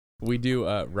We do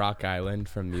Rock Island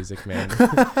from Music Man,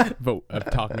 but I'm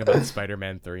talking about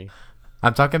Spider-Man 3.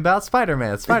 I'm talking about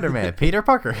Spider-Man, Peter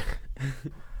Parker.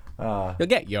 You'll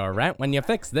get your rent when you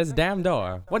fix this damn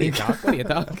door. What do you talk? What do you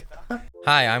talk?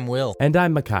 Hi, I'm Will, And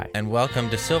I'm Makai, and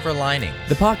welcome to Silver Linings,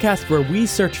 the podcast where we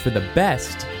search for the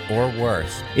best or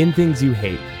worst, in things you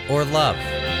hate. or love.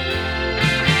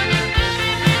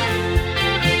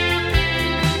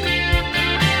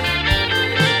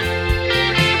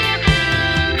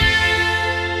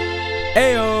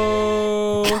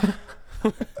 Ayo!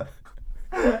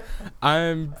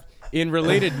 I'm in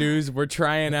related news. We're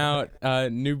trying out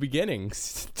new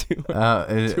beginnings to our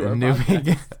New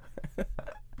podcast.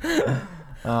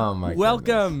 Oh my!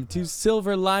 Welcome to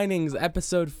Silver Linings,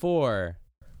 episode 4.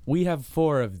 We have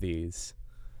 4 of these.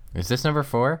 Is this number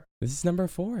 4? This is number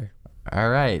 4. All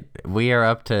right, we are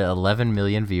up to 11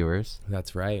 million viewers.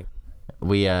 That's right.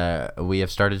 We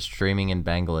have started streaming in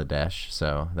Bangladesh,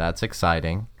 so that's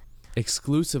exciting.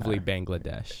 Exclusively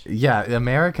Bangladesh. Yeah,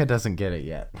 America doesn't get it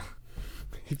yet.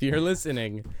 If you're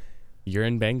listening, you're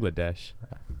in Bangladesh.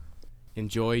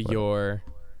 Enjoy your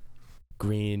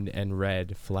green and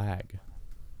red flag.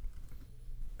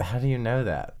 How do you know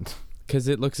that? Because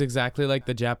it looks exactly like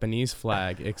the Japanese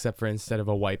flag, except for instead of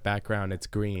a white background, it's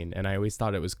green. And I always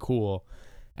thought it was cool.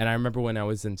 And I remember when I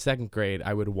was in 2nd grade,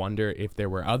 I would wonder if there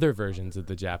were other versions of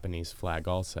the Japanese flag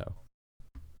also.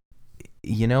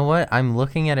 You know what? I'm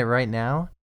looking at it right now,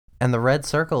 and the red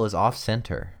circle is off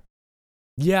center.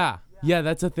 Yeah,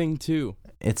 that's a thing too.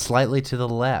 It's slightly to the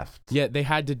left. Yeah, they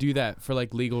had to do that for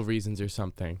like legal reasons or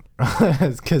something.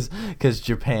 Because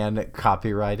Japan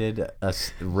copyrighted a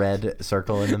red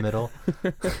circle in the middle.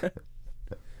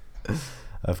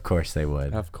 Of course they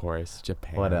would. Of course,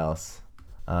 Japan. What else?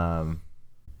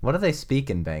 What do they speak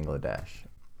in Bangladesh?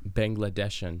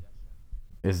 Bangladeshan.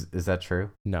 Is that true?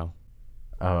 No.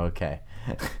 Oh, okay.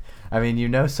 I mean, you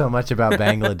know so much about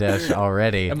Bangladesh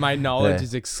already. And my knowledge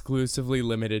is exclusively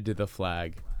limited to the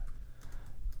flag.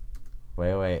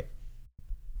 Wait.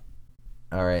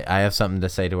 All right, I have something to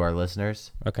say to our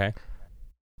listeners. Okay.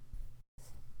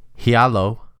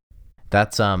 Hialo.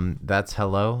 That's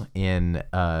hello in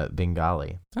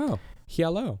Bengali. Oh,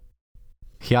 hello.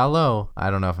 Hialo. I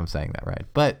don't know if I'm saying that right,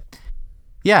 but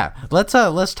yeah,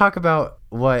 let's talk about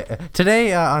what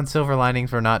today on Silver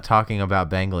Linings. We're not talking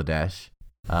about Bangladesh.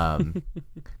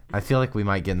 I feel like we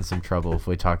might get in some trouble if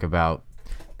we talk about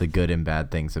the good and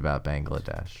bad things about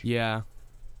Bangladesh. Yeah.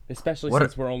 Especially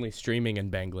since we're only streaming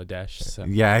in Bangladesh. So.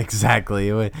 Yeah, exactly.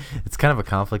 It's kind of a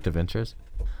conflict of interest.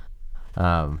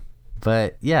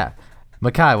 But yeah,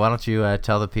 Makai, why don't you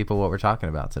tell the people what we're talking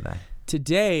about today?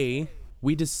 Today,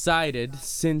 we decided,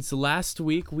 since last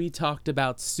week we talked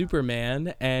about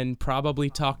Superman and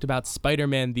probably talked about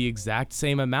Spider-Man the exact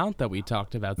same amount that we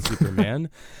talked about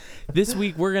Superman, this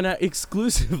week we're going to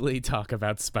exclusively talk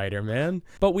about Spider-Man.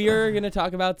 But we are going to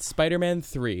talk about Spider-Man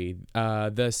 3,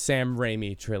 the Sam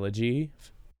Raimi trilogy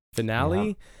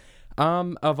finale.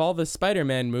 Yeah. Of all the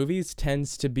Spider-Man movies,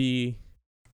 tends to be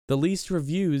the least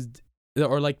reviewed,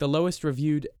 or like the lowest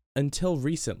reviewed until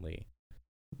recently.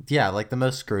 Yeah, like the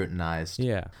most scrutinized.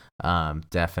 Yeah.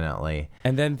 Definitely.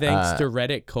 And then thanks to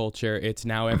Reddit culture, it's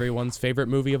now everyone's favorite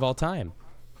movie of all time.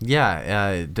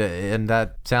 Yeah, and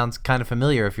that sounds kind of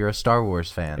familiar if you're a Star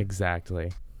Wars fan.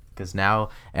 Exactly. Because now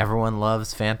everyone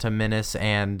loves Phantom Menace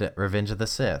and Revenge of the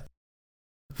Sith.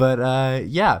 But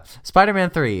yeah,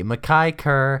 Spider-Man 3, Makai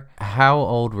Kerr, how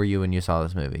old were you when you saw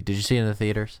this movie? Did you see it in the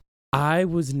theaters? I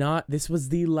was not. This was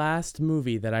the last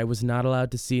movie that I was not allowed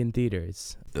to see in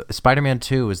theaters. Spider-Man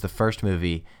 2 was the first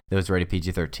movie that was rated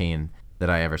PG-13 that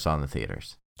I ever saw in the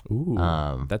theaters. Ooh,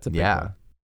 that's a big one.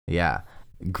 Yeah,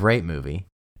 great movie.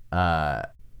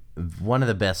 One of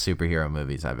the best superhero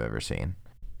movies I've ever seen.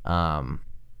 But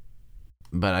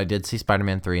I did see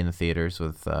Spider-Man 3 in the theaters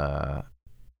with, I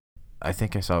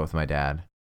think I saw it with my dad.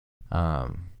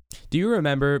 Do you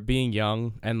remember being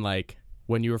young and like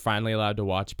when you were finally allowed to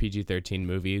watch PG-13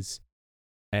 movies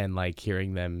and like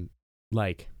hearing them,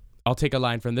 like, I'll take a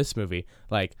line from this movie,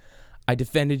 like, I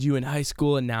defended you in high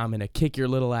school and now I'm going to kick your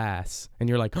little ass. And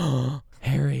you're like, oh,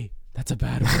 Harry, that's a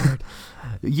bad word.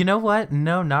 You know what?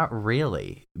 No, not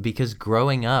really. Because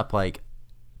growing up, like,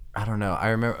 I don't know. I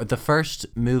remember the first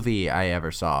movie I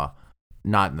ever saw,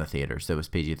 not in the theaters, that was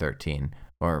PG-13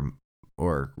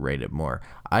 or rated more.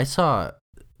 I saw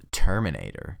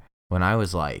Terminator when I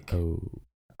was like,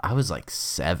 I was like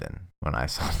 7 when I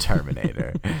saw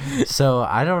Terminator. So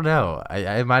I don't know.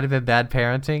 It might have been bad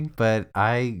parenting, but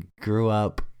I grew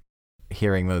up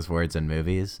hearing those words in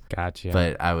movies. Gotcha.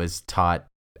 But I was taught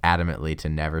adamantly to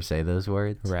never say those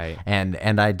words. Right.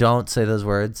 And I don't say those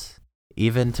words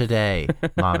Even today,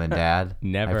 Mom and Dad.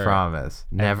 Never. I promise.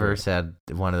 Never Ever. said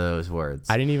one of those words.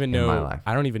 I didn't even in my know. life.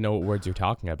 I don't even know what words you're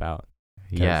talking about.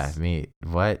 Yeah, 'cause me.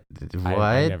 What? What?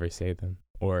 I never say them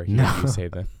or hear No. you say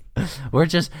them. We're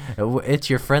just. It's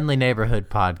your friendly neighborhood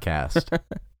podcast.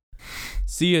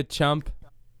 See ya, chump.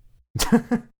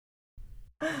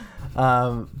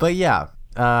 But yeah,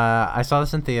 I saw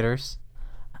this in theaters.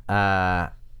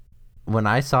 When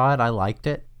I saw it, I liked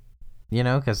it. You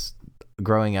know, because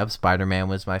growing up, Spider-Man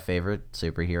was my favorite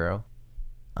superhero.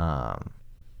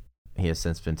 He has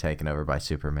since been taken over by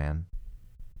Superman.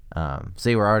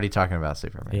 See, we're already talking about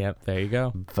Superman. Yep, there you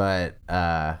go. But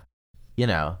you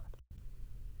know,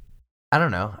 I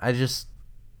don't know.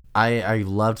 I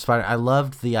loved Spider. I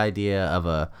loved the idea of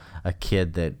a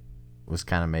kid that was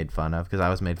kind of made fun of, because I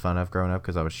was made fun of growing up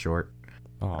because I was short.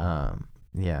 Aw.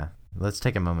 Yeah. Let's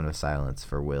take a moment of silence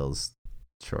for Will's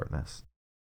shortness.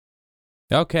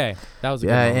 Okay, that was a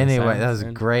good Yeah. moment of Anyway, that was a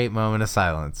silence, great moment of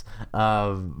silence.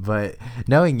 But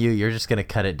knowing you're just gonna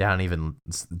cut it down to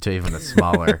even a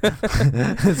smaller.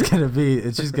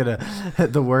 It's just gonna.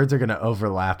 The words are gonna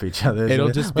overlap each other. and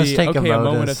it'll just Let's be take okay. A moment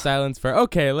of bonus. silence for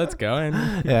okay. Let's go.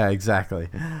 And Yeah, exactly.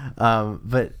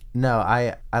 But no,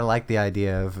 I like the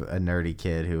idea of a nerdy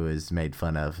kid who was made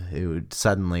fun of, who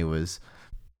suddenly was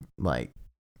like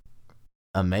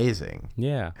amazing.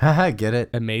 yeah, Haha, get it?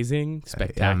 amazing,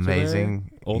 spectacular,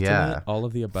 Amazing. ultimate, Yeah. all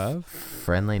of the above.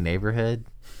 Friendly neighborhood.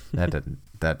 That doesn't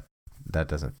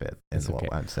fit It's into okay.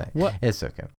 what I'm saying. What? It's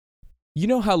okay. You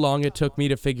know how long it took me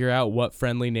to figure out what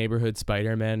friendly neighborhood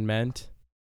Spider-Man meant?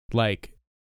 Like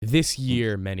this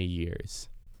year, many years.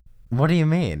 What do you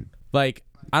mean? Like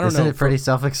I don't Isn't know. it pretty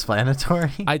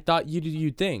self-explanatory? I thought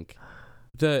you'd think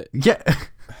Yeah.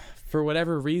 for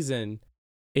whatever reason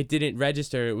it didn't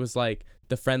register. It was like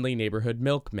the friendly neighborhood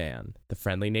milkman, the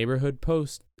friendly neighborhood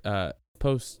post or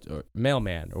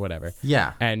mailman or whatever,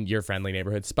 Yeah. and your friendly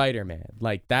neighborhood Spider-Man.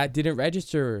 Like that didn't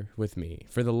register with me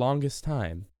for the longest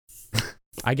time.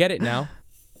 I get it now.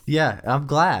 Yeah, I'm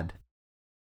glad.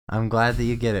 I'm glad that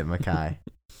you get it, Makai.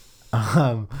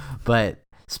 But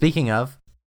speaking of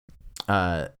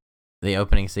the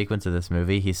opening sequence of this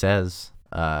movie, he says,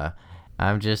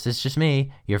 it's just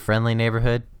me, your friendly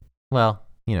neighborhood. Well,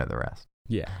 you know the rest.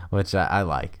 Yeah. Which I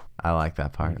like. I like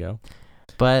that There you part. go.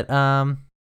 But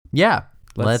yeah,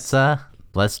 let's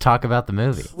talk about the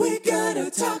movie. We're gonna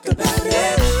talk about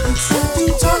it. If we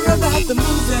talk about the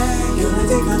movie, gonna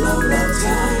take a long, long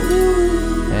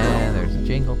time. And there's a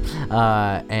jingle.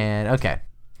 And okay.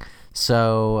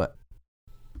 So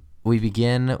we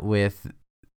begin with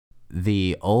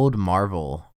the old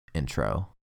Marvel intro,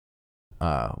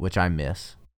 which I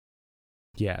miss.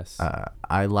 Yes.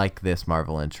 I like this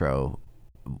Marvel intro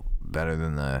better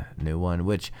than the new one,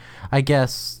 which I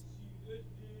guess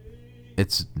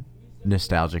it's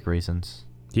nostalgic reasons,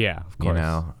 yeah, of course. you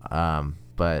know.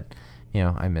 But you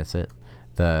know, I miss it.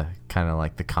 The kind of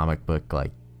like the comic book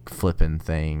like flipping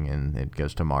thing, and it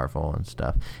goes to Marvel and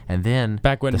stuff. And then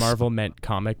Back when the Marvel meant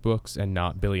comic books and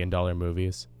not billion-dollar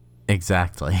movies.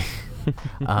 Exactly.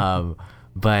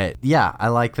 But yeah, I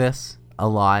like this a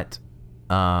lot.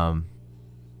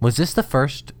 Was this the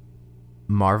first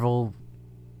Marvel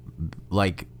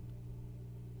like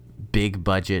big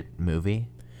budget movie?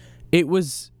 It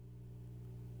was.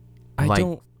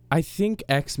 Like- I think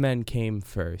X-Men came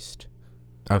first,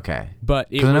 Okay. but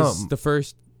it 'Cause I know- was the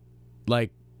first.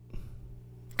 Like,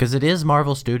 Because it is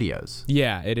Marvel Studios.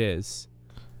 yeah, it is.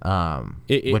 Which I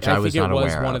was think not it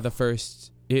was aware one of. of the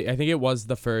first. I think it was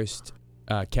the first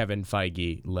Kevin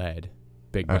Feige led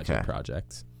big budget Okay.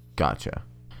 projects. Gotcha.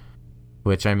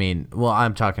 Which I mean, well,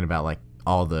 I'm talking about like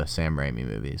all the Sam Raimi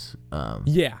movies.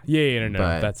 Yeah, no,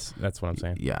 But- that's what I'm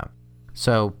saying. Yeah.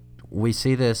 So we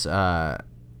see this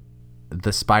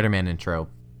the Spider-Man intro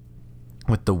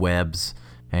with the webs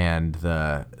and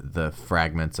the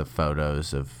fragments of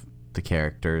photos of the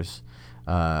characters.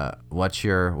 What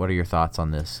are your thoughts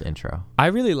on this intro? I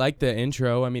really like the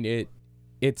intro. I mean,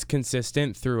 it's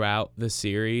consistent throughout the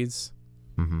series.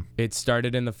 Mm-hmm. It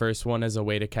started in the first one as a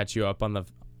way to catch you up on the.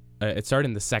 It started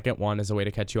in the second one as a way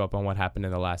to catch you up on what happened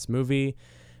in the last movie.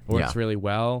 Works Yeah. really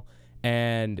well,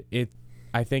 and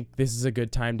I think this is a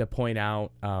good time to point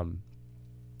out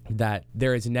that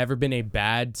there has never been a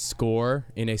bad score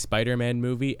in a Spider-Man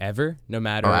movie ever, no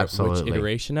matter which absolutely.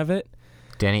 iteration of it.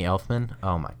 Danny Elfman?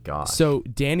 Oh my gosh. So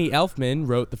Danny Elfman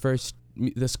wrote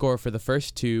the score for the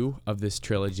first two of this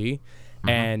trilogy,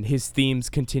 and his themes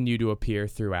continue to appear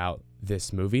throughout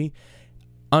this movie.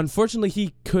 Unfortunately,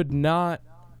 he could not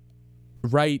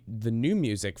write the new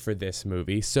music for this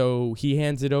movie. So he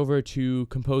hands it over to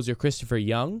composer Christopher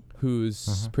Young,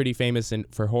 who's pretty famous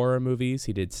for horror movies.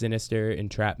 He did Sinister,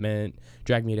 Entrapment,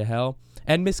 Drag Me to Hell,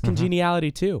 and Miss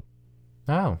Congeniality too.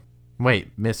 Oh, wait,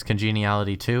 Miss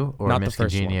Congeniality 2 or Not the Miss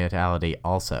first one. Congeniality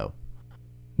also?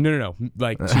 No.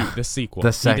 Like the sequel.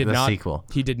 The He did sequel.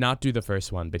 He did not do the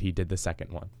first one, but he did the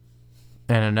second one.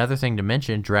 And another thing to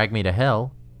mention, Drag Me to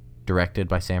Hell, directed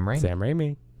by Sam Raimi. Sam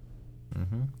Raimi.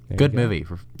 There Good you go. movie.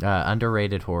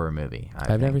 Underrated horror movie. I've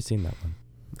think. never seen that one.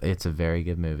 It's a very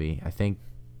good movie. I think,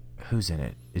 who's in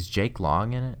it? Is Jake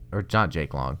Long in it? Or not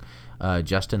Jake Long.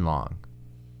 Justin Long.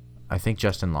 I think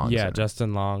Justin Long. Yeah,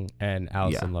 Justin Long and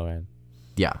Alison Lohan.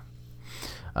 Yeah.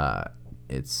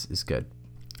 It's good.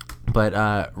 But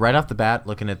right off the bat,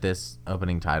 looking at this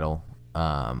opening title,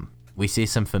 we see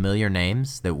some familiar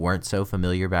names that weren't so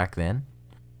familiar back then,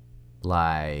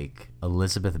 like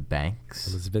Elizabeth Banks.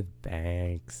 Elizabeth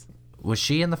Banks. Was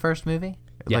she in the first movie?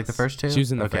 Yes. Like the first two? She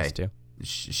was in the first two.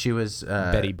 She was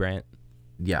Betty Brant.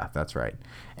 Yeah, that's right.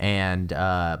 And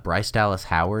Bryce Dallas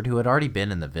Howard, who had already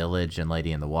been in The Village and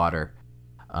Lady in the Water,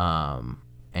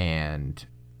 and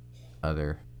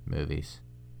other movies.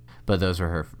 But those were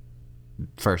her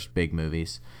first big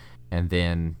movies. And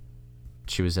then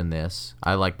she was in this.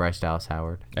 I like Bryce Dallas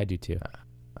Howard. I do too.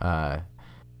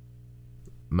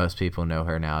 Most people know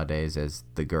her nowadays as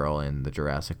the girl in the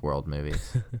Jurassic World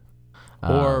movies.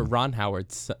 Or Ron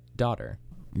Howard's daughter.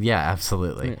 Yeah,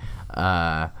 absolutely.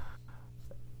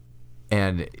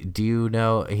 And do you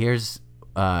know, here's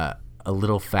a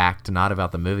little fact, not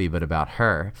about the movie, but about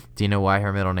her. Do you know why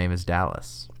her middle name is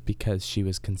Dallas? Because she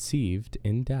was conceived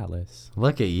in Dallas.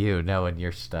 Look at you knowing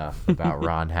your stuff about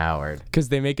Ron Howard. Because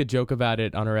they make a joke about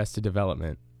it on Arrested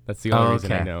Development. That's the only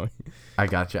reason I know. I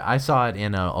gotcha. I saw it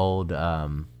in an old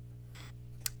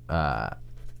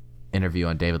interview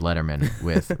on David Letterman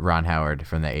with Ron Howard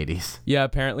from the 80s. Yeah,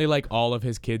 apparently like all of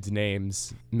his kids'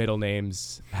 names, middle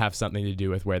names, have something to do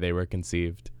with where they were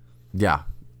conceived. Yeah.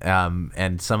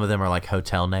 And some of them are like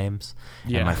hotel names.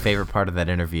 Yeah. And my favorite part of that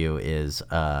interview is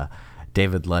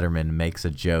David Letterman makes a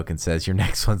joke and says, your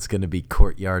next one's going to be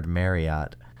Courtyard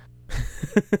Marriott.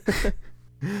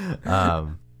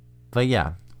 But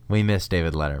yeah, we miss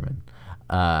David Letterman.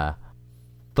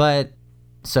 But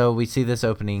so we see this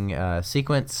opening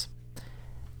sequence,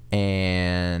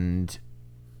 and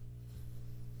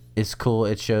it's cool.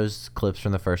 It shows clips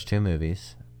from the first two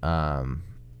movies.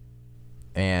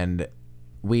 And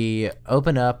we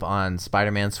open up on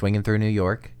Spider-Man swinging through New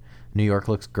York. New York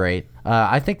looks great.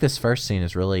 I think this first scene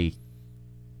is really,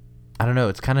 I don't know,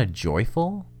 it's kind of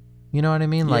joyful. You know what I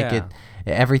mean? Like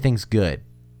everything's good.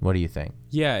 What do you think?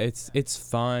 Yeah, it's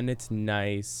fun. It's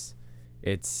nice.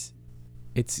 It's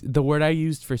the word I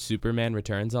used for Superman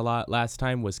Returns a lot last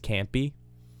time was campy,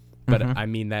 but I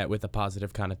mean that with a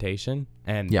positive connotation,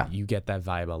 and you get that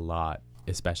vibe a lot,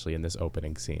 especially in this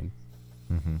opening scene.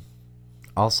 Mm-hmm.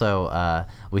 Also,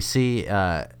 we see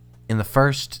in the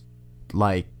first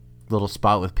like little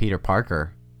spot with Peter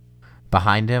Parker,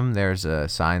 behind him there's a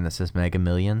sign that says Mega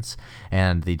Millions,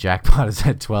 and the jackpot is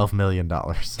at $12 million.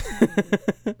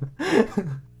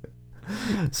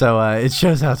 So it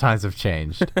shows how times have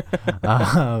changed.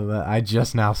 I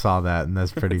just now saw that, and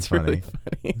that's pretty funny. Really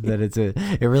funny. That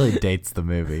it really dates the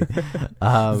movie.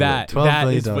 That is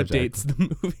what jackpot. dates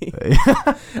the movie.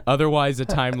 Otherwise, a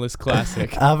timeless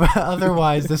classic.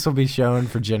 Otherwise, this will be shown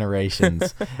for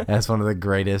generations as one of the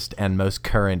greatest and most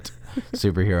current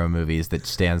superhero movies that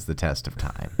stands the test of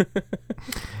time.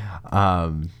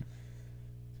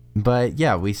 But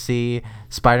yeah, we see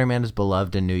Spider-Man is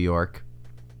beloved in New York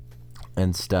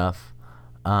and stuff.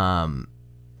 And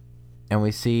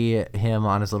we see him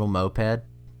on his little moped,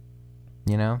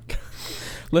 you know?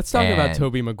 Let's talk about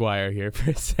Tobey Maguire here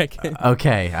for a second.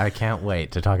 Okay, I can't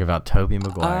wait to talk about Tobey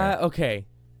Maguire. Okay.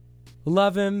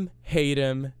 Love him, hate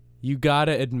him. You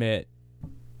gotta admit,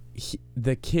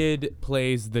 the kid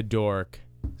plays the dork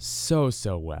so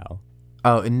well.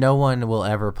 Oh, and no one will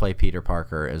ever play Peter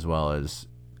Parker as well as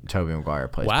Tobey Maguire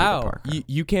plays Peter Parker. Wow,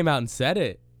 you came out and said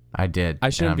it. I did.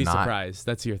 I shouldn't be surprised.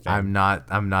 That's your thing. I'm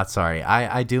not sorry.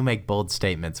 I do make bold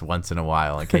statements once in a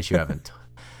while, in case you haven't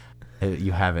been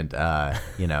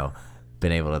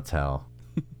able to tell.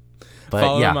 But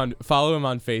follow him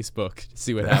on Facebook.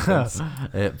 See what happens.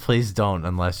 Please don't,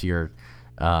 unless you're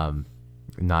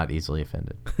not easily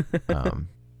offended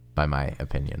by my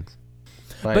opinions.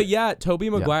 But yeah, Tobey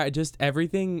Maguire, just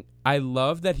everything. I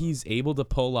love that he's able to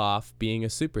pull off being a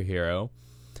superhero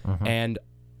and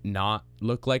not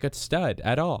look like a stud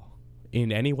at all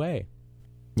in any way.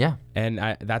 Yeah. And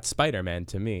that's Spider-Man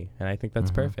to me, and I think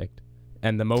that's perfect.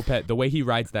 And the moped, the way he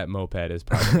rides that moped is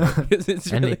probably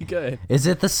it's And really good. Is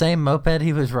it the same moped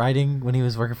he was riding when he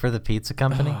was working for the pizza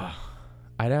company?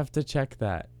 I'd have to check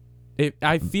that.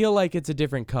 I feel like it's a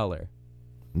different color.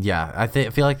 Yeah, I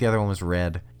feel like the other one was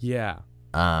red. Yeah.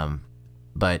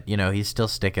 But he's still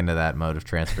sticking to that mode of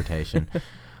transportation,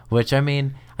 which I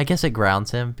mean, I guess it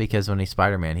grounds him because when he's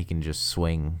Spider-Man, he can just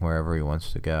swing wherever he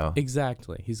wants to go.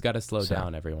 Exactly. He's got to slow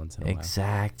down every once in a while.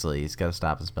 Exactly. He's got to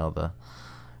stop and smell the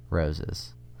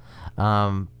roses.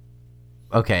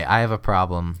 Okay, I have a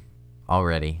problem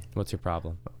already What's your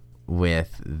problem?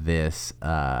 with this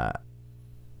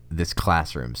this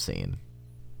classroom scene.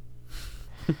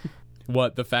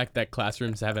 What, the fact that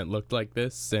classrooms haven't looked like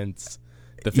this since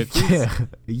the 50s? Yeah,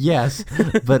 yes,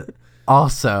 but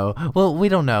also, well, we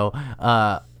don't know.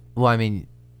 Well, I mean,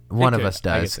 one of could. us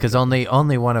I does guess it because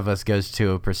only one of us goes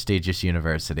to a prestigious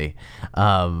university.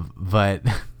 But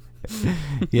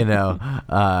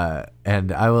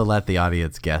and I will let the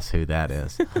audience guess who that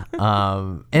is.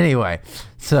 Anyway,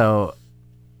 so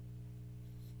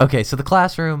okay, so the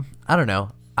classroom. I don't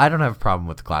know. I don't have a problem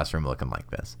with the classroom looking like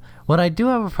this. What I do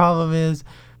have a problem is,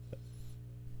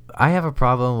 I have a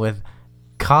problem with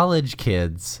college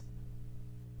kids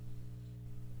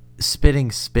spitting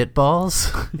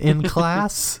spitballs in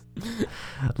class.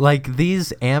 Like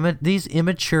these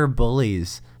immature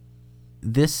bullies.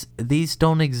 These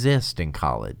don't exist in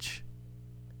college.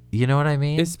 You know what I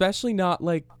mean? Especially not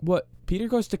like what Peter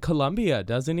goes to Columbia,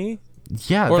 doesn't he?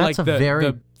 Yeah, Or that's like a very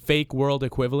the fake world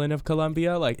equivalent of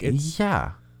Columbia. Like it's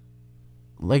yeah.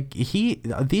 Like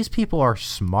these people are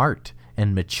smart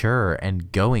and mature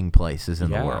and going places in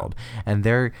the world, and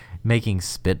they're making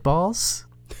spitballs.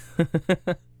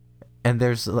 And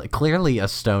there's clearly a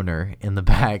stoner in the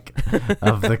back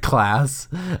of the class.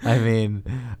 I mean,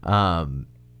 I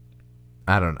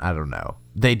don't know.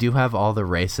 They do have all the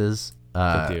races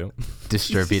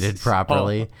distributed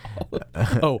properly.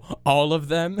 All of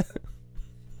them?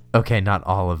 Okay, not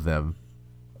all of them.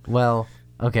 Well,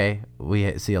 okay,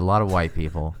 we see a lot of white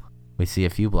people. We see a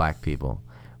few black people.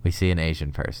 We see an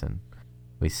Asian person.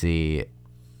 We see...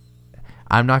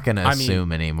 I'm not going to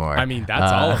assume anymore. I mean,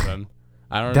 that's all of them.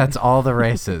 I don't. That's all the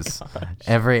races.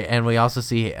 And we also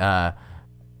see... okay,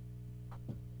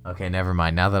 never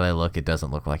mind. Now that I look, it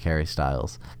doesn't look like Harry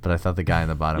Styles. But I thought the guy in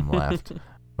the bottom left,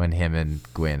 when him and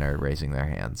Gwen are raising their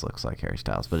hands, looks like Harry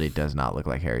Styles. But it does not look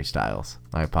like Harry Styles.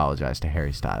 I apologize to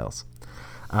Harry Styles.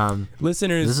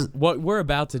 Listeners, what we're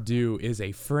about to do is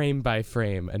a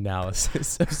frame-by-frame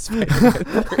analysis of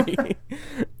Spider-Man 3,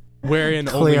 wherein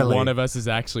only one of us is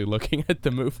actually looking at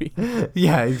the movie.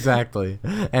 Yeah, exactly.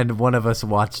 And one of us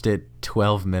watched it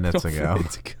 12 minutes ago.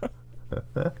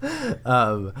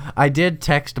 I did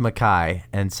text Mackay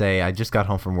and say, I just got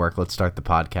home from work, let's start the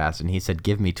podcast. And he said,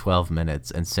 give me 12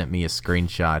 minutes, and sent me a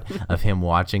screenshot of him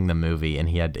watching the movie, and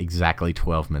he had exactly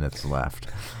 12 minutes left.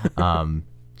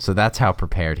 So that's how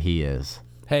prepared he is.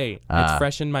 Hey, it's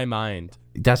fresh in my mind.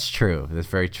 That's true. That's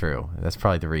very true. That's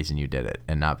probably the reason you did it,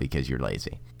 and not because you're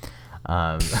lazy.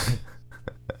 But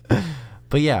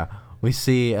yeah, we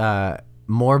see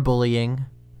more bullying.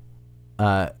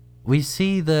 We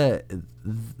see the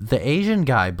Asian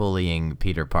guy bullying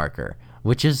Peter Parker,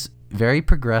 which is very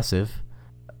progressive.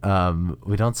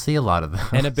 We don't see a lot of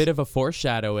those. And a bit of a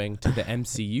foreshadowing to the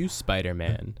MCU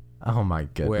Spider-Man. Oh my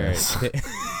goodness. Where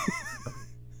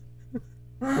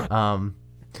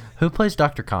who plays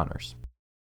Dr. Connors?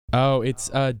 Oh,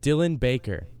 it's Dylan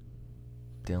Baker.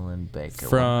 Dylan Baker.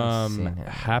 From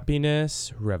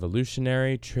Happiness,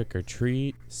 Revolutionary, Trick or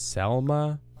Treat,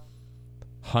 Selma,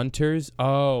 Hunters.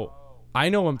 Oh, I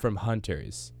know him from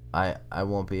Hunters. I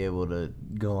won't be able to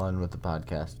go on with the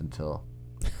podcast until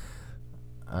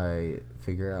I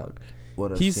figure out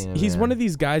what I've seen. He's one of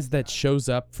these guys that shows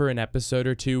up for an episode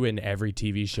or two in every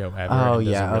TV show ever. Oh and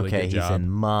does yeah, a really okay. good He's job. in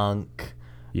Monk.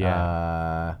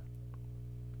 Yeah.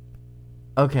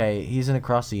 Okay, he's in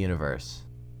Across the Universe.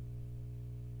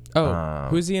 Oh,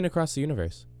 who's he in Across the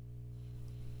Universe?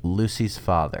 Lucy's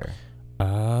father.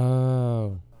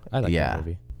 Oh, I like that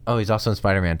movie. Oh, he's also in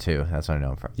Spider-Man 2. That's what I know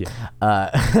him from. Yeah.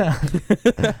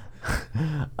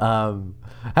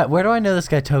 Where do I know this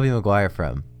guy Tobey Maguire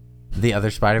from? The other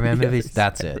Spider-Man movies?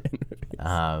 That's it.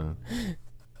 That's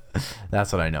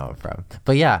what I know him from.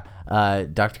 But yeah,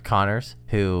 Dr. Connors,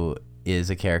 who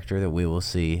is a character that we will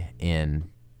see in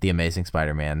the Amazing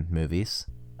Spider-Man movies,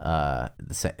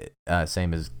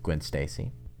 same as Gwen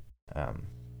Stacy,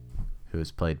 who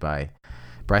is played by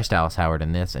Bryce Dallas Howard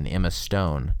in this, and Emma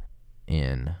Stone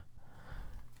in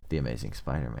The Amazing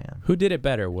Spider-Man. Who did it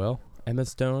better, Will? Emma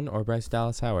Stone or Bryce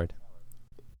Dallas Howard?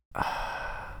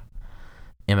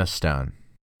 Emma Stone.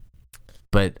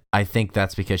 but I think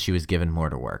that's because she was given more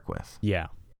to work with. Yeah,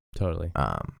 totally.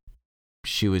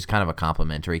 She was kind of a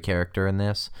complimentary character in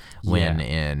this,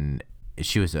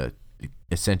 she was a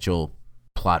essential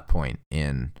plot point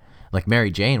in, like, Mary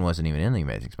Jane wasn't even in The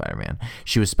Amazing Spider-Man.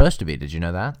 She was supposed to be. Did you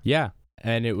know that? Yeah,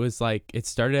 and it was like, it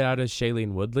started out as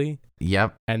Shailene Woodley.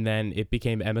 Yep. And then it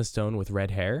became Emma Stone with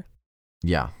red hair.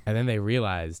 Yeah. And then they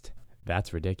realized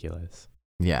that's ridiculous.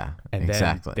 Yeah, And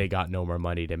exactly. then they got no more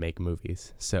money to make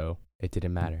movies, so it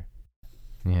didn't matter.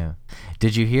 Yeah.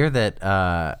 Did you hear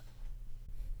that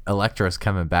Electra's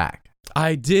coming back?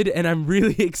 I did, and I'm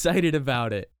really excited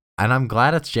about it. And I'm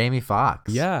glad it's Jamie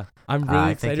Foxx. Yeah, I'm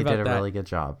really excited about that. I think he did a really good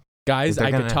job. Guys, I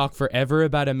could gonna- talk forever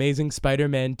about Amazing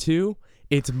Spider-Man 2.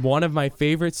 It's one of my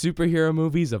favorite superhero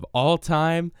movies of all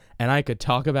time, and I could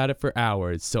talk about it for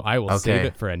hours, so I will save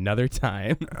it for another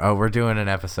time. Oh, we're doing an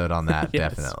episode on that,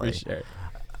 Yes, definitely. for sure.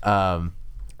 All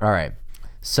right.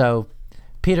 So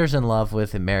Peter's in love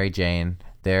with Mary Jane.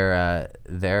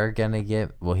 They're gonna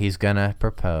he's gonna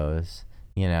propose,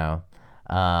 you know.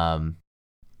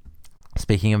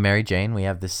 Speaking of Mary Jane, we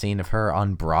have this scene of her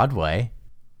on Broadway.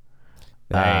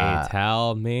 They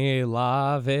tell me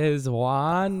love is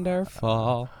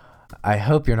wonderful. I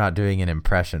hope you're not doing an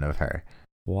impression of her.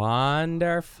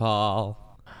 Wonderful.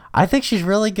 I think she's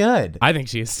really good. I think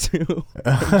she is too.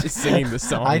 I'm just singing the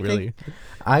song really.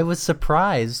 I was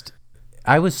surprised.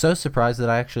 I was so surprised that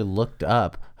I actually looked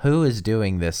up who is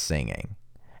doing this singing.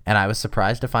 And I was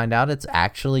surprised to find out it's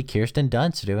actually Kirsten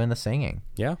Dunst doing the singing.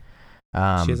 Yeah.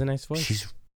 She has a nice voice.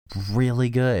 She's really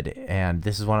good. And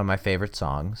this is one of my favorite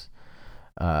songs.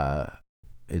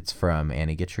 It's from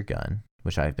Annie Get Your Gun,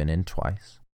 which I've been in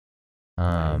twice.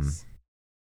 Nice.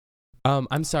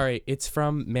 I'm sorry. It's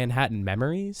from Manhattan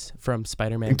Memories from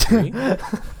Spider-Man 3.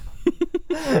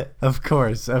 Of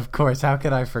course. How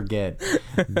could I forget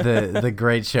the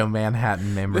great show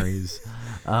Manhattan Memories?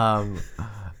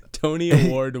 Tony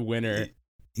Award winner.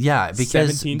 Yeah,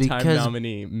 because 17-time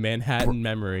nominee, Manhattan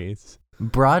Memories.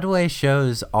 Broadway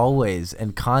shows always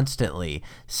and constantly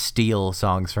steal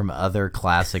songs from other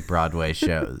classic Broadway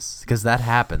shows, because that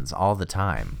happens all the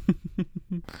time.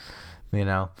 You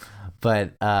know?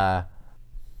 But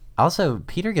also,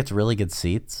 Peter gets really good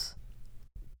seats.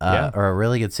 Or a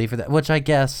really good seat for that, which I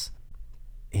guess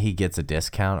he gets a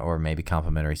discount or maybe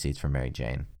complimentary seats from Mary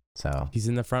Jane. So he's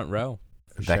in the front row.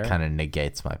 That kind of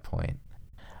negates my point.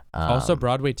 Also,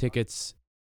 Broadway tickets.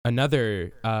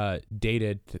 Another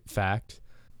dated fact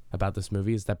about this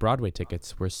movie is that Broadway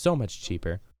tickets were so much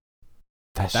cheaper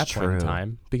That's at that true. point in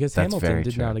time because That's Hamilton very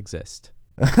did true. not exist.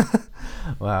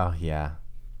 Well, yeah.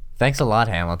 Thanks a lot,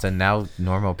 Hamilton. Now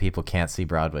normal people can't see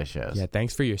Broadway shows. Yeah,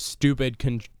 thanks for your stupid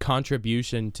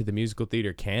contribution to the musical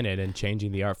theater canon and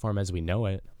changing the art form as we know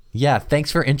it. Yeah,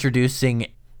 thanks for introducing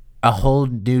a whole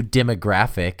new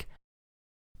demographic.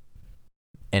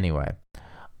 Anyway,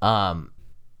 one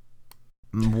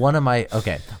of my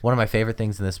favorite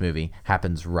things in this movie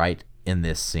happens right in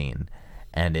this scene,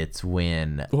 and it's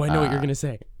when Oh, I know what you're gonna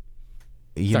say.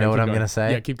 You Sorry, know what keep I'm going. gonna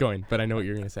say? Yeah, keep going. But I know what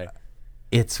you're gonna say.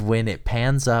 It's when it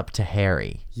pans up to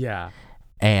Harry. Yeah.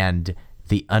 And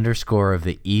the underscore of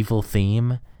the evil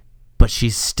theme, but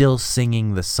she's still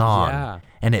singing the song. Yeah.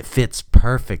 And it fits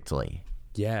perfectly.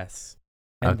 Yes.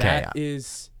 And Okay.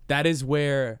 that is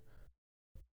where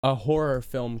a horror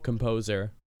film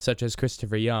composer such as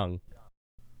Christopher Young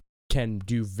can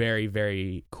do very,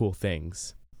 very cool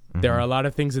things. There are a lot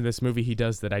of things in this movie he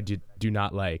does that I do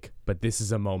not like, but this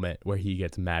is a moment where he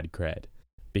gets mad cred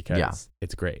because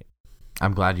it's great.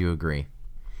 I'm glad you agree.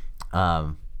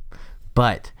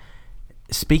 But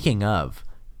speaking of,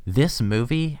 this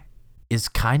movie is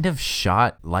kind of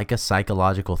shot like a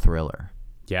psychological thriller.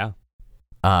 Yeah.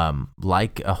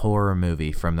 Like a horror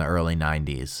movie from the early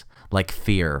 90s, like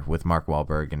Fear with Mark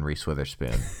Wahlberg and Reese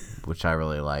Witherspoon, which I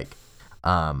really like.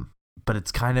 But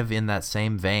it's kind of in that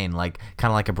same vein, kind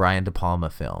of like a Brian De Palma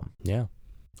film. Yeah.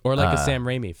 Or like a Sam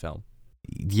Raimi film.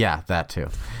 Yeah, that too.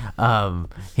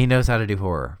 He knows how to do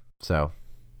horror, so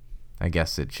I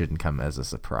guess it shouldn't come as a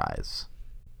surprise.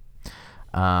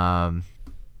 But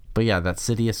yeah, that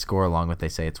Sidious score, along with They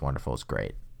Say It's Wonderful, is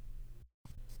great.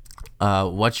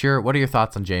 What are your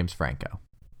thoughts on James Franco?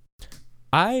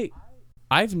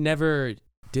 I've never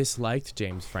disliked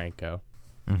James Franco.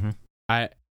 Mm-hmm.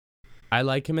 I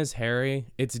like him as Harry.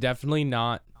 It's definitely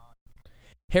not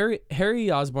Harry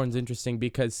Osborn's interesting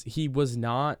because he was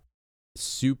not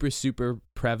super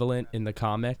prevalent in the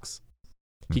comics.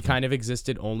 He kind of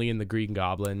existed only in the Green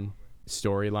Goblin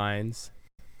storylines.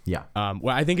 Yeah.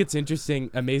 Well, I think it's interesting.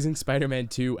 Amazing Spider-Man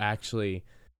 2 actually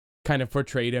kind of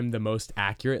portrayed him the most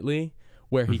accurately,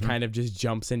 where he kind of just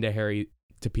jumps into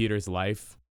Peter's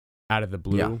life out of the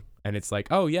blue and it's like,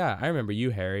 oh yeah, I remember you,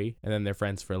 Harry, and then they're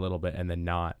friends for a little bit and then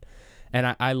not.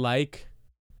 And I like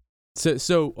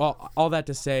so all that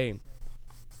to say,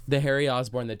 the Harry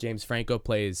Osborn that James Franco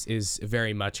plays is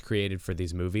very much created for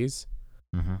these movies.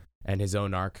 Mm-hmm. And his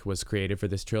own arc was created for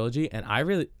this trilogy, and I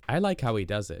like how he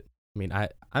does it. I mean,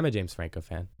 I'm a James Franco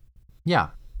fan. Yeah,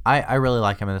 I really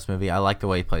like him in this movie. I like the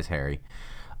way he plays Harry.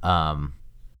 I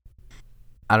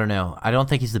don't know. I don't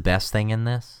think he's the best thing in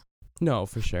this, No,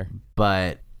 for sure.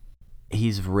 but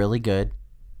he's really good.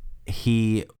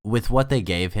 With what they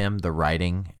gave him, the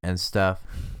writing and stuff.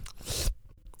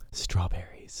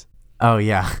 Strawberries. Oh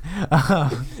yeah.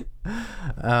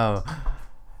 Oh,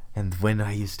 and when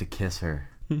I used to kiss her,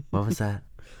 what was that?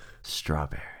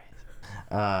 Strawberries.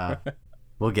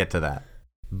 We'll get to that.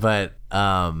 But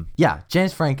yeah,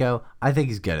 James Franco, I think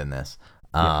he's good in this.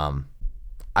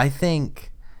 I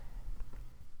think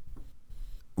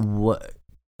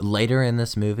later in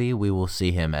this movie we will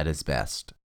see him at his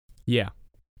best. Yeah.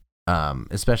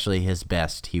 Especially his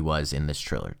best he was in this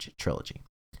trilogy.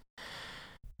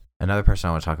 Another person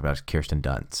I want to talk about is Kirsten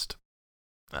Dunst.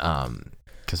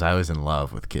 Because I was in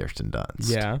love with Kirsten Dunst.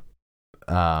 Yeah.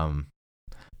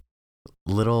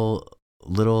 Little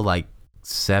like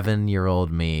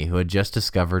 7-year-old me who had just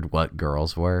discovered what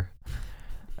girls were.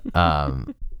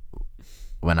 When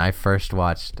I first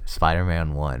watched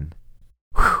Spider-Man 1,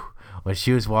 when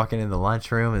she was walking in the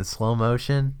lunchroom in slow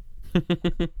motion,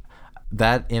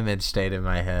 that image stayed in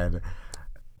my head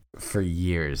for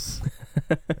years.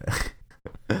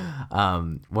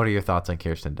 What are your thoughts on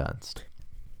Kirsten Dunst?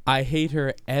 I hate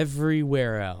her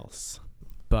everywhere else.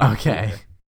 But Okay.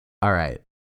 All right.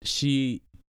 she's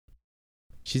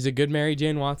a good Mary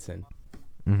Jane Watson.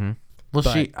 Mm-hmm. Well,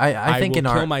 But I think will in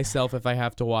kill our myself if I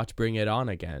have to watch Bring It On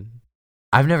again.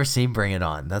 I've never seen Bring It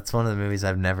On. That's one of the movies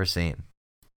I've never seen.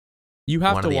 You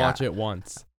have One to of the- watch it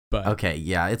once. But Okay,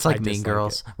 yeah, it's like I Mean dislike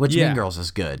Girls, it. which Yeah. Mean Girls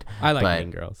is good. I like but,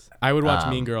 Mean Girls. I would watch um,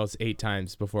 Mean Girls 8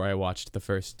 times before I watched the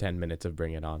first 10 minutes of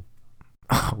Bring It On.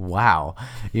 Wow,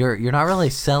 you're not really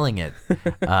selling it,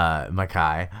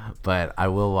 Makai, but I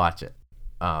will watch it.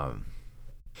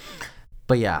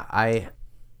 But yeah, I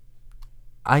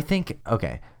think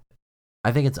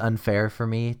it's unfair for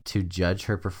me to judge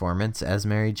her performance as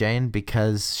Mary Jane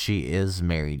because she is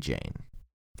Mary Jane.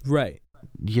 Right.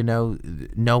 You know,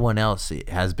 no one else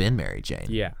has been Mary Jane.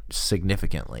 Yeah.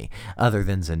 Significantly, other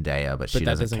than Zendaya, but she But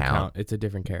that doesn't doesn't count. It's a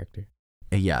different character.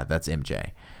 Yeah, that's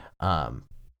MJ.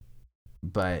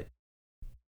 But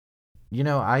you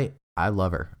know, I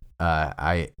love her.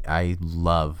 I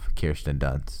love Kirsten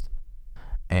Dunst,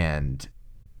 and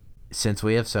since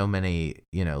we have so many,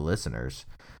 listeners,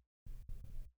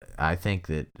 I think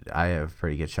that I have a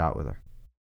pretty good shot with her.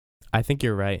 I think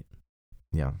you're right.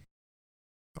 Yeah,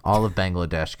 all of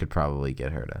Bangladesh could probably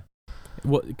get her to.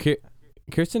 Well,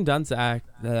 Kirsten Dunst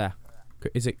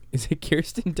is it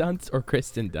Kirsten Dunst or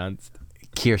Kristen Dunst?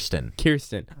 Kirsten.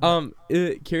 Kirsten.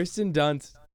 Kirsten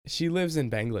Dunst. She lives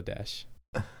in Bangladesh.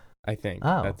 I think.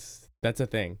 Oh. That's a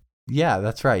thing. Yeah,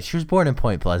 that's right. She was born in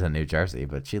Point Pleasant, New Jersey,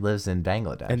 but she lives in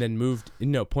Bangladesh. And then moved.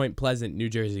 No, Point Pleasant, New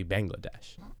Jersey,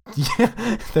 Bangladesh.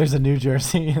 Yeah, there's a New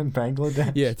Jersey in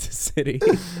Bangladesh. Yeah, it's a city.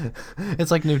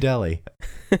 It's like New Delhi.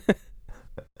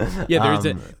 Yeah,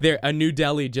 there's a New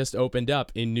Delhi just opened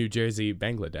up in New Jersey,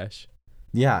 Bangladesh.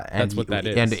 Yeah, and That's what that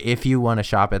is. And if you want to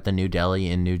shop at the New Delhi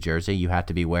in New Jersey, you have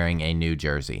to be wearing a New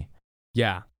Jersey.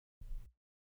 Yeah.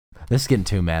 This is getting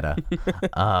too meta.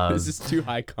 This is too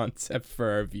high concept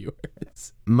for our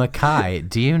viewers. Makai,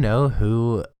 do you know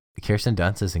who Kirsten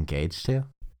Dunst is engaged to?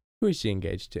 Who is she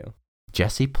engaged to?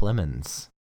 Jesse Plemons.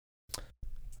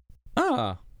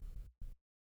 Ah,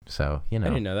 So, I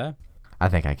didn't know that. I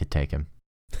think I could take him.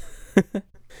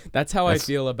 That's how I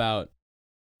feel about.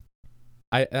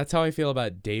 That's how I feel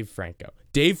about Dave Franco.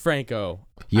 Dave Franco.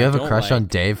 You have a don't crush like. on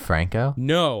Dave Franco?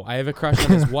 No, I have a crush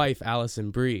on his wife,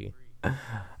 Allison Brie,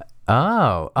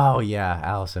 Oh yeah,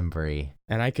 Allison Brie.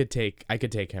 and I could take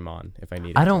him on if I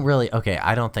needed. I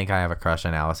don't think I have a crush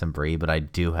on Allison Brie, but I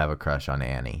do have a crush on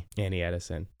Annie. Annie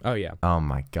Edison. Oh yeah. Oh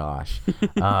my gosh.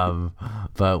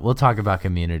 But we'll talk about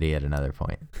Community at another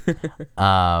point.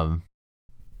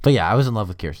 But yeah, I was in love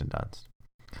with Kirsten Dunst.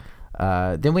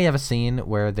 Then we have a scene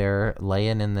where they're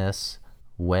laying in this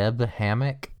web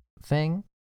hammock thing.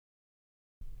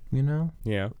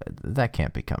 Yeah. That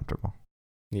can't be comfortable.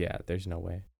 Yeah. There's no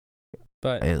way.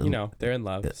 But they're in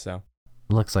love, so.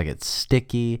 Looks like it's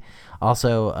sticky.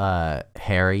 Also,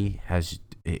 Harry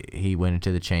he went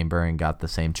into the chamber and got the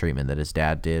same treatment that his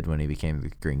dad did when he became the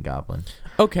Green Goblin.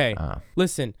 Okay.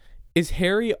 Listen, is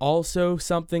Harry also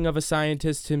something of a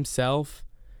scientist himself?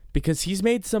 Because he's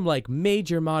made some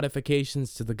major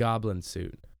modifications to the Goblin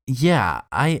suit. Yeah,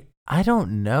 I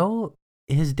don't know.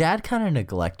 His dad kind of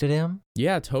neglected him.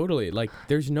 Yeah, totally. Like,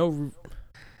 there's no.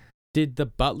 Did the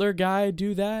butler guy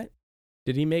do that?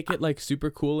 Did he make it like super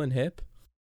cool and hip?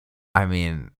 I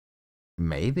mean,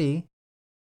 maybe.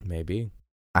 Maybe.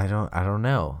 I don't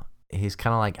know. He's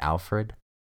kind of like Alfred.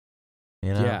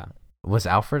 You know? Yeah. Was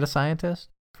Alfred a scientist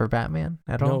for Batman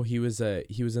at all? No, he was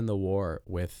in the war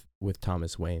with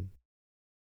Thomas Wayne.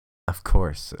 Of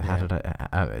course. How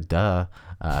Yeah. did duh.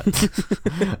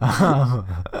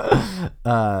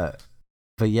 Um,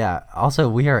 but yeah, also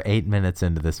we are 8 minutes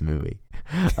into this movie.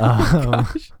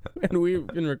 Gosh. And we've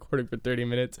been recording for 30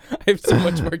 minutes. I have so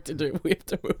much work to do. We have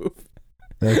to move.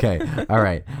 Okay. All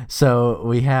right. So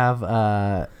we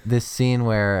have this scene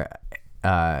where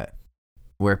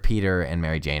Peter and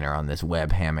Mary Jane are on this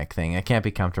web hammock thing. It can't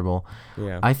be comfortable.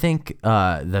 Yeah. I think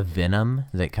the venom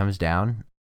that comes down,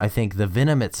 I think the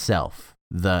venom itself,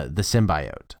 the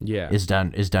symbiote, Yeah. is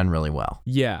done really well.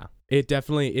 Yeah.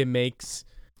 It makes,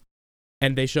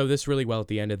 and they show this really well at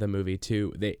the end of the movie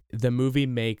too. The movie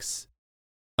makes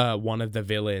one of the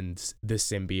villains the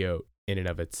symbiote in and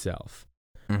of itself.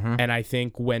 Mm-hmm. And I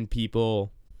think when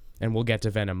people, and we'll get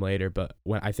to Venom later, but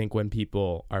when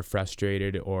people are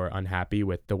frustrated or unhappy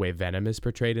with the way Venom is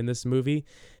portrayed in this movie,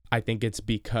 I think it's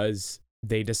because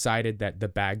they decided that the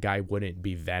bad guy wouldn't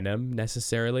be Venom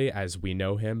necessarily as we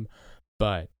know him,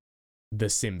 but the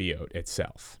symbiote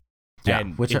itself. Yeah,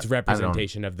 and which its I don't-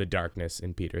 representation of the darkness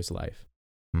in Peter's life.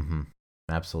 Mm-hmm.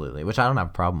 Absolutely, which I don't have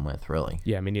a problem with, really.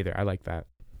 Yeah, me neither. I like that.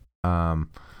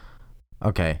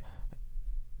 Okay.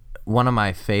 One of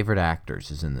my favorite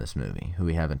actors is in this movie, who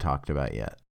we haven't talked about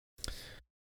yet.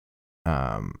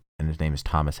 And his name is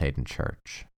Thomas Hayden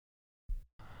Church.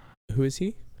 Who is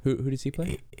he? Who does he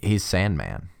play? He's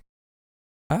Sandman.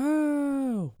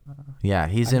 Oh. Yeah,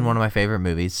 he's in one of my favorite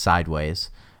movies, Sideways,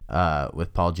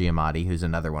 with Paul Giamatti, who's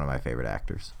another one of my favorite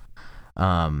actors.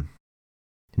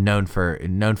 Known for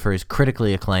his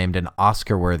critically acclaimed and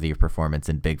Oscar-worthy performance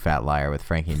in Big Fat Liar with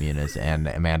Frankie Muniz and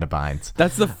Amanda Bynes.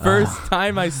 That's the first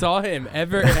time I saw him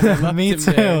ever, and I loved Me him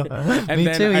too. there. And Me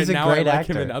then too. He's a now great I like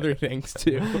actor. him in other things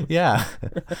too. Yeah.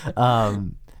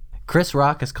 Chris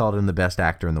Rock has called him the best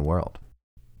actor in the world.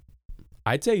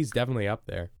 I'd say he's definitely up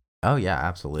there. Oh yeah,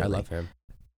 absolutely. I love him.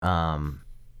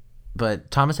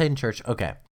 But Thomas Hayden Church,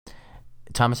 okay.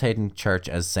 Thomas Hayden Church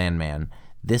as Sandman.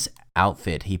 This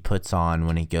outfit he puts on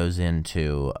when he goes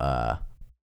into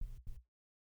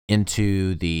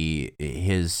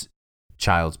his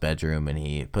child's bedroom, and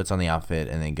he puts on the outfit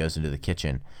and then goes into the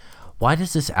kitchen. Why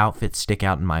does this outfit stick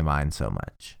out in my mind so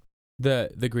much? The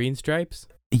green stripes?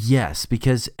 Yes,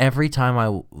 because every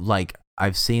time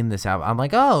I've seen this outfit, I'm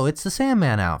like, oh, it's the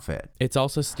Sandman outfit. It's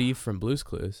also Steve from Blue's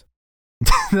Clues.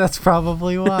 That's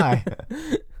probably why.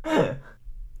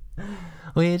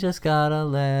 We just got a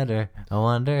letter. I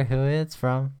wonder who it's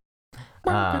from.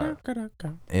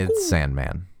 It's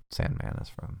Sandman. Sandman is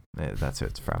from. That's who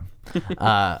it's from.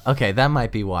 Okay, that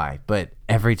might be why. But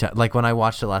every time, like when I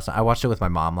watched it last night, I watched it with my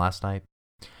mom last night.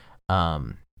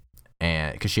 And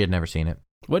because she had never seen it,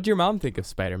 What'd your mom think of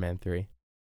Spider-Man 3?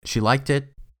 she liked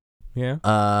it.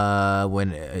 Yeah.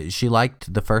 When she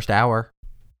liked the first hour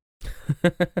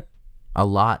a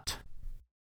lot,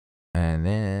 and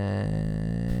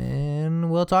then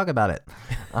we'll talk about it.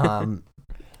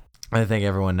 I think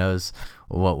everyone knows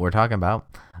what we're talking about.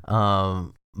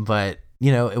 But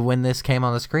when this came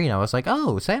on the screen, I was like,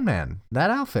 "Oh, Sandman, that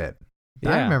outfit! I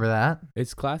Yeah. remember that.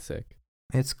 It's classic.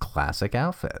 It's classic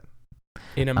outfit."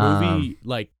 In a movie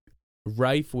like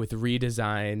rife with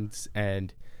redesigns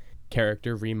and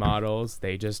character remodels,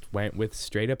 they just went with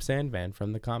straight up Sandman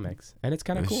from the comics, and it's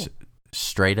kind of cool.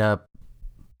 Straight up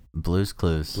Blue's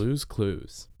Clues. Blue's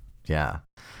Clues. Yeah.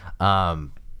 I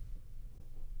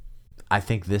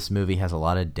think this movie has a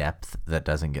lot of depth that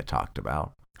doesn't get talked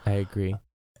about. I agree.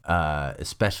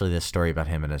 Especially this story about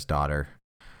him and his daughter.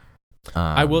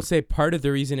 I will say part of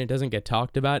the reason it doesn't get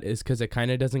talked about is because it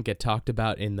kind of doesn't get talked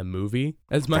about in the movie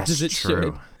as much as it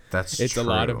should. That's It's true. a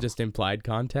lot of just implied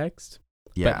context.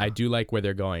 Yeah. But I do like where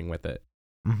they're going with it.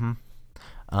 Mm-hmm.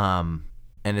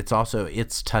 And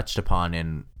it's touched upon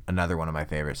in another one of my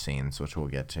favorite scenes, which we'll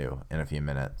get to in a few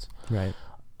minutes. Right.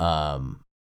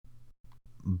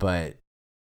 But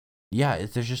yeah,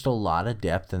 there's just a lot of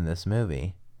depth in this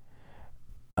movie.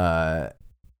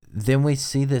 Then we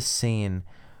see this scene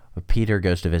where Peter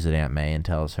goes to visit Aunt May and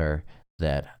tells her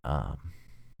that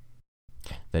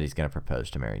he's going to propose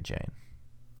to Mary Jane.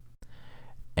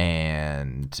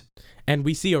 And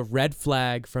we see a red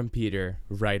flag from Peter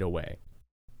right away.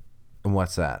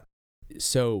 what's that?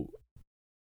 So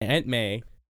Aunt May,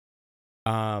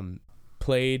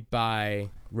 played by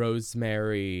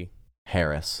Rosemary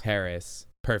Harris.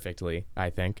 perfectly, I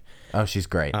think. Oh, she's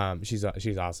great. She's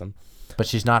awesome. But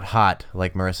she's not hot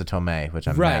like Marissa Tomei, which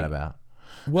I'm mad about.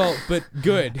 Well, but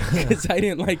good, because I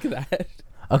didn't like that.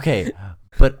 Okay,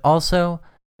 but also,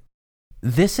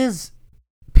 this is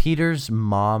Peter's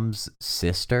mom's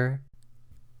sister.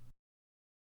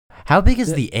 How big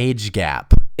is the age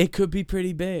gap? It could be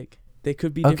pretty big. They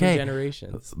could be different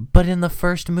generations. But in the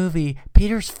first movie,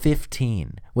 Peter's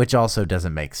 15, which also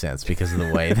doesn't make sense because of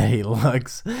the way that he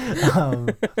looks.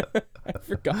 I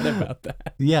forgot about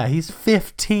that. Yeah, he's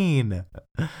 15.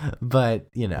 But,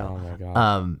 you know. Oh, my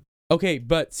God. Okay,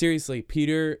 but seriously,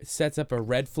 Peter sets up a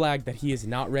red flag that he is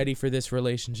not ready for this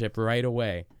relationship right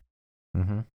away.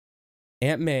 Mm-hmm.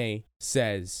 Aunt May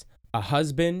says a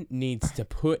husband needs to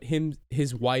put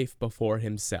his wife before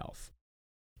himself.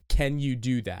 Can you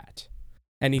do that?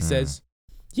 And he says,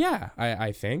 yeah,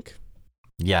 I think.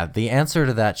 Yeah, the answer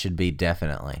to that should be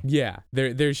definitely. Yeah,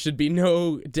 there should be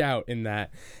no doubt in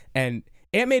that. And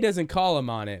Aunt May doesn't call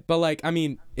him on it, but like, I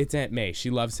mean, it's Aunt May.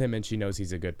 She loves him and she knows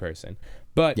he's a good person.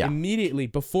 But immediately,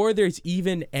 before there's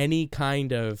even any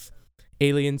kind of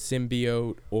alien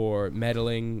symbiote or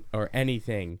meddling or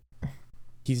anything,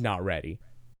 he's not ready.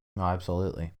 Oh,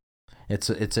 absolutely. It's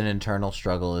an internal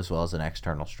struggle as well as an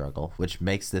external struggle, which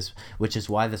is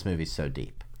why this movie's so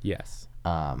deep. Yes.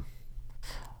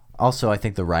 Also, I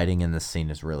think the writing in this scene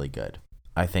is really good.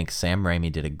 I think Sam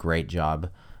Raimi did a great job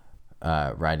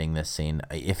writing this scene,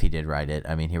 if he did write it.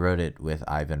 I mean, he wrote it with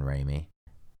Ivan Raimi,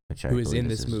 who is in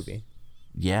this movie.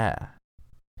 Yeah.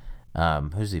 Who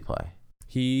does he play?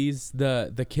 He's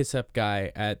the kiss-up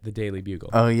guy at the Daily Bugle.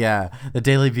 Oh, yeah. The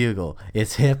Daily Bugle.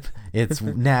 It's hip, it's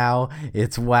now,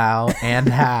 it's wow, and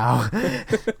how.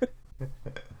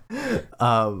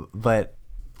 But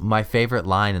my favorite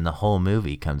line in the whole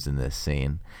movie comes in this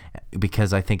scene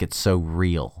because I think it's so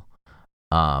real.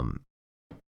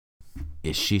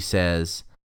 She says,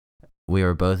 we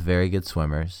were both very good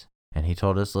swimmers, and he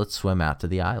told us, let's swim out to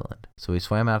the island. So we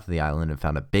swam out to the island and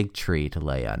found a big tree to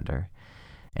lay under,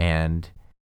 and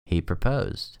he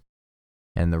proposed,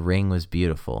 and the ring was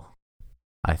beautiful.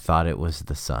 I thought it was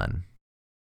the sun.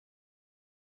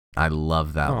 I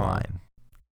love that line.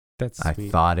 That's sweet. I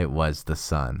thought it was the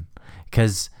sun.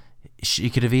 Because she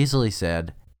could have easily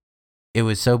said, it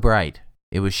was so bright,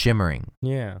 it was shimmering.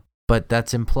 Yeah. But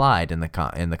that's implied in the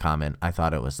comment, I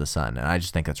thought it was the sun. And I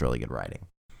just think that's really good writing.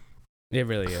 It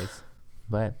really is.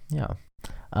 But, yeah.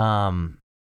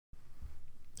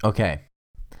 Okay.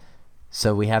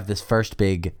 So we have this first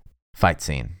big fight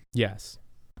scene. Yes.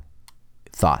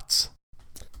 Thoughts?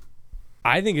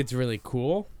 I think it's really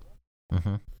cool.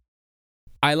 Mm-hmm.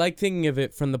 I like thinking of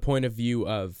it from the point of view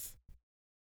of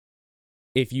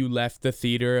if you left the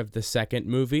theater of the second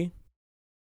movie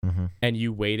and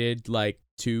you waited like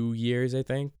 2 years, I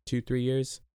think, 2-3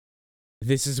 years.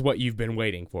 This is what you've been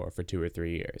waiting for 2 or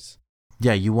 3 years.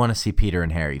 Yeah, you want to see Peter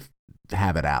and Harry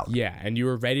have it out. Yeah, and you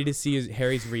were ready to see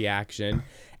Harry's reaction.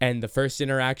 And the first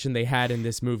interaction they had in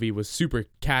this movie was super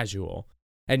casual.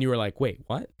 And you were like, wait,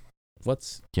 what?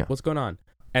 What's going on?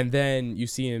 And then you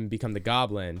see him become the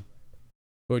Goblin,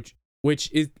 which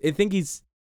is, I think he's,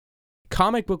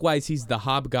 comic book wise, he's the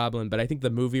Hobgoblin, but I think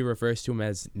the movie refers to him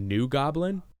as New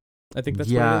Goblin. I think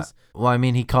that's what it is. Well, I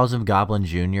mean, he calls him Goblin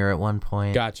Jr. at one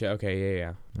point. Gotcha. Okay,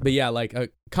 yeah. But yeah, like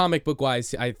comic book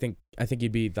wise, I think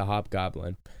he'd be the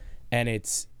Hobgoblin. And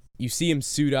it's, you see him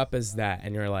suit up as that,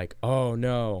 and you're like, oh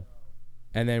no.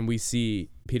 And then we see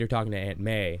Peter talking to Aunt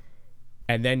May,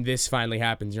 and then this finally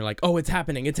happens. You're like, oh, it's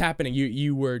happening.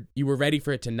 You were ready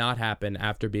for it to not happen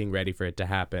after being ready for it to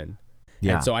happen.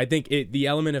 Yeah. And so I think the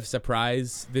element of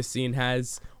surprise this scene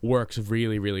has works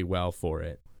really, really well for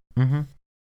it. Mm-hmm.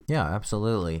 Yeah,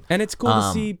 absolutely. And it's cool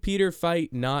to see Peter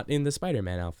fight not in the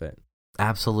Spider-Man outfit.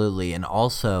 Absolutely. And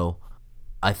also,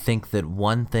 I think that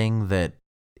one thing that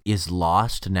is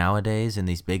lost nowadays in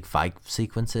these big fight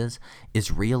sequences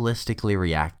is realistically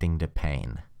reacting to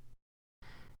pain.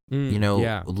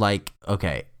 Like,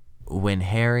 okay, when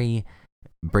Harry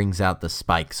brings out the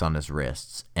spikes on his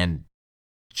wrists and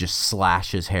just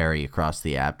slashes Harry across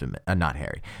the abdomen,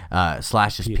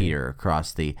 slashes Peter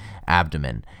across the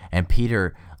abdomen, and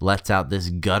Peter lets out this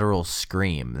guttural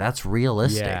scream. That's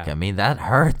realistic. Yeah. I mean, that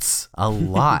hurts a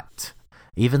lot.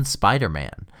 Even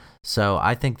Spider-Man. So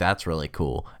I think that's really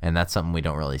cool, and that's something we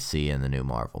don't really see in the new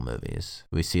Marvel movies.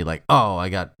 We see like, oh, I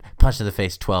got punched in the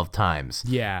face 12 times.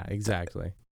 Yeah,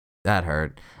 exactly. That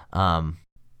hurt.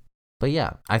 But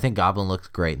yeah, I think Goblin looks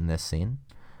great in this scene.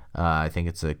 I think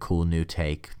it's a cool new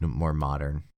take, more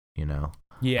modern, you know.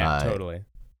 Yeah, totally.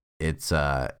 It's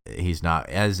he's not,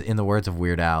 as in the words of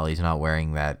Weird Al, he's not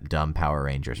wearing that dumb Power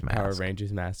Rangers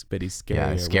mask. But he's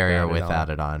scarier. Scarier without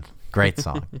it on. Great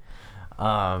song.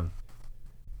 But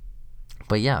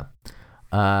yeah.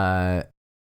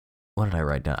 What did I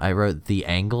write down? I wrote the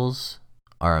angles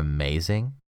are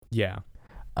amazing. Yeah.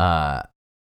 I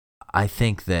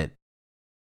think that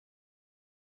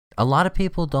a lot of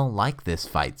people don't like this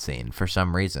fight scene for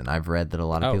some reason. I've read that a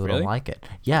lot of people really? don't like it.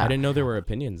 Yeah. I didn't know there were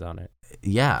opinions on it.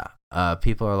 Yeah.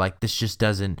 People are like, this just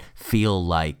doesn't feel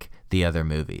like the other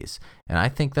movies. And I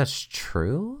think that's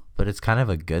true, but it's kind of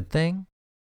a good thing.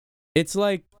 It's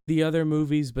like the other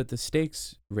movies, but the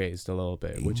stakes raised a little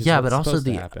bit, which is Yeah, what's but also supposed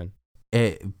to the- happen.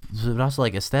 But also,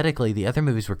 like, aesthetically, the other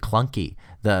movies were clunky.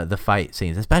 The fight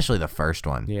scenes, especially the first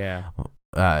one. Yeah.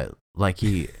 Like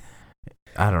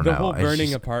I don't know. The whole It's burning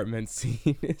just- apartment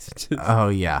scene is just... Oh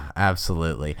yeah,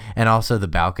 absolutely. And also the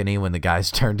balcony when the guys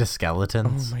turn to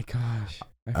skeletons. Oh my gosh.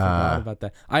 I forgot about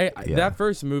that. yeah. That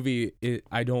first movie,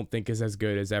 I don't think is as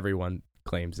good as everyone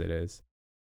claims it is.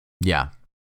 Yeah,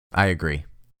 I agree.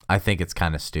 I think it's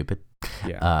kind of stupid.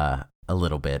 Yeah. A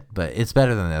little bit, but it's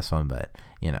better than this one. But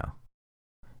you know,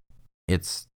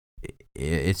 it's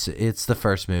the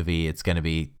first movie. It's gonna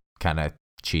be kind of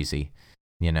cheesy,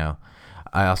 you know.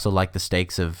 I also like the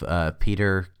stakes of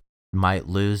Peter might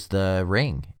lose the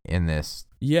ring in this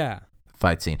Yeah.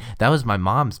 fight scene. That was my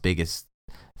mom's biggest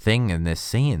thing in this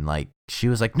scene. Like, she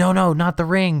was like, no, not the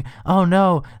ring. Oh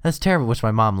no, that's terrible. Which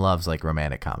my mom loves, like,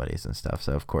 romantic comedies and stuff.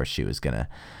 So of course she was gonna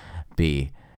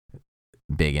be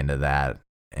big into that.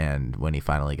 And when he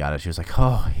finally got it, she was like,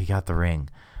 oh, he got the ring.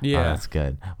 Yeah. Oh, that's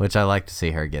good. Which I like to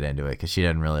see her get into it because she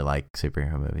doesn't really like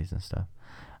superhero movies and stuff.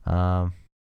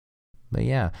 But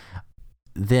yeah,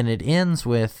 then it ends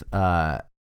with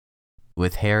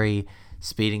Harry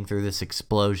speeding through this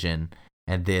explosion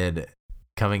and then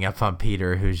coming up on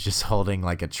Peter, who's just holding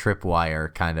like a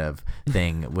tripwire kind of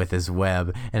thing with his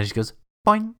web, and it just goes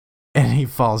boing, and he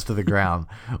falls to the ground,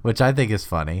 which I think is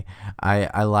funny.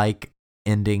 I like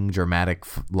ending dramatic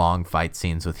long fight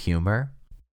scenes with humor.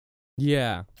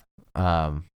 Yeah.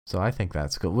 So I think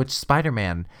that's cool. Which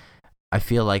Spider-Man, I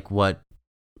feel like what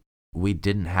we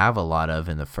didn't have a lot of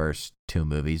in the first two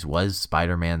movies was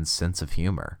Spider-Man's sense of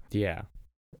humor. Yeah.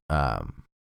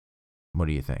 What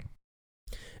do you think?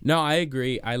 No, I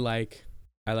agree. I like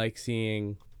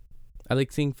seeing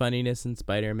funniness in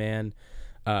Spider-Man.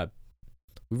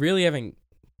 Really,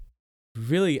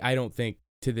 I don't think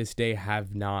to this day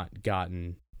have not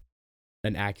gotten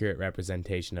an accurate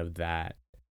representation of that.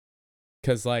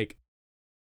 'Cause like,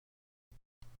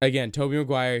 again, Tobey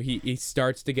Maguire, he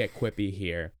starts to get quippy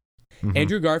here. Mhm.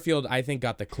 Andrew Garfield, I think,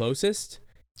 got the closest.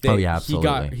 Oh, yeah,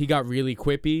 absolutely. He got really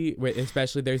quippy,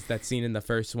 especially there's that scene in the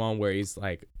first one where he's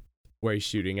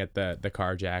shooting at the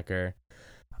carjacker.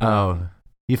 Oh,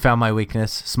 you found my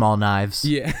weakness, small knives.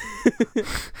 Yeah.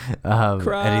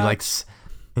 And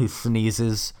he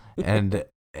sneezes and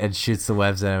shoots the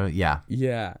webs at him. Yeah,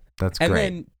 Yeah. that's And great.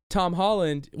 then Tom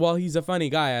Holland, while he's a funny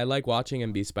guy, I like watching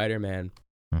him be Spider-Man.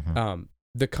 Mhm.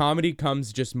 The comedy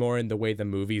comes just more in the way the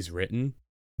movie's written.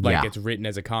 Like, Yeah. it's written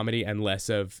as a comedy and less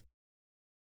of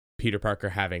Peter Parker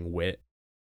having wit.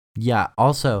 Yeah,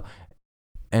 also,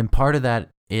 and part of that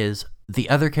is the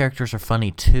other characters are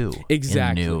funny too.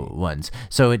 Exactly. In new ones.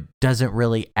 So it doesn't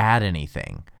really add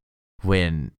anything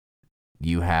when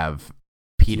you have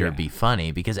Peter Yeah. be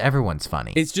funny because everyone's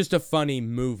funny. It's just a funny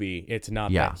movie. It's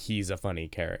not Yeah. that he's a funny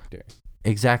character.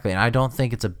 Exactly. And I don't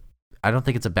think it's a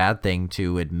bad thing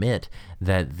to admit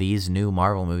that these new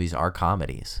Marvel movies are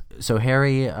comedies. So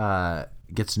Harry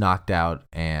gets knocked out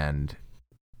and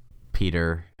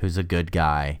Peter, who's a good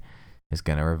guy, is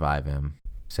going to revive him,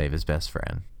 save his best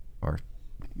friend, or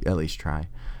at least try.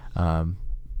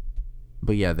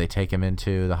 But yeah, they take him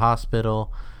into the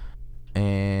hospital,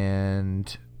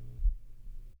 and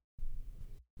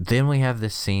then we have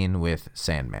this scene with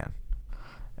Sandman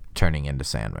turning into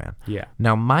Sandman. Yeah.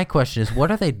 Now, my question is, what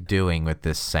are they doing with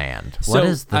this sand? So, What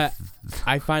is the...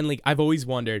 I've always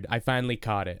wondered. I finally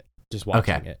caught it just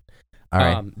watching Okay. it. All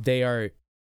right. They are,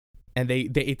 and they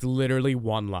it's literally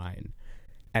one line,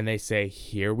 and they say,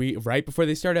 right before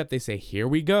they start up, they say, here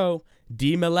we go,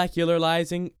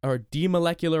 demolecularizing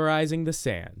the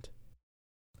sand.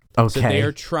 Okay. So they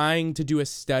are trying to do a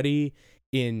study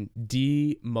in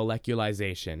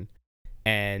demolecularization.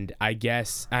 And I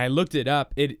guess I looked it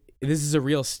up. This is a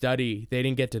real study. They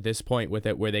didn't get to this point with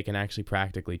it where they can actually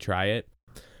practically try it.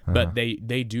 But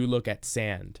they do look at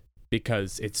sand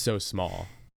because it's so small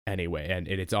anyway, and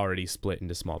it's already split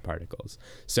into small particles.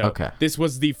 So This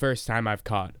was the first time I've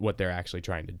caught what they're actually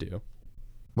trying to do.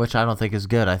 Which I don't think is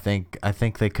good. I think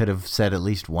they could have said at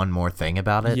least one more thing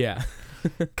about it. Yeah.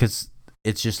 Because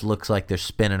it just looks like they're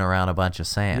spinning around a bunch of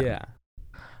sand. Yeah.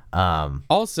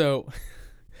 Also,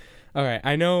 all right,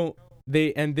 I know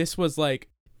this was like,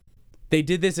 they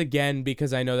did this again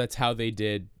because I know that's how they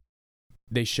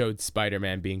showed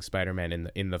Spider-Man being Spider-Man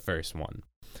in the first one.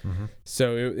 Mm-hmm.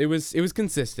 So it was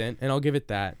consistent, and I'll give it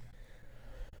that.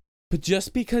 But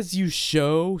just because you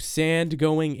show sand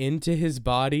going into his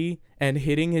body and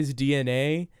hitting his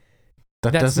DNA,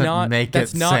 That that's doesn't not make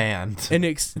that's it not sand.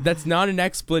 that's not an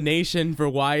explanation for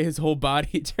why his whole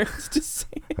body turns to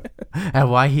sand. And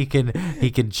why he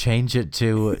can change it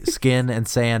to skin and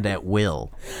sand at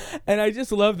will. And I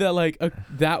just love that, like,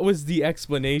 that was the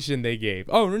explanation they gave.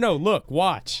 Oh no, look,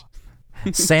 watch.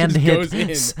 Sand Just hit goes in,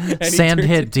 and he sand turns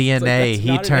hit it- it's like, DNA. that's He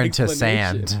not an turned to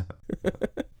explanation. sand.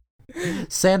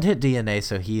 Sand hit DNA,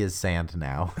 so he is sand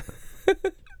now.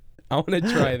 I want to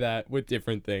try that with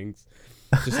different things.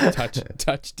 Just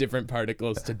touch different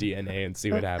particles to DNA and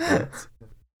see what happens.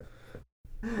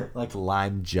 Like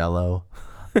lime jello.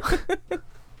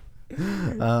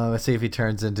 Let's see if he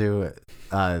turns into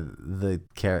Seth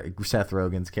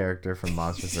Rogen's character from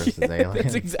Monsters vs. Aliens.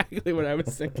 That's exactly what I was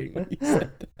thinking when you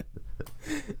said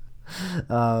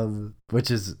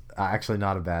Which is actually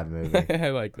not a bad movie. that. I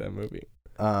like that movie.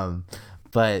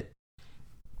 But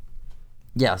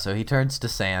yeah, so he turns to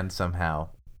sand somehow.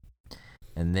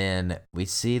 And then we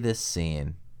see this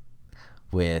scene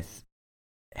with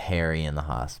Harry in the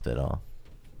hospital.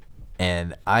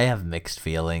 And I have mixed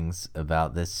feelings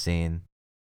about this scene.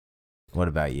 What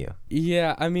about you?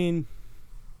 Yeah, I mean,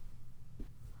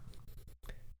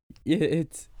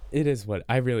 it is what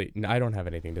I don't have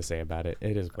anything to say about it.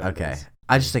 It is what it Okay. is.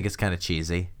 I just think it's kind of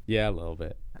cheesy. Yeah, a little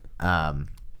bit.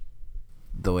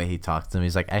 The way he talks to him,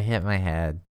 he's like, I hit my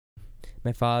head.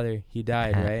 My father, he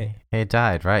died, right? He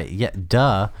died, right? Yeah,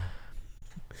 duh.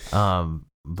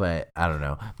 But I don't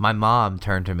know. My mom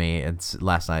turned to me and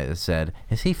last night and said,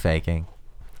 "Is he faking?"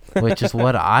 Which is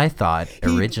what I thought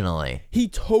originally. He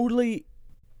totally,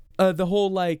 the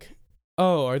whole like,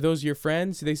 oh, are those your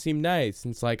friends? They seem nice.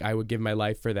 And it's like, I would give my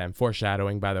life for them.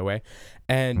 Foreshadowing, by the way.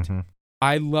 And Mhm.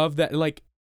 I love that. Like,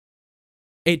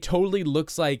 it totally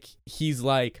looks like he's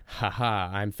like,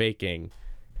 haha, I'm faking.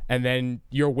 And then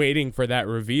you're waiting for that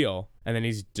reveal. And then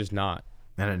he's just not.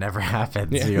 And it never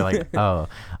happens. Yeah. You're like, oh,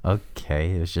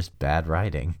 okay, it was just bad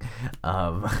writing.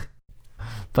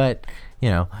 But, you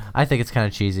know, I think it's kind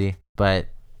of cheesy, but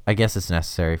I guess it's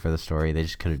necessary for the story. They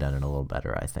just could have done it a little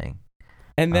better, I think.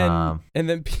 And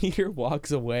then Peter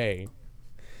walks away.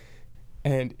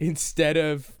 And instead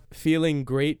of feeling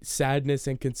great sadness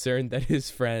and concern that his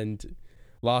friend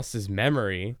lost his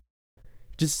memory,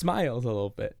 just smiles a little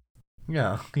bit.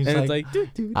 Yeah. He's And like,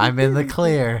 it's like, I'm in the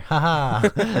clear. Haha.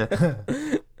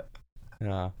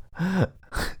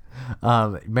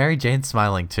 Mary Jane's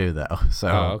smiling too, though. So,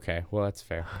 oh, okay. Well, that's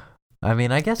fair. I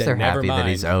mean, I guess Then they're never happy that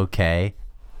he's mind. okay.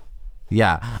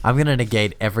 Yeah, I'm gonna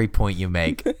negate every point you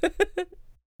make.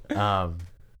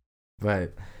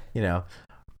 But you know,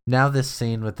 now this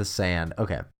scene with the sand.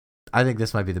 Okay, I think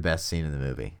this might be the best scene in the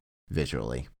movie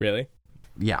visually. Really?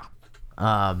 Yeah.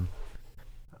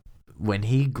 When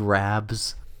he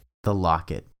grabs the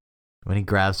locket, when he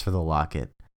grabs for the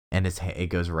locket, and it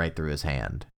goes right through his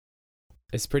hand.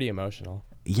 It's pretty emotional.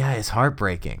 Yeah, it's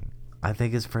heartbreaking. I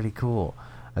think it's pretty cool.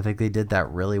 I think they did that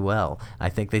really well. I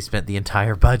think they spent the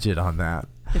entire budget on that.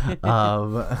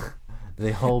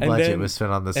 The whole And budget then- was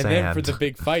spent on the And sand. then for the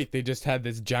big fight, they just had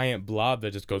this giant blob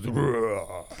that just goes.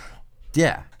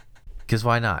 Yeah, because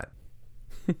why not?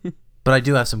 But I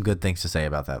do have some good things to say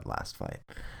about that last fight.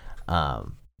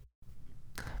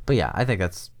 But yeah, I think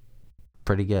that's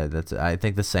pretty good. I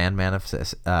think the Sandman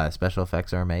special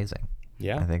effects are amazing.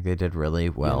 Yeah. I think they did really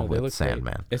well they with look great.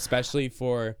 Sandman. Especially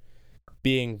for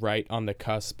being right on the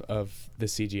cusp of the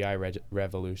CGI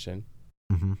revolution.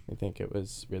 Mm-hmm. I think it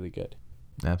was really good.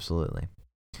 Absolutely.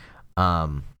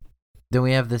 Then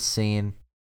we have this scene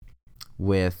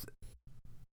with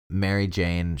Mary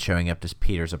Jane showing up to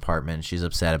Peter's apartment. She's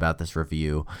upset about this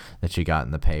review that she got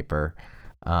in the paper,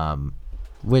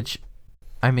 which,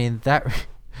 I mean, that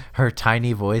her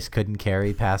tiny voice couldn't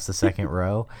carry past the second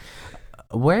row.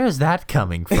 Where is that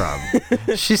coming from?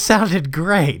 She sounded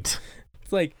great.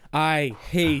 It's like, I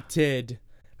hated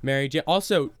Mary Jane.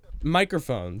 Also,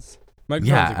 microphones. Microphones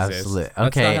Yeah, exist. absolutely.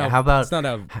 That's Okay, not how about- That's not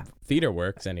how theater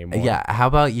works anymore. Yeah, how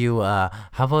about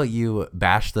you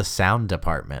bash the sound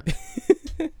department?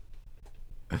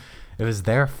 It was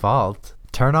their fault.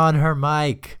 Turn on her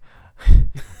mic.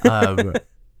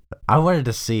 I wanted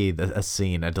to see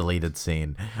a deleted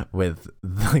scene with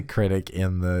the critic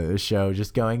in the show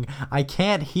just going, "I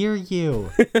can't hear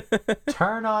you.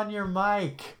 Turn on your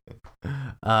mic."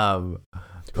 Who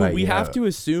we have to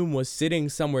assume was sitting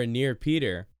somewhere near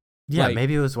Peter. Yeah, Like,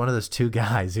 maybe it was one of those two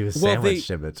guys who was Well, sandwiched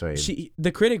in between.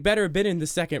 the critic better have been in the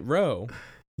second row.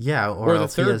 Yeah, or the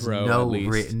else he third has row, no at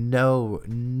least.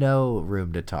 no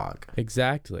room to talk.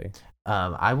 Exactly.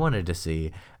 I wanted to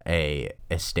see a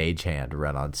stagehand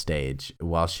run on stage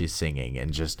while she's singing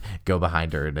and just go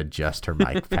behind her and adjust her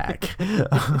mic pack.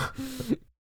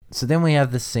 So then we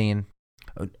have this scene.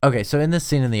 Okay, so in this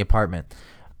scene in the apartment,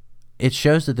 it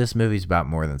shows that this movie's about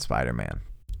more than Spider-Man.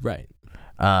 Right.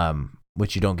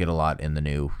 Which you don't get a lot in the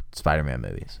new Spider-Man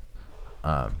movies.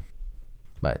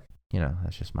 But, you know,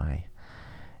 that's just my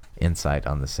insight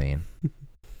on the scene.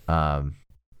 Then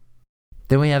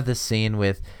we have this scene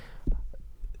with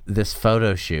this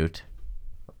photo shoot,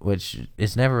 which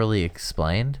is never really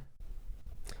explained.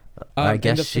 I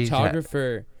guess and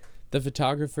the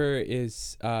photographer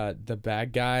is the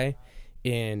bad guy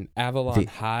in Avalon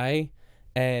High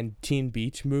and Teen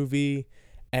Beach Movie,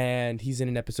 and he's in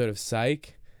an episode of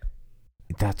Psych.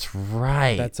 That's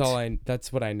right.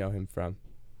 That's what I know him from.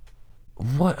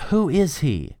 Who is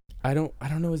he? I don't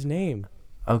know his name.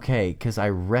 Okay, because I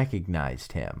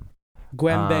recognized him.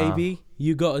 Gwen, baby,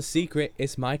 you got a secret.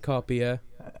 It's my copier.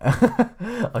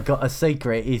 I got a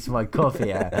secret. It's my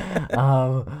coffee.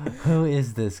 Who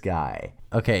is this guy?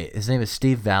 Okay, his name is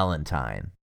Steve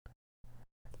Valentine.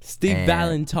 Steve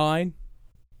Valentine.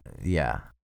 Yeah.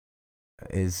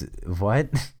 Is what?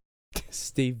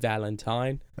 Steve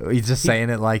Valentine. He's just saying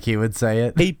it like he would say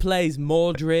it. He plays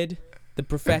Mordred, the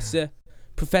Professor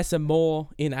Moore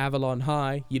in Avalon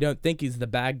High. You don't think he's the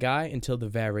bad guy until the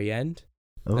very end,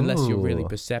 unless you're really Ooh.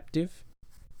 perceptive.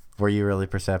 Were you really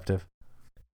perceptive?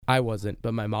 I wasn't,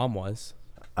 but my mom was.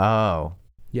 Oh.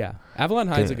 Yeah, Avalon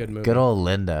High is a good movie. Good old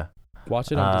Linda.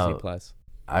 Watch it on Disney Plus.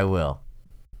 I will.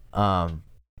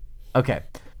 Okay.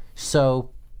 So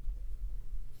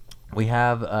we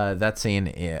have that scene,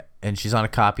 and she's on a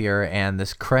copier, and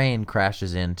this crane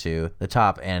crashes into the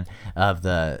top of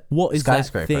the What is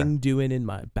skyscraper. that thing doing in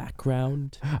my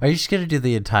background? Are you just gonna do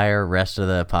the entire rest of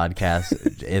the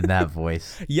podcast in that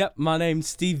voice? Yep, my name's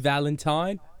Steve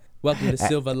Valentine. Welcome to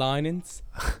Silver Linings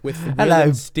with Will Hello.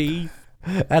 and Steve.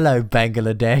 Hello,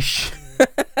 Bangladesh.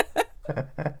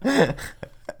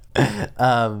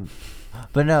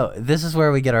 But no, this is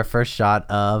where we get our first shot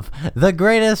of the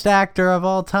greatest actor of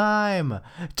all time,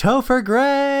 Topher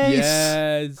Grace.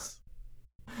 Yes.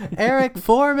 Eric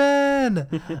Foreman.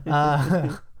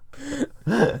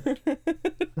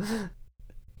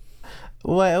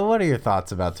 What are your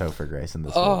thoughts about Topher Grace in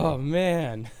this Oh movie?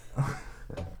 man.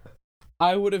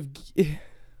 I would have.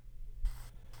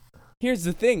 Here's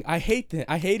the thing. I hate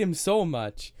him so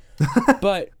much,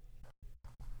 but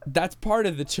that's part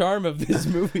of the charm of this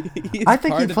movie. I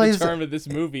think part he plays. of the charm of this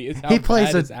movie is how he plays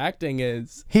bad a- his acting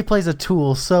is. He plays a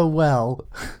tool so well.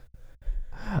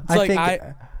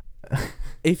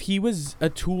 If he was a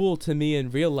tool to me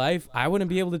in real life, I wouldn't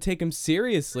be able to take him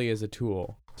seriously as a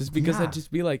tool. Just because Yeah. I'd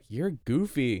just be like, you're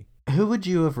goofy. Who would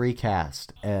you have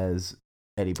recast as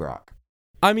Eddie Brock?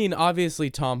 I mean, obviously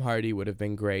Tom Hardy would have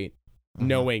been great,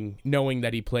 knowing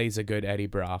that he plays a good Eddie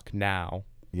Brock now.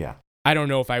 Yeah. I don't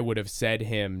know if I would have said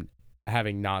him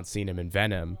having not seen him in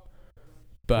Venom.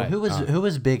 But Who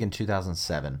was big in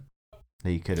 2007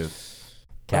 that you could have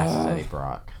cast as Eddie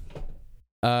Brock?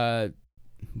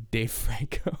 Dave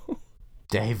Franco.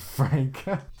 Dave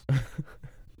Franco.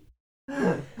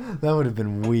 That would have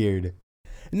been weird.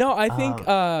 No, I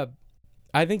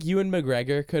think Ewan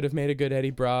McGregor could have made a good Eddie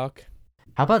Brock.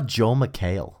 How about Joel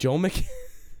McHale? Joel McHale.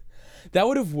 That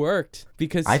would have worked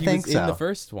because I he think was so. in the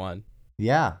first one.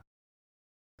 Yeah.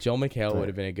 Joel McHale would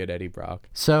have been a good Eddie Brock.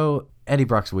 So Eddie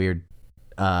Brock's weird.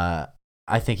 I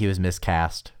think he was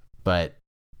miscast, but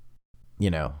you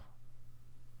know.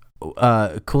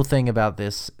 Cool thing about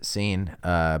this scene,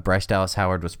 Bryce Dallas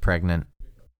Howard was pregnant,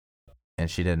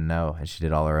 and she didn't know, and she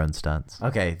did all her own stunts.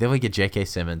 Okay, then we get J.K.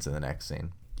 Simmons in the next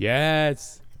scene.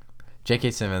 Yes.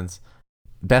 J.K. Simmons,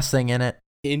 best thing in it.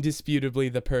 Indisputably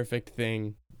the perfect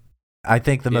thing I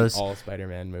think the in most all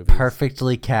Spider-Man movies.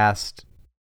 perfectly cast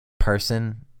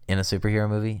person in a superhero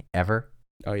movie ever.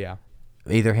 Oh, yeah.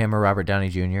 Either him or Robert Downey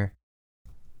Jr.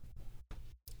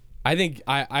 I think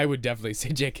I would definitely say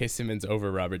J.K. Simmons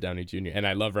over Robert Downey Jr., and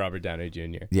I love Robert Downey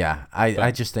Jr. Yeah,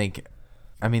 I just think,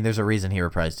 I mean, there's a reason he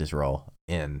reprised his role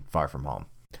in Far From Home.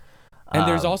 And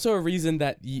there's also a reason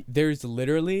that there's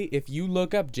literally, if you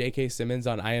look up J.K. Simmons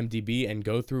on IMDb and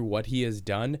go through what he has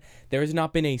done, there has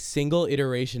not been a single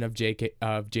iteration of J.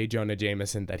 Jonah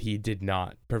Jameson that he did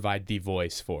not provide the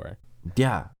voice for.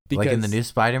 Yeah, like in the Because- new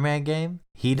Spider-Man game,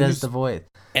 he does the voice.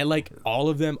 And like all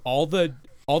of them, all the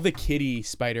Kitty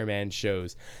Spider-Man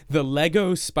shows, the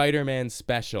Lego Spider-Man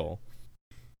special,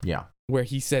 Yeah. where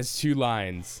he says 2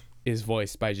 lines, is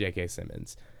voiced by J.K.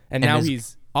 Simmons. And And now is-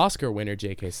 he's Oscar winner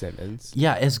J.K. Simmons.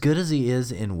 Yeah, as good as he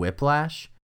is in Whiplash,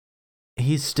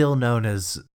 he's still known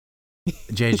as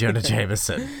J. Jonah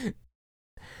Jameson.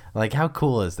 Like, how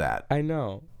cool is that? I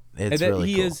know. It's And that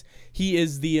really cool. he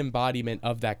is the embodiment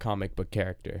of that comic book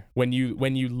character. When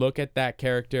you look at that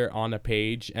character on a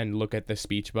page and look at the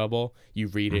speech bubble, you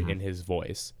read it in his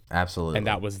voice. Absolutely. And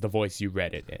that was the voice you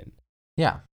read it in.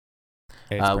 Yeah.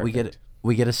 And it's We perfect.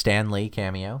 get a Stan Lee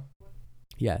cameo.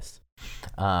 Yes.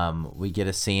 We get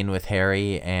a scene with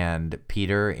Harry and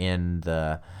Peter in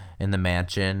the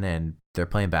mansion, and they're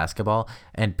playing basketball.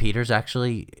 And Peter's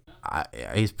actually,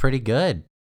 he's pretty good.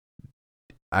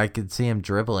 I could see him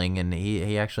dribbling, and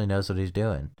he actually knows what he's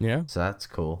doing. Yeah. So that's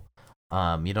cool.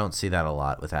 You don't see that a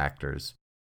lot with actors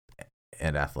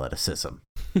and athleticism,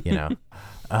 you know.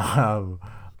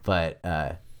 But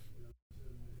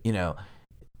you know,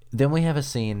 then we have a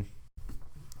scene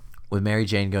with Mary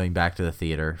Jane going back to the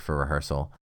theater for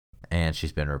rehearsal, and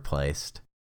she's been replaced,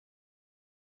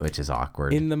 which is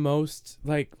awkward. In the most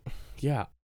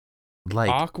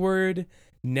awkward,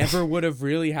 never would have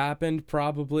really happened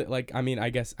probably. Like, I mean, I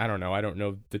guess, I don't know. I don't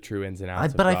know the true ins and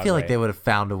outs. But of I feel like Broadway. they would have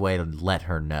found a way to let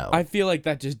her know. I feel like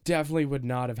that just definitely would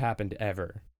not have happened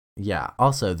ever. Yeah.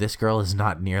 Also, this girl is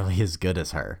not nearly as good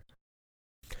as her.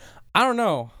 I don't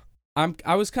know.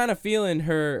 I was kind of feeling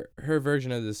her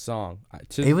version of this song.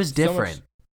 It was different.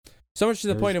 So much to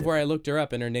the It was point of where I looked her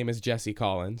up, and her name is Jessie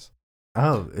Collins.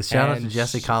 Oh, shout out to And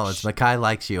Jessie Collins. Mackay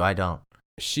likes you. I don't.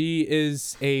 She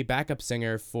is a backup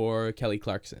singer for Kelly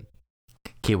Clarkson.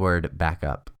 Keyword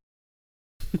backup.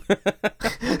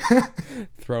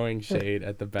 Throwing shade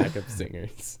at the backup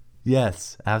singers.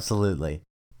 Yes, absolutely.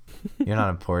 You're not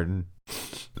important.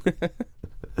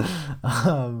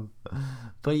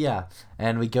 But yeah,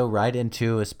 and we go right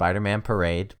into a Spider-Man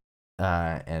parade,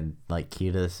 and like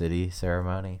Key to the City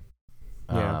ceremony.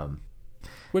 Yeah.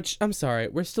 Which, I'm sorry,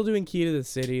 we're still doing Key to the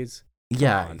Cities.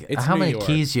 Yeah. on, it's How New many York.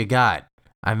 keys you got?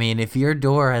 I mean, if your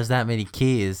door has that many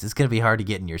keys, it's gonna be hard to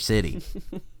get in your city.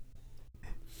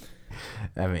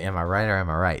 I mean, am I right or am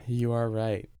I right? You are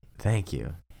right. Thank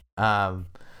you.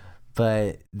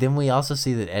 But then we also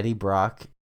see that Eddie Brock,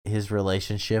 his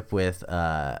relationship with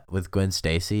Gwen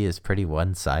Stacy is pretty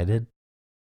one-sided.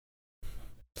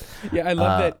 Yeah, I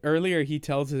love that earlier he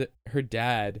tells her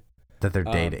dad, That they're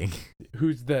dating.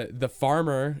 who's the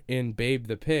farmer in Babe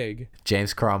the Pig.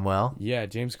 James Cromwell. Yeah,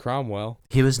 James Cromwell.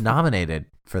 He was nominated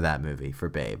for that movie, for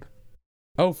Babe.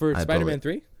 Oh, for I Spider-Man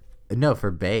 3? No,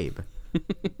 for Babe.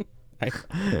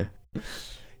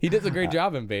 He does a great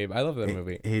job in Babe. I love that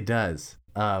movie. He does.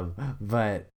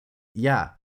 But yeah,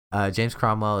 James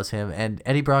Cromwell is him, and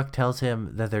Eddie Brock tells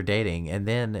him that they're dating, and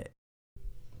then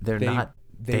they're not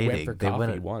They dating. went for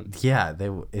coffee once. Yeah,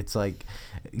 it's like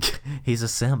he's a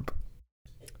simp.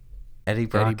 Eddie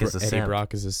Brock is a simp. Eddie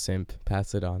Brock is a simp.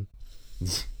 Pass it on.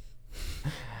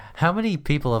 How many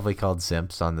people have we called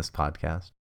simps on this podcast?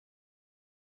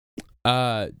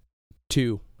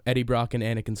 2. Eddie Brock and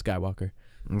Anakin Skywalker.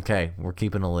 Okay, we're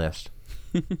keeping a list.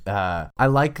 I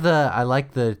like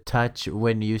the touch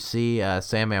when you see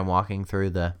Sandman walking through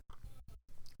the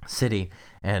city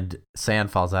and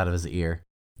sand falls out of his ear.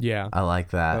 Yeah, I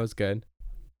like that. that was good.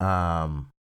 I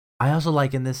also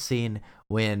like in this scene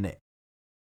when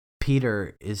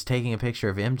Peter is taking a picture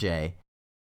of MJ.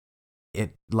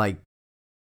 It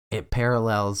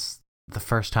parallels the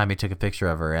first time he took a picture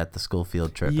of her at the school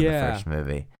field trip in the first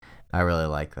movie. I really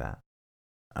like that.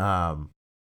 But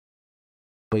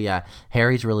yeah,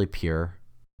 Harry's really pure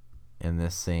in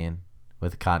this scene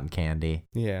with cotton candy.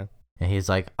 Yeah. And he's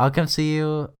like, I'll come see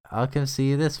you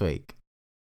this week.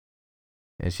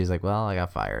 And she's like, well, I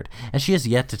got fired. And she has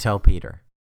yet to tell Peter.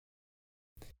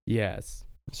 Yes.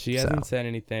 She hasn't said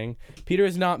anything. Peter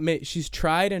has not made... She's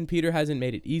tried, and Peter hasn't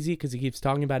made it easy because he keeps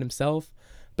talking about himself.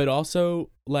 But also,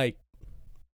 like,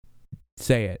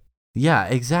 say it. Yeah,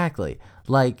 exactly.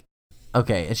 Like,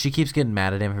 okay, and she keeps getting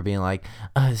mad at him for being like,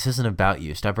 this isn't about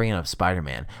you. Stop bringing up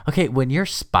Spider-Man. Okay, when you're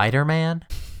Spider-Man,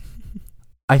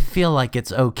 I feel like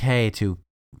it's okay to,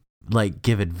 like,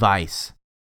 give advice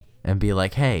and be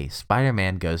like, hey,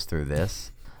 Spider-Man goes through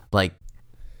this. Like,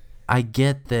 I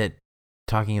get that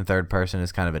talking in third person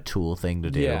is kind of a tool thing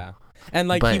to do. Yeah. And,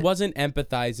 like, he But- wasn't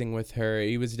empathizing with her.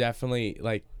 He was definitely,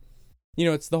 like... You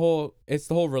know, it's the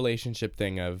whole relationship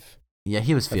thing of... Yeah,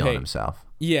 he was feeling Okay. himself.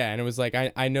 Yeah, and it was like,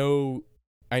 I know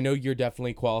you're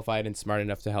definitely qualified and smart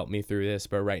enough to help me through this,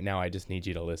 but right now I just need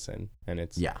you to listen. And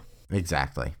it's... Yeah,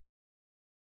 exactly.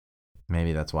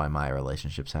 Maybe that's why my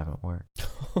relationships haven't worked.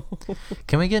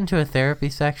 Can we get into a therapy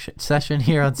session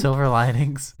here on Silver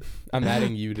Linings? I'm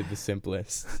adding you to the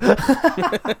simplest.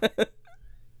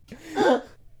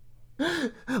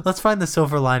 Let's find the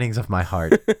silver linings of my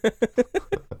heart.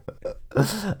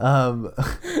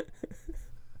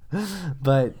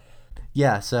 But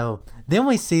yeah, so then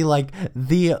we see like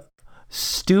the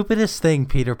stupidest thing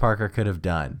Peter Parker could have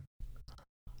done.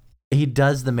 He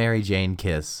does the Mary Jane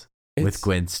kiss with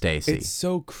Gwen Stacy. It's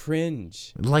so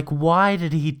cringe. Like, why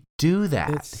did he do that?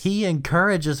 It's- He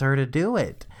encourages her to do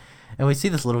it. And we see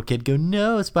this little kid go,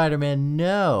 "No, Spider-Man,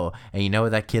 no." And you know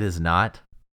what that kid is not?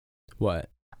 What?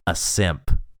 A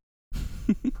simp.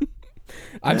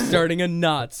 I'm starting a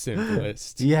not simp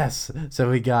list. Yes. So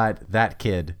we got that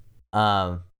kid.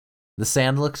 The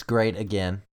sand looks great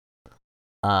again.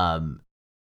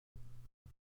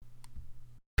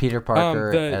 Peter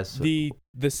Parker as the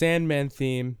Sandman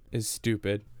theme is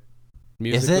stupid. Is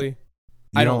Musically, it?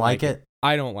 You don't like it?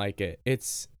 I don't like it.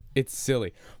 It's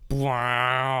silly. Oh,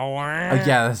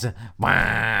 yeah, that's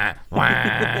I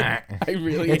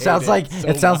really. It sounds hate like so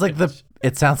it sounds like much.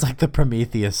 the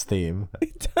Prometheus theme.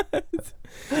 It does.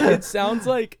 It sounds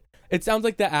like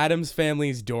the Addams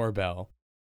Family's doorbell.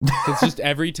 It's just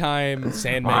every time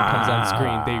Sandman comes on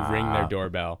screen, they ring their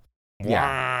doorbell.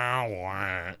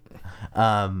 Yeah.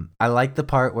 I like the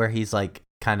part where he's like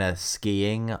kind of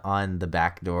skiing on the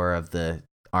back door of the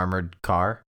armored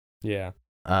car. Yeah.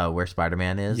 Where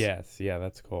Spider-Man is. Yes. Yeah,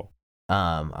 that's cool.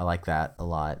 I like that a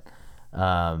lot.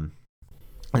 And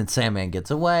Sandman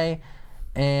gets away,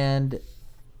 and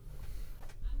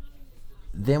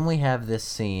then we have this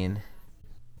scene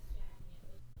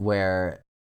where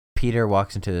Peter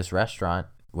walks into this restaurant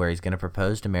where he's going to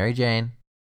propose to Mary Jane.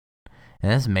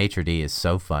 And this maitre d' is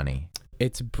so funny.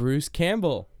 It's Bruce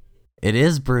Campbell. It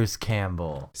is Bruce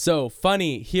Campbell. So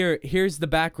funny. Here's the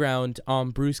background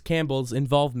on Bruce Campbell's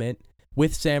involvement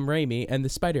with Sam Raimi and the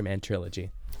Spider-Man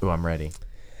trilogy. Oh, I'm ready.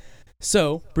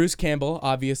 So Bruce Campbell,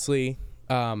 obviously,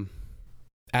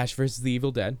 Ash vs. the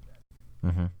Evil Dead,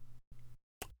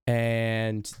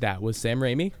 and that was Sam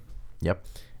Raimi. Yep.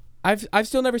 I've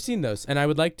still never seen those, and I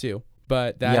would like to,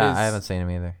 but I haven't seen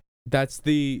him either. That's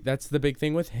the big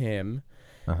thing with him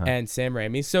and Sam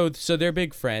Raimi. So they're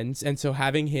big friends, and so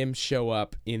having him show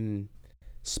up in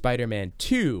Spider-Man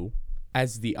 2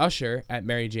 as the usher at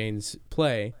Mary Jane's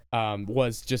play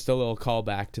was just a little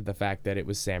callback to the fact that it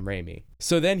was Sam Raimi.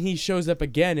 So then he shows up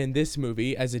again in this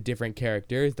movie as a different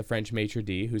character, as the French maitre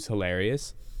d', who's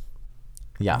hilarious.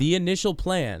 Yeah. The initial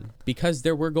plan, because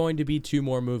there were going to be 2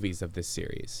 more movies of this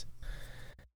series,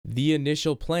 the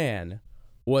initial plan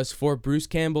was for Bruce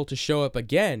Campbell to show up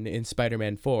again in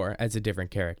Spider-Man 4 as a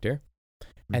different character.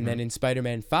 And then in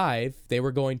Spider-Man 5, they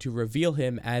were going to reveal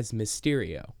him as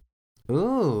Mysterio.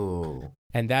 Ooh.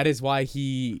 And that is why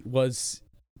he was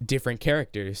different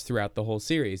characters throughout the whole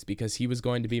series, because he was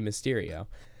going to be Mysterio.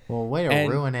 Well, way to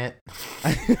ruin it.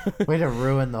 Way to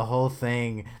ruin the whole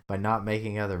thing by not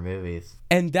making other movies.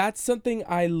 And that's something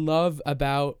I love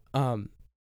about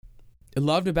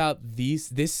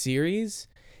this series.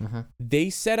 They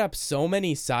set up so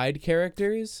many side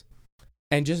characters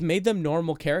and just made them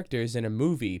normal characters in a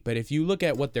movie. But if you look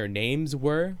at what their names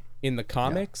were in the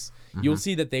comics, you'll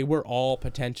see that they were all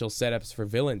potential setups for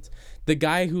villains. The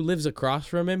guy who lives across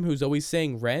from him, who's always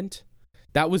saying rent,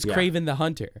 that was Kraven the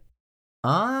Hunter.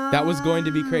 That was going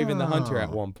to be Kraven the Hunter at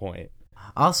one point.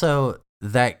 Also,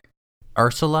 that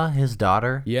Ursula, his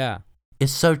daughter,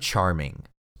 is so charming.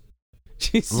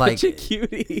 She's such a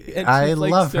cutie. And I she's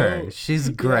love her. She's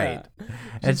great.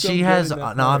 And She's so she good has in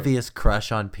that an part. obvious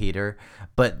crush on Peter,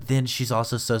 but then she's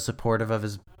also so supportive of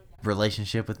his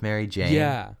relationship with Mary Jane.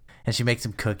 Yeah. And she makes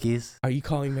him cookies. Are you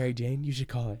calling Mary Jane? You should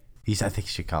call her. I think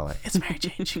you should call her. It's Mary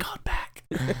Jane. She called back.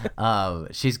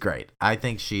 She's great. I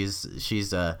think she's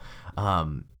a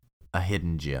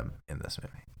hidden gem in this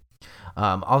movie.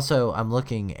 Also, I'm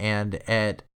looking, and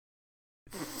at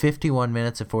 51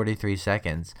 minutes and 43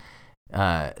 seconds,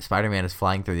 Spider-Man is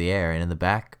flying through the air, and in the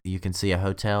back you can see a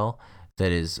hotel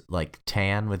that is like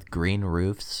tan with green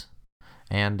roofs,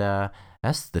 and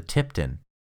that's the Tipton.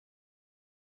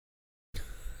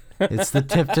 It's the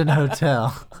Tipton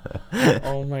Hotel.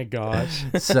 Oh my gosh.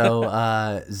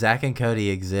 So Zach and Cody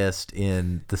exist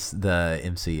in the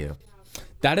MCU.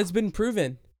 That has been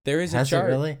proven. There is a Has chart.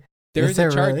 it really? There is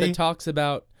a chart really? that talks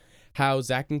about how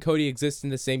Zach and Cody exist in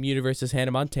the same universe as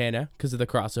Hannah Montana because of the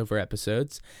crossover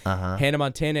episodes. Hannah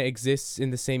Montana exists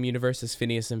in the same universe as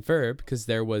Phineas and Ferb because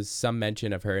there was some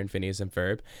mention of her in Phineas and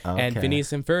Ferb. And Okay.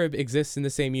 Phineas and Ferb exists in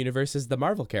the same universe as the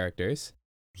Marvel characters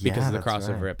because of the that's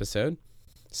crossover right. episode.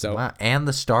 So Wow. And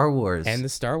the Star Wars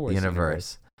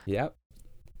universe. Yep.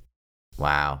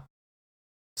 Wow.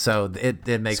 So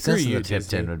it makes Screw sense you, that the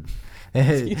Tipton Disney. would.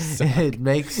 You suck. It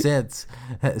makes sense.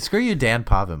 Screw you, Dan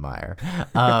Povenmire.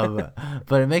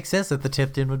 But it makes sense that the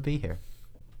Tipton would be here.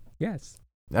 Yes.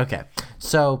 Okay,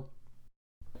 so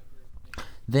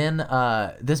then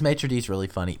this maitre d' is really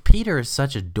funny. Peter is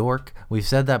such a dork. We've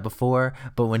said that before,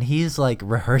 but when he's like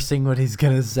rehearsing what he's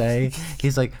gonna say,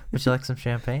 he's like, "Would you like some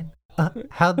champagne?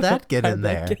 How'd that get in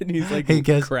there?" And he's like He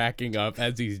goes, cracking up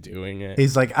as he's doing it.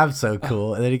 he's like, "I'm so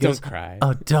cool," and then he goes, Don't cry.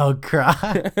 "Oh, don't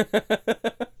cry."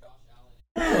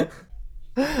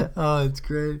 Oh, it's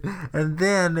great. And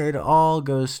then it all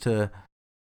goes to,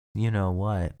 you know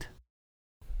what?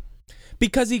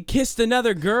 Because he kissed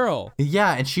another girl.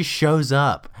 Yeah, and she shows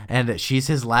up, and she's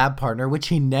his lab partner, which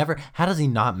he never. How does he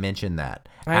not mention that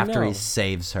after he know.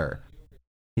 saves her?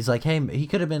 He's like, hey, he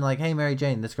could have been like, "Hey, Mary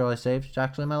Jane, this girl I saved, she's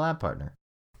actually my lab partner."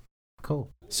 Cool.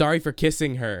 Sorry for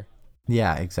kissing her.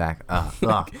 Yeah, exactly.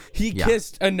 He yeah.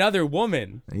 kissed another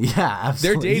woman. Yeah,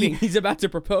 They're absolutely. dating. He's about to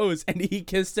propose, and he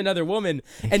kissed another woman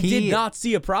and did not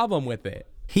see a problem with it.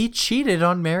 He cheated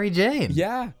on Mary Jane.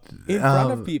 Yeah, in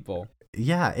front of people.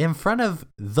 Yeah, in front of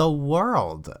the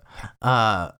world.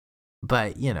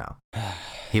 But you know,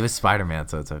 he was Spider-Man,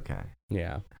 so it's okay.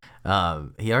 Yeah.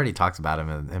 He already talks about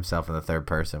himself in the third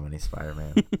person when he's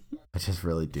Spider-Man, which is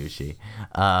really douchey.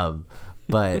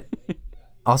 But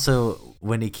also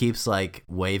when he keeps like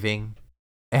waving,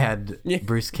 and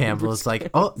Bruce Campbell is like,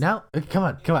 "Oh no, come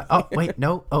on! Oh wait,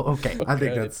 no, oh okay." I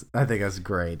think that's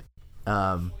great.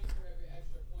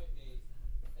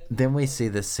 Then we see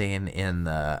the scene in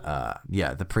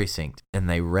the precinct, and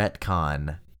they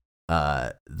retcon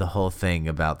the whole thing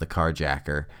about the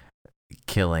carjacker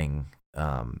killing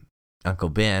Uncle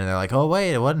Ben, and they're like, "Oh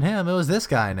wait, it wasn't him, it was this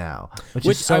guy now." Which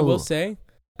is so... I will say,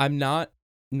 I'm not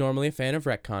normally a fan of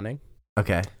retconning.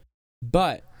 Okay.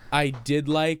 But I did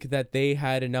like that they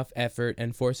had enough effort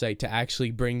and foresight to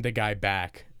actually bring the guy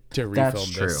back to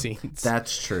refilm those scenes.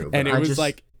 That's true. And it was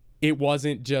like, it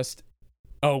wasn't just,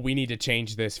 "Oh, we need to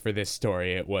change this for this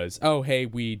story." It was, "Oh, hey,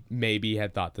 we maybe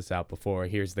had thought this out before.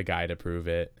 Here's the guy to prove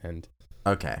it." And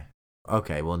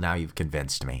Okay, well now you've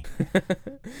convinced me.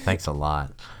 Thanks a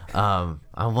lot.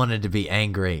 I wanted to be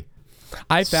angry.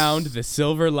 I found the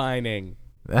silver lining.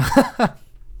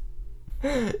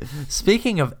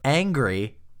 Speaking of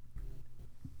angry,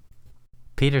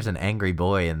 Peter's an angry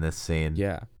boy in this scene.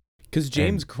 Yeah. Because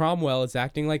James Cromwell is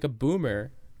acting like a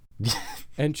boomer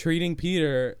and treating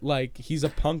Peter like he's a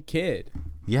punk kid.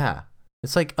 Yeah.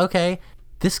 It's like, okay,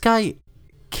 this guy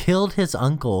killed his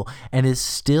uncle and is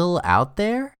still out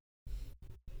there?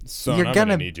 Son, You're I'm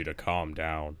gonna need you to calm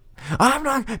down. I'm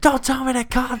not, don't tell me to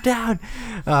calm down.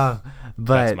 But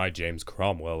That's my James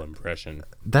Cromwell impression.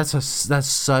 That's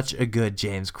such a good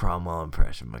James Cromwell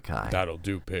impression, Makai. That'll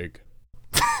do, pig.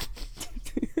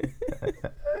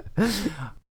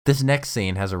 This next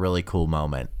scene has a really cool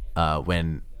moment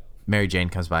when Mary Jane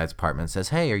comes by his apartment and says,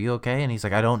 "Hey, are you okay?" And he's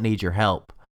like, "I don't need your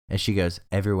help." And she goes,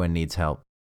 "Everyone needs help,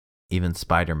 even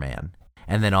Spider-Man."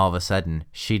 And then all of a sudden,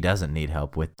 she doesn't need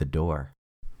help with the door.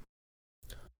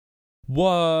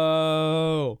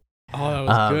 Whoa. Oh, that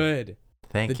was good.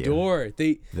 Thank you. The door.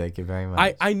 Thank you very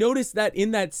much. I noticed that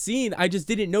in that scene. I just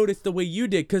didn't notice the way you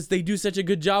did because they do such a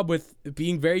good job with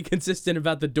being very consistent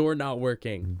about the door not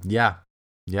working. Yeah.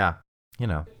 You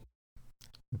know.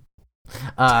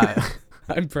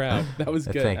 I'm proud. That was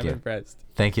good. I'm impressed.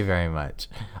 Thank you very much.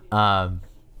 I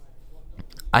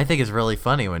think it's really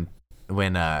funny when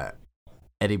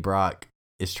Eddie Brock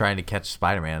is trying to catch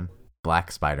Spider-Man,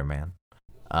 Black Spider-Man,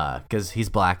 because he's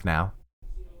black now.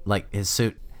 Like his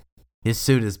suit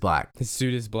is black. His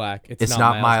suit is black. It's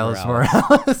not Miles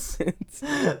Morales.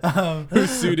 Whose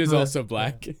suit is also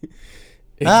black.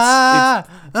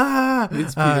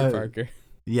 It's Peter Parker.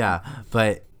 Yeah,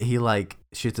 but he like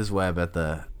shoots his web at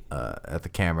the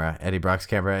camera, Eddie Brock's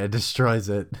camera, and destroys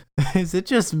it. Is it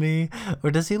just me,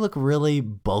 or does he look really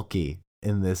bulky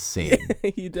in this scene?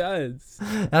 He does.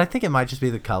 And I think it might just be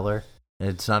the color.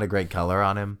 It's not a great color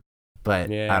on him,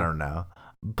 but yeah. I don't know.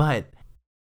 But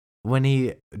when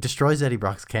he destroys Eddie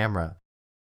Brock's camera,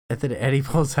 and then Eddie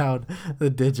pulls out the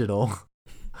digital,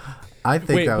 I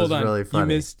think that was really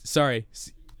funny. You missed. Sorry,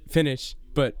 finish.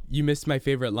 But you missed my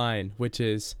favorite line, which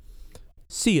is,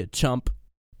 "See ya, chump."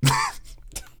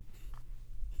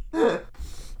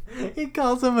 He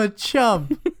calls him a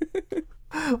chump.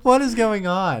 What is going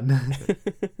on?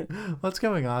 What's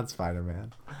going on,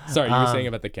 Spider-Man? Sorry, you were saying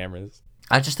about the cameras.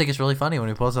 I just think it's really funny when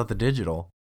he pulls out the digital.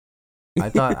 I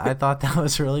thought that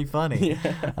was really funny.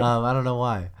 Yeah. I don't know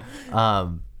why.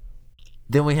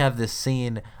 Then we have this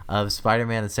scene of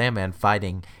Spider-Man and Sandman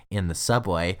fighting in the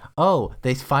subway. Oh,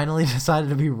 they finally decided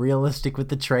to be realistic with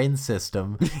the train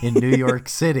system in New York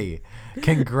City.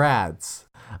 Congrats.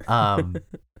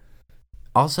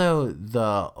 Also,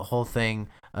 the whole thing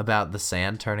about the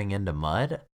sand turning into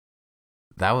mud.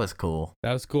 That was cool.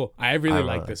 That was cool. I really love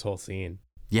like it. this whole scene.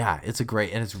 Yeah, it's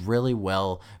it's really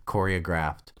well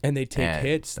choreographed. And they take And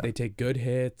hits. stuff. They take good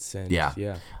hits. And Yeah.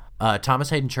 yeah. Thomas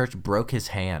Hayden Church broke his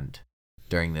hand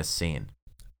during this scene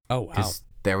Oh, wow. because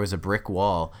there was a brick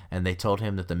wall, and they told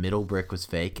him that the middle brick was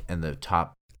fake and the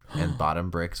top and bottom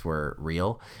bricks were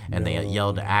real, and they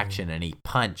yelled action, and he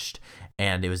punched,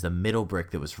 and it was the middle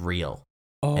brick that was real.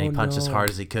 Oh, And he punched as no. hard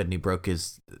as he could, and he broke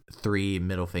his 3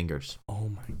 middle fingers. Oh,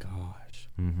 my gosh.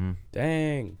 Mm-hmm.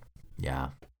 Dang. Yeah.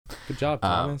 Good job,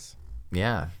 Thomas.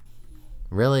 Yeah.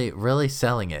 Really, really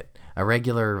selling it. A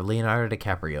regular Leonardo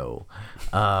DiCaprio.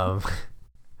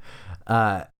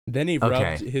 Then he okay.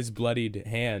 rubbed his bloodied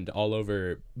hand all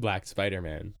over Black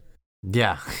Spider-Man.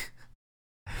 Yeah.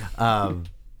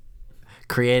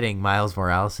 Creating Miles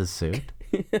Morales' suit.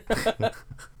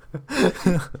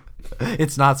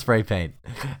 It's not spray paint.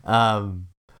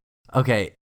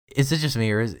 Okay. Is it just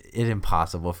me, or is it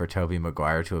impossible for Tobey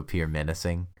Maguire to appear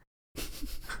menacing?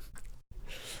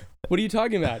 What are you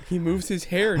talking about? He moves his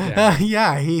hair down.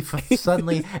 Yeah, he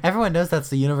suddenly everyone knows that's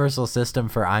the universal system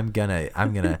for I'm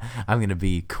gonna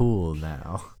be cool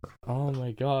now. Oh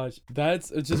my gosh. That's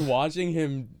just watching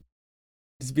him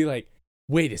just be like,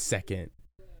 wait a second.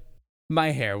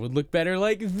 My hair would look better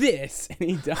like this. And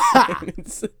he does. And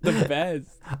it's the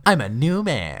best. I'm a new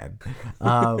man.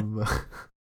 And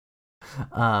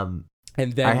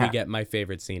then we get my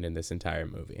favorite scene in this entire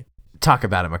movie. Talk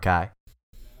about it, Mackay.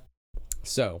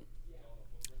 So,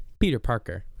 Peter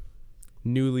Parker,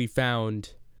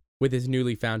 with his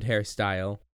newly found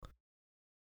hairstyle,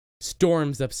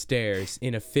 storms upstairs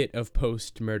in a fit of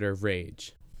post-murder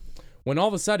rage. When all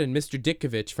of a sudden, Mr.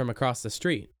 Ditkovich from across the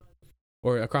street,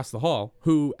 or across the hall,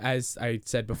 who, as I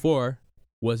said before,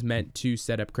 was meant to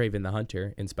set up Kraven the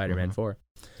Hunter in Spider-Man 4,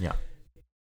 Yeah.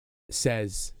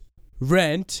 says,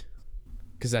 rent,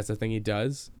 because that's the thing he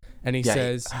does, and he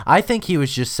says... I think he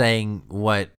was just saying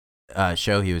what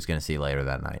show he was going to see later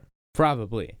that night.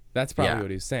 Probably. That's probably Yeah. what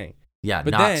he was saying. Yeah,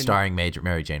 But not then- starring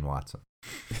Mary Jane Watson.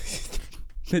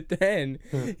 But then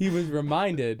he was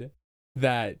reminded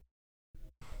that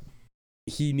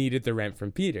he needed the rent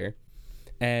from Peter.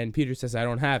 And Peter says, I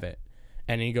don't have it.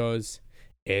 And he goes,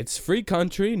 it's free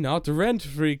country, not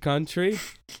rent-free country.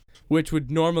 Which would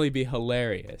normally be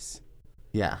hilarious.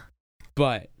 Yeah.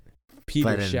 But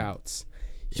Peter But shouts,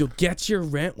 you'll get your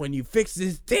rent when you fix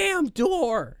this damn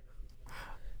door.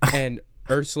 And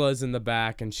Ursula's in the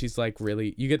back, and she's like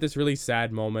you get this really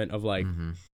sad moment of like,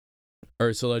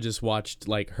 Ursula just watched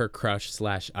like her crush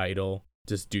 / idol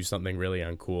just do something really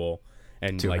uncool.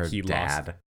 And To like her he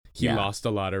dad. lost a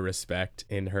lot of respect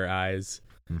in her eyes,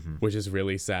 which is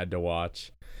really sad to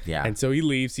watch. Yeah. And so he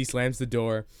leaves, he slams the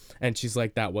door, and she's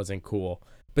like, that wasn't cool.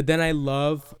 But then I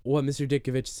love what Mr.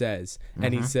 Ditkovich says.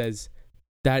 And he says,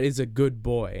 that is a good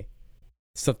boy.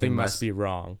 Something must be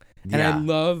wrong. And I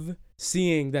love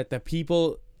seeing that the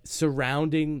people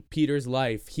surrounding Peter's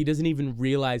life, he doesn't even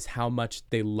realize how much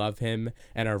they love him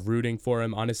and are rooting for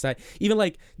him on his side. Even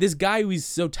like this guy who he's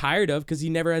so tired of because he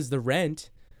never has the rent,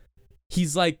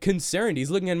 he's like concerned. He's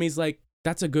looking at me, he's like,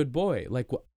 that's a good boy. Like,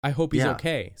 I hope he's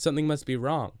okay. Something must be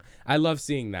wrong. I love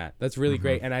seeing that. That's really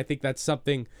great. And I think that's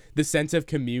something, the sense of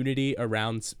community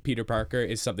around Peter Parker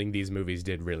is something these movies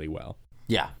did really well.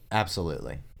 Yeah,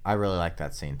 absolutely. I really like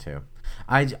that scene too.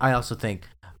 I also think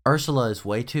Ursula is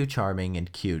way too charming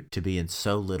and cute to be in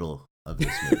so little of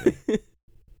this movie.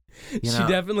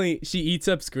 She eats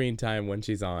up screen time when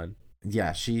she's on.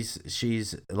 Yeah, she's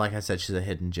like I said, she's a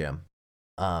hidden gem.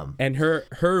 And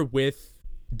her with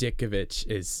Ditkovich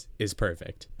is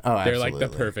perfect. Oh, They're absolutely.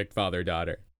 like the perfect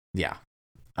father-daughter. Yeah.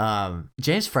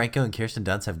 James Franco and Kirsten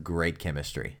Dunst have great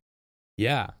chemistry.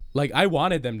 Yeah. Like I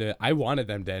wanted them to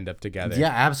end up together.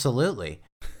 Yeah, absolutely.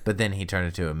 But then he turned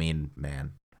into a mean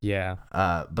man. Yeah.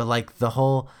 But like the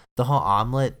whole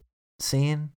omelet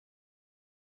scene,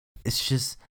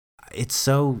 it's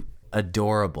so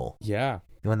adorable. Yeah.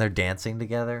 When they're dancing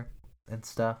together and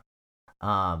stuff.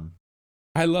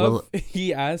 I love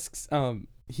he asks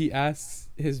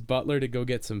his butler to go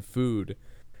get some food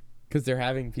because they're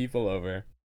having people over.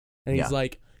 And he's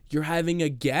like, you're having a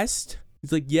guest?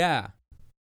 He's like, yeah.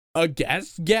 A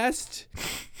guest?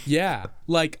 Yeah.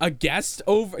 Like a guest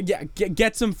over? Yeah,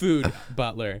 get some food,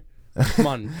 butler. Come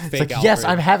on, fake like, Alfred. yes,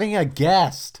 I'm having a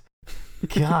guest.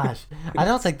 Gosh. I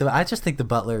just think the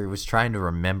butler was trying to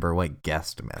remember what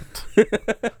guest meant.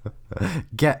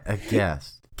 Get a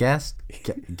guest. Guest?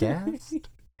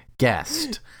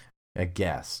 Guest. A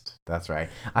guest. That's right.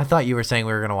 I thought you were saying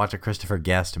we were going to watch a Christopher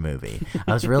Guest movie.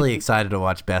 I was really excited to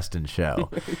watch Best in Show.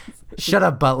 Shut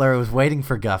up, Butler. I was waiting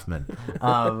for Guffman.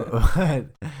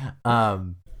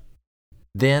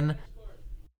 Then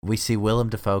we see Willem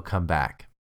Dafoe come back.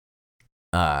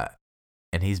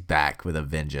 And he's back with a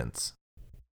vengeance.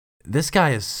 This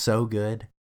guy is so good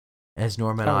as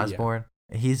Norman Osborn.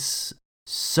 Yeah. He's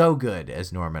so good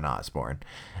as Norman Osborn.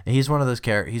 He's one of those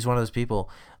He's one of those people,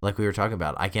 like we were talking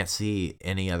about. I can't see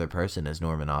any other person as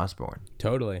Norman Osborn.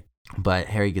 Totally. But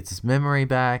Harry gets his memory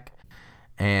back,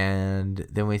 and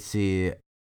then we see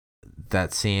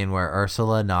that scene where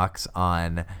Ursula knocks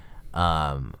on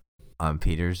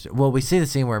Peter's. Well, we see the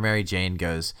scene where Mary Jane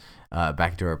goes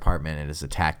back to her apartment and is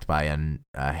attacked by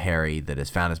Harry that has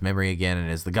found his memory again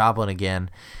and is the Goblin again.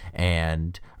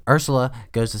 And Ursula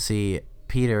goes to see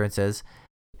Peter and says,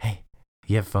 "Hey,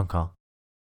 you have a phone call.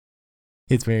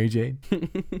 It's Mary Jane."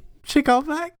 She called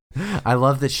back. I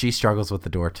love that she struggles with the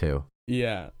door too.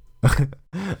 Yeah.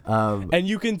 And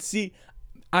you can see,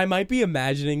 I might be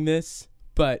imagining this,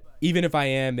 but even if I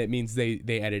am, it means they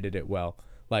edited it well.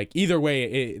 Like, either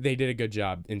way, they did a good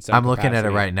job in some I'm capacity. looking at it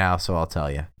right now, so I'll tell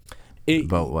you.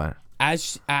 But what?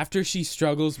 After she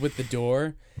struggles with the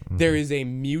door, there is a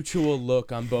mutual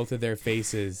look on both of their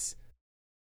faces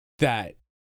that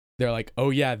they're like,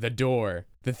 "Oh yeah, the door,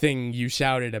 the thing you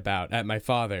shouted about at my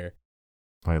father."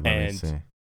 Wait, let me see.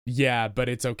 Yeah, but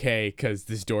it's okay because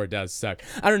this door does suck.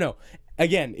 I don't know.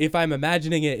 Again, if I'm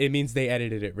imagining it, it means they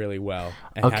edited it really well.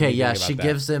 Okay, yeah, she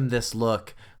gives him this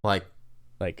look like,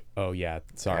 "Oh yeah,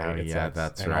 sorry." Yeah,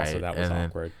 that's and right. Also, that was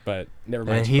awkward. But never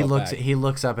mind. And he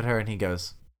looks up at her and he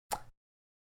goes,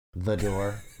 "The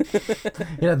door."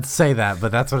 He doesn't say that,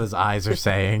 but that's what his eyes are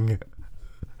saying.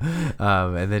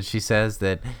 And then she says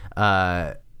that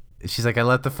she's like, "I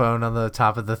left the phone on the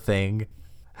top of the thing."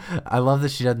 I love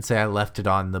that she doesn't say I left it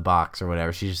on the box or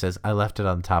whatever. She just says I left it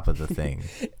on top of the thing.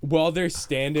 While they're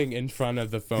standing in front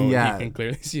of the phone, you can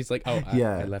clearly she's like, "Oh,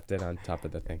 I left it on top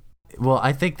of the thing." Well,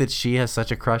 I think that she has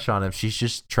such a crush on him. She's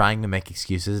just trying to make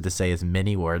excuses to say as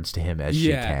many words to him as she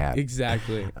can. Yeah,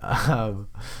 exactly.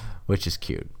 Which is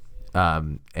cute.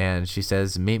 And she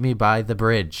says, "Meet me by the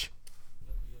bridge."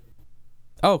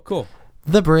 Oh, cool.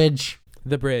 The bridge.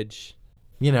 The bridge.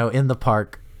 You know, in the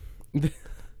park.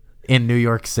 In New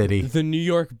York City. The New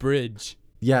York Bridge.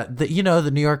 Yeah, the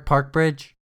New York Park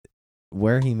Bridge?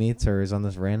 Where he meets her is on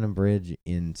this random bridge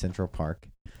in Central Park.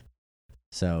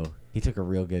 So he took a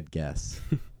real good guess.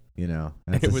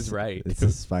 It was right. It's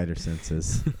the spider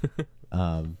senses.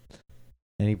 And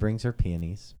he brings her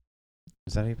peonies.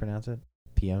 Is that how you pronounce it?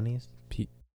 Peonies?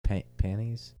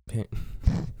 Panties?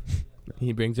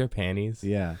 He brings her panties.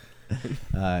 Yeah.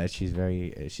 She's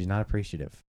not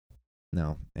appreciative.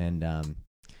 No. And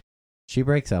she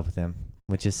breaks up with him,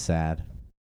 which is sad.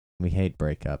 We hate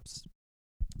breakups.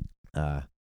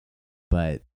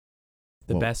 But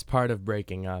the best part of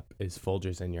breaking up is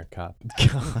Folgers in your cup.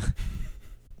 God.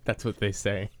 That's what they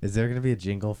say. Is there going to be a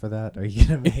jingle for that? Are you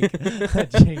going to make a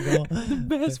jingle? The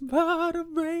best part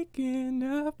of breaking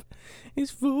up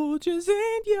is Folgers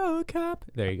in your cup.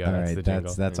 There you go. All that's right, the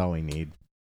jingle. That's all we need,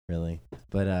 really.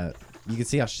 But you can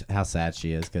see how sad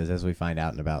she is, because as we find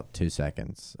out in about 2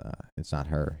 seconds, it's not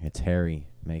her. It's Harry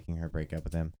making her break up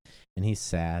with him. And he's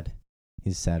sad.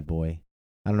 He's a sad boy.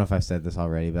 I don't know if I've said this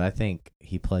already, but I think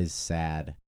he plays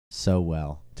sad so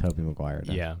well, Tobey Maguire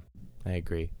does. Yeah, I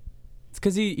agree. It's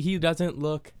because he doesn't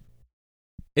look...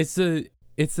 It's the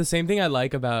same thing I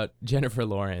like about Jennifer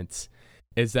Lawrence,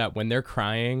 is that when they're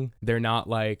crying, they're not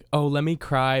like, "Oh, let me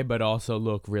cry, but also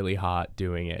look really hot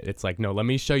doing it." It's like, no, let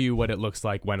me show you what it looks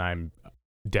like when I'm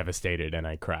devastated and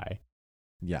I cry.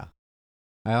 Yeah.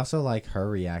 I also like her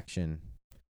reaction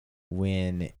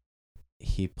when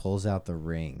he pulls out the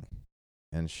ring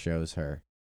and shows her,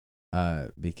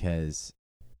 because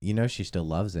she still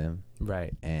loves him,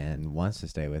 right, and wants to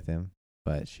stay with him,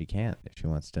 but she can't if she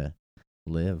wants to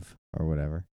live or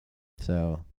whatever.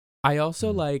 So I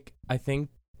also I think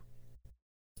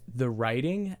the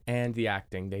writing and the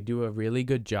acting, they do a really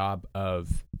good job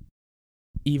of,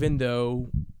 even though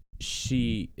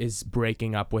she is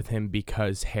breaking up with him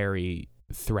because Harry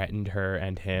threatened her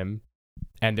and him,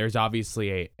 and there's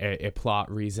obviously a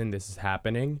plot reason this is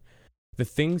happening, the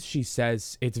things she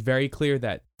says, it's very clear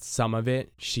that some of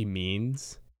it she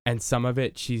means, and some of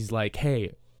it she's like,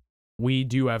 "Hey, we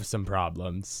do have some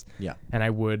problems. Yeah. And I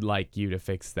would like you to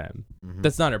fix them." Mm-hmm.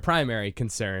 That's not her primary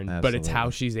concern, but it's how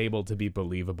Absolutely. she's able to be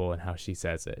believable and how she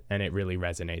says it. And it really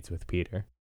resonates with Peter.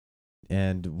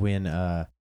 And when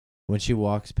she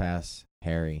walks past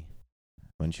Harry,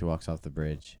 when she walks off the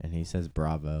bridge and he says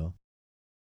bravo,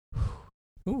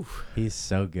 Ooh, he's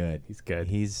so good. he's good.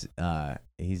 He's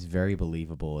very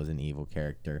believable as an evil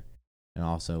character. And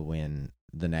also when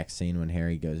the next scene, when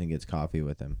Harry goes and gets coffee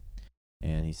with him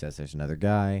and he says there's another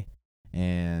guy,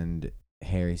 and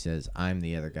Harry says, "I'm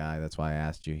the other guy, that's why I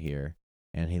asked you here."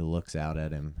 and he looks out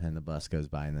at him, and the bus goes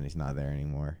by, and then he's not there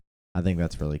anymore. I think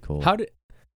that's really cool. How did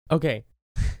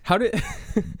how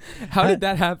did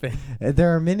that happen?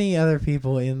 There are many other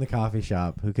people in the coffee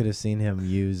shop who could have seen him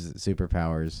use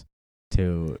superpowers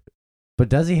to. But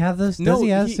does he have those? Does he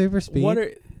have super speed?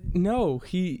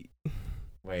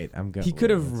 Wait, I'm going. He could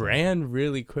have ran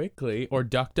really quickly or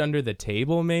ducked under the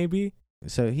table, maybe.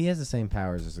 So he has the same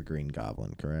powers as the Green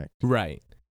Goblin, correct? Right.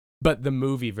 But the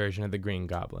movie version of the Green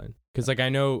Goblin. Because, like, I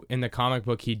know in the comic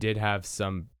book he did have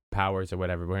some powers or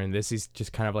whatever, where in this he's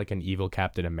just kind of like an evil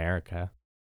Captain America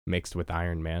mixed with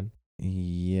Iron Man.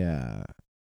 Yeah.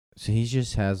 So he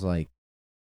just has, like,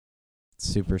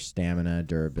 super stamina,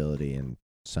 durability, and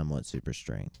somewhat super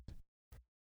strength.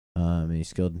 He's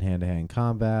skilled in hand-to-hand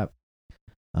combat.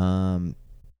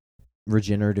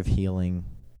 Regenerative healing.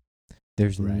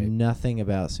 There's nothing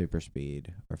about super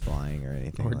speed or flying or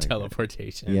anything or like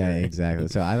teleportation. That. Yeah, exactly.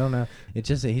 So I don't know. He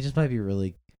just might be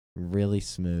really, really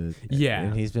smooth. Yeah,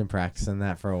 and he's been practicing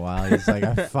that for a while. He's like,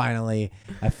 I finally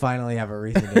have a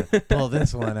reason to pull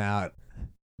this one out.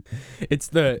 It's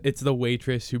the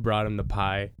waitress who brought him the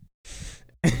pie.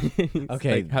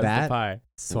 Okay, like, how's the pie?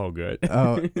 So good.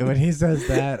 Oh, when he says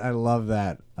that, I love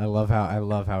that. I love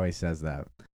how he says that.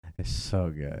 It's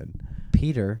so good.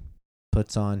 Peter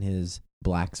puts on his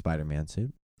black Spider-Man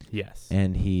suit. Yes.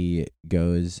 And he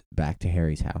goes back to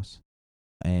Harry's house.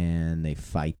 And they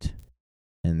fight.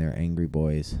 And they're angry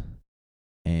boys.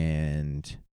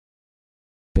 And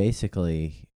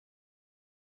basically,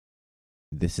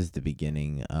 this is the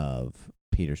beginning of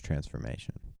Peter's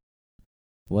transformation.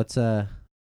 What's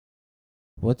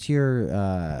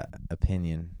your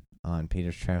opinion on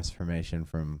Peter's transformation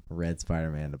from Red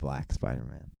Spider-Man to Black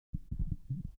Spider-Man?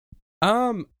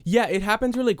 Yeah, it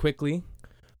happens really quickly,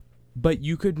 but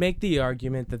you could make the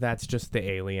argument that that's just the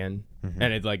alien,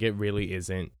 and it really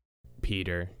isn't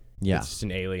Peter. Yeah, it's just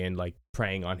an alien like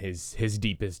preying on his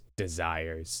deepest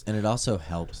desires. And it also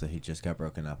helps that he just got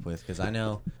broken up with, because I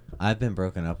know I've been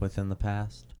broken up with in the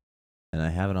past, and I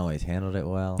haven't always handled it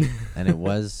well, and it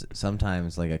was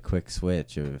sometimes like a quick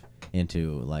switch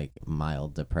into like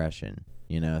mild depression,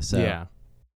 you know. So yeah,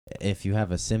 if you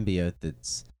have a symbiote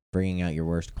that's bringing out your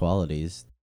worst qualities,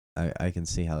 I can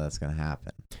see how that's going to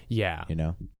happen. Yeah. You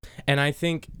know? And I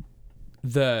think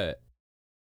the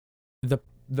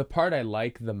part I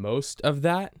like the most of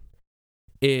that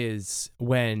is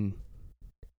when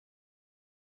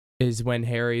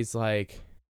Harry's like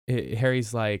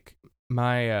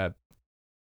my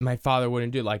father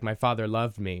wouldn't do it. Like, my father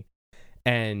loved me.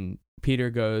 And Peter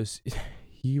goes,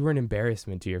 you were an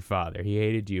embarrassment to your father. He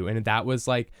hated you. And that was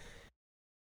like,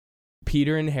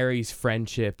 Peter and Harry's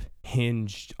friendship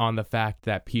hinged on the fact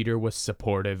that Peter was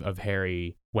supportive of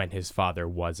Harry when his father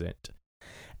wasn't.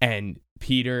 And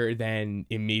Peter then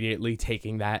immediately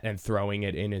taking that and throwing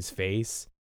it in his face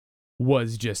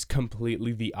was just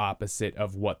completely the opposite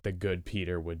of what the good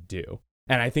Peter would do.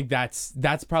 And I think that's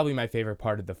probably my favorite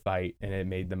part of the fight, and it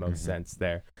made the most sense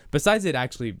there. Besides it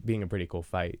actually being a pretty cool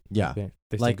fight. Yeah.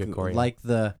 There's like some good choreo. Like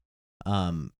the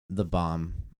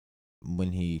bomb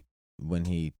when he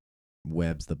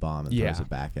webs the bomb and throws it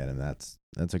back at him. That's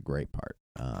a great part.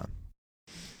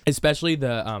 Especially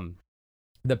the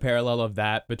parallel of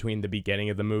that between the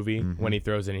beginning of the movie when he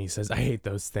throws it and he says, I hate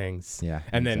those things. Yeah.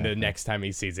 And then the next time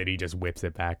he sees it, he just whips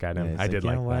it back at him. Yeah, I did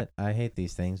like what? I hate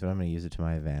these things, but I'm going to use it to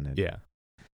my advantage. Yeah.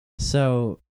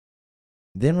 So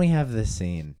then we have this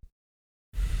scene.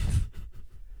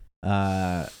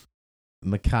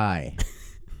 Mackay,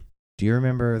 do you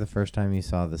remember the first time you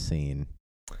saw the scene?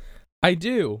 I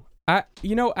do.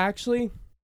 Actually,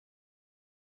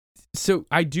 so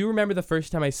I do remember the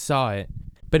first time I saw it,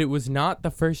 but it was not the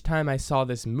first time I saw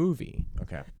this movie.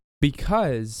 Okay.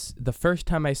 Because the first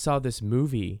time I saw this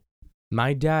movie,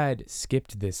 my dad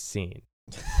skipped this scene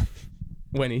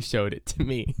when he showed it to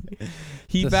me.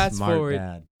 He fast forward.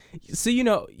 Dad. So you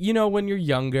know when you're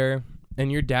younger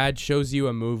and your dad shows you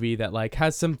a movie that like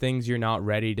has some things you're not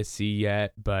ready to see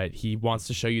yet, but he wants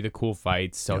to show you the cool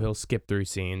fights, so he'll skip through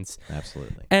scenes.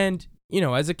 Absolutely. And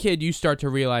as a kid, you start to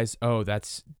realize, oh,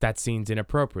 that scene's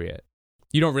inappropriate.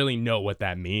 You don't really know what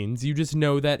that means. You just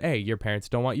know that, hey, your parents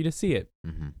don't want you to see it.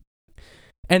 Mm-hmm.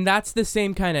 And that's the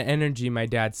same kind of energy my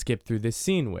dad skipped through this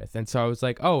scene with. And so I was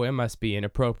like, oh, it must be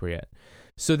inappropriate.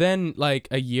 So then, like,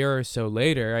 a year or so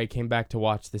later, I came back to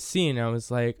watch the scene. And I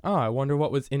was like, oh, I wonder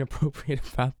what was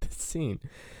inappropriate about this scene.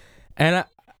 And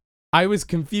I was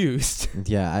confused.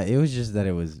 Yeah, it was just that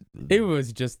it was... It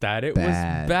was just that. It was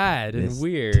bad and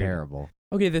weird. Terrible.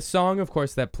 Okay, the song, of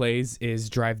course, that plays is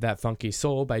Drive That Funky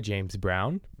Soul by James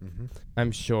Brown. Mm-hmm.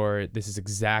 I'm sure this is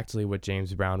exactly what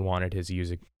James Brown wanted his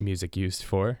music used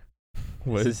for.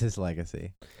 This is was his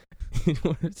legacy.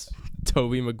 was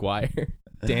Tobey Maguire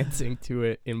dancing to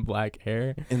it in black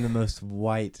hair. In the most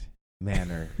white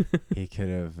manner he could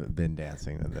have been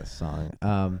dancing to this song.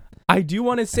 I do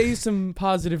want to say some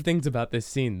positive things about this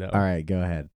scene, though. All right, go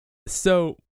ahead.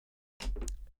 So,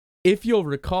 if you'll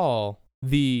recall,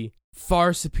 the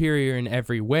far superior in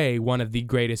every way, one of the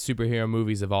greatest superhero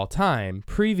movies of all time,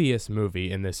 previous movie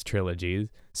in this trilogy,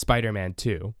 Spider-Man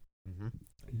 2,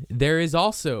 there is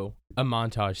also a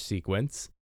montage sequence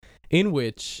in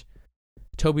which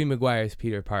Tobey Maguire's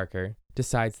Peter Parker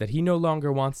decides that he no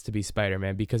longer wants to be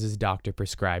Spider-Man because his doctor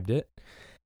prescribed it.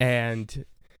 And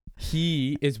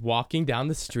he is walking down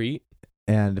the street.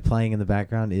 And playing in the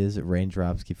background is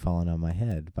Raindrops Keep Falling on My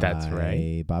Head by That's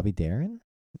right. Bobby Darin.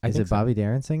 I Is think it so. Bobby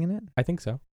Darin singing it? I think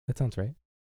so. That sounds right.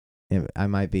 I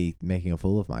might be making a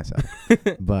fool of myself,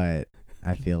 but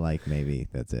I feel like maybe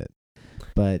that's it.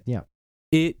 But yeah.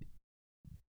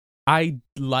 I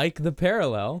like the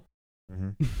parallel.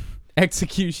 Mm-hmm.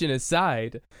 Execution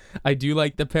aside, I do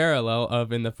like the parallel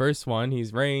of in the first one,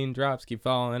 he's raindrops keep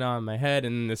falling on my head,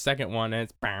 and in the second one,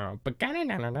 it's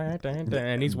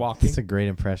and he's walking. It's a great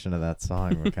impression of that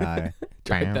song, Makai.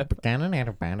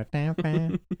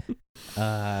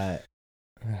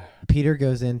 Peter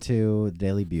goes into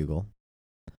Daily Bugle,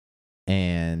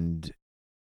 and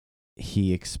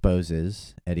he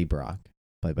exposes Eddie Brock,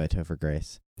 played by Topher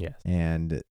Grace, Yes.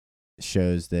 and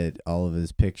shows that all of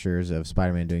his pictures of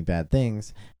Spider-Man doing bad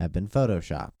things have been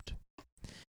photoshopped.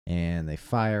 And they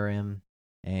fire him,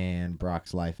 and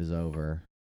Brock's life is over,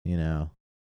 you know.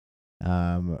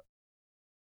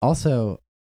 Also,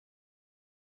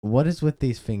 what is with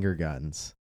these finger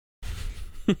guns?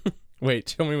 Wait,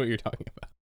 show me what you're talking about.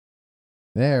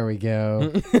 There we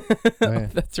go. Okay.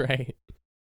 That's right.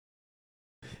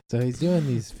 So he's doing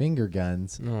these finger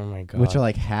guns, Oh my god. which are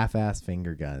like half-ass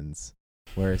finger guns,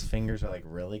 where his fingers are like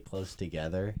really close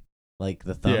together. Like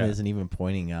the thumb Yeah. isn't even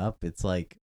pointing up. It's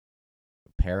like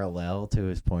parallel to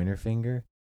his pointer finger.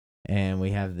 And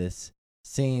we have this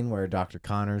scene where Dr.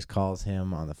 Connors calls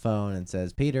him on the phone and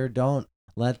says, Peter, don't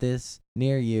let this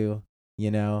near you, you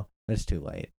know, but it's too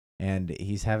late. And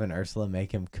he's having Ursula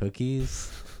make him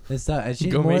cookies and stuff. And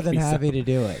she's Go more make than me happy some. to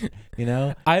do it, you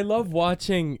know? I love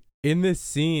watching in this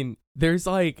scene. There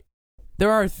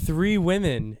are 3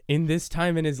 women in this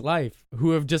time in his life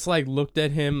who have just like looked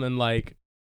at him and like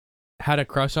had a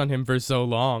crush on him for so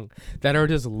long that are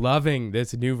just loving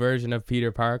this new version of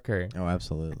Peter Parker. Oh,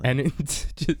 absolutely. And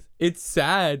it's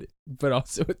sad, but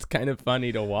also it's kind of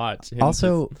funny to watch. him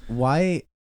Also,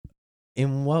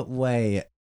 in what way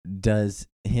does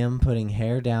him putting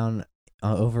hair down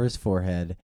over his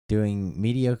forehead, doing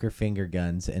mediocre finger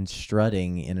guns, and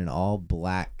strutting in an all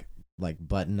black, like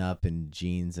button up and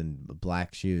jeans and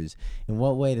black shoes, in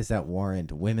what way does that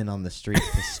warrant women on the street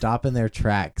to stop in their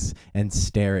tracks and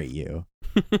stare at you?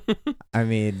 I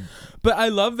mean, But I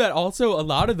love that also a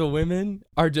lot of the women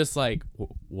are just like,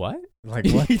 what? like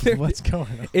what's going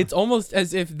on? It's almost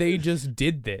as if they just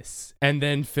did this and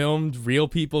then filmed real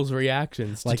people's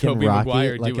reactions to like Tobey in Rocky,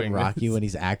 Maguire like doing in Rocky this. when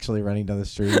he's actually running down the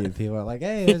street and people are like,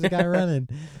 "Hey, there's a guy running."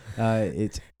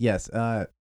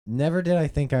 Never did I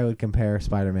think I would compare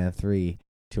Spider-Man 3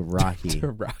 to Rocky. to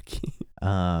Rocky.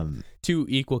 Um, 2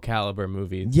 equal caliber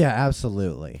movies. yeah,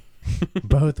 absolutely.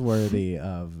 Both worthy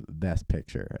of Best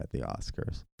Picture at the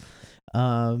Oscars.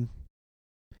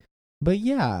 But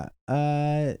yeah,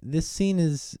 this scene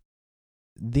is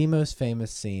the most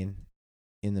famous scene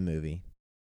in the movie.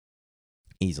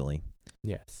 Easily.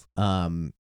 Yes.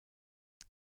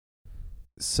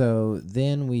 So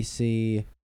then we see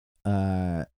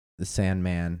the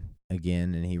Sandman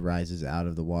again, and he rises out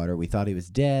of the water. We thought he was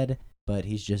dead, but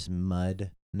he's just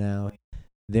mud now.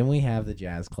 Then we have the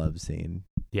jazz club scene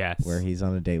Yes. where he's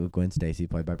on a date with Gwen Stacy,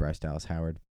 played by Bryce Dallas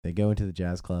Howard. They go into the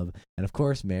jazz club, and of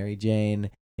course, Mary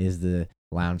Jane is the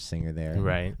lounge singer there.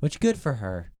 Right. Which, good for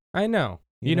her. I know.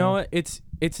 You You know know? what?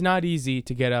 It's not easy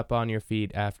to get up on your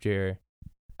feet after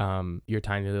your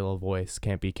tiny little voice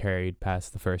can't be carried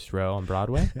past the first row on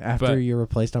Broadway. After But- you're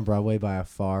replaced on Broadway by a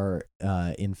far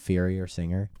inferior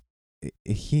singer,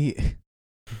 he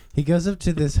goes up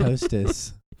to this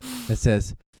hostess that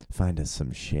says, "Find us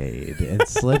some shade," and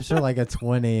slips her like a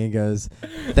 20 and goes,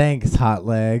 "Thanks, hot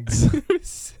legs."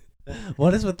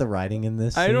 What is with the writing in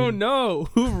this? I scene? don't know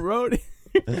who wrote it.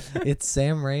 It's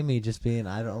Sam Raimi just being,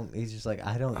 he's just like,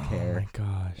 I don't Oh care my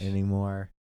gosh. anymore.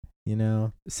 You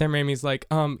know? Sam Raimi's like,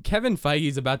 Kevin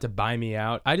Feige's about to buy me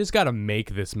out. I just got to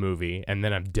make this movie and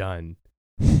then I'm done.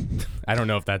 I don't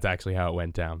know if that's actually how it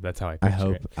went down. That's how I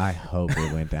picture I hope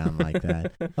it went down like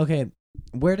that. Okay,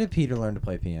 where did Peter learn to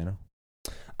play piano?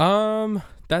 it.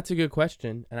 That's a good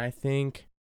question. And I think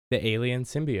The alien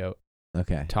symbiote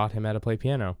Okay. taught him how to play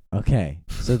piano. Okay.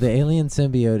 So the alien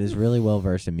symbiote is really well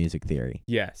versed in music theory.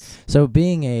 Yes. So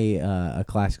being a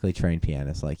classically trained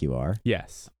pianist like you are,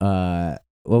 Yes. what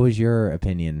was your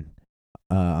opinion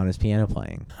on his piano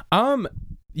playing?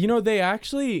 They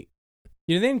actually,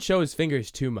 they didn't show his fingers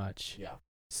too much. Yeah.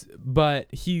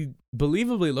 But he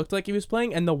believably looked like he was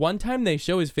playing, and the one time they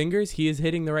show his fingers, he is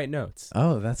hitting the right notes.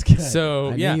 Oh, that's good. So,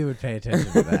 I yeah. knew you would pay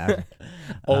attention to that.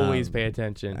 Always pay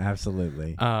attention.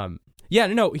 Absolutely.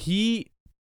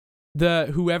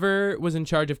 Whoever was in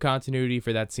charge of continuity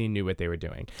for that scene knew what they were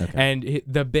doing. Okay. And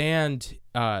the band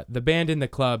in the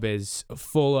club is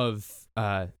full of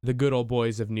the good old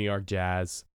boys of New York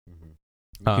jazz.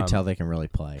 You can tell they can really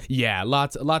play. Yeah,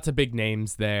 lots of big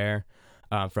names there,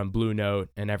 from Blue Note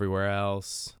and everywhere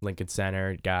else, Lincoln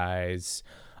Center guys.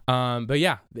 But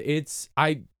yeah,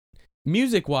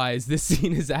 music-wise, this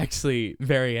scene is actually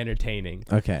very entertaining.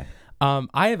 Okay.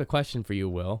 I have a question for you,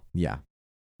 Will. Yeah.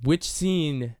 Which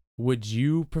scene would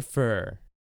you prefer?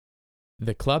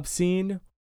 The club scene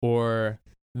or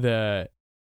the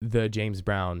James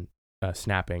Brown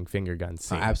snapping finger gun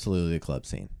scene? Absolutely the club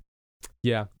scene.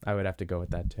 Yeah, I would have to go with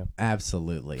that too.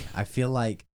 Absolutely. I feel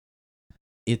like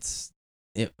it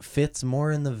fits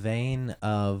more in the vein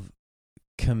of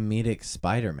comedic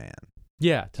Spider-Man.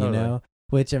 Yeah, totally. You know?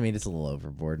 Which, I mean, it's a little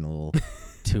overboard and a little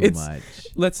too much.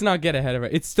 Let's not get ahead of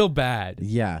it. It's still bad.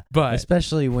 Yeah. But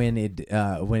especially when it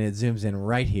zooms in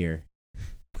right here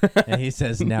and he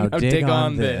says, now dig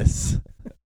on this.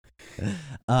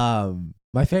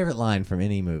 My favorite line from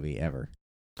any movie ever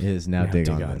is now dig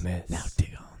on this. Now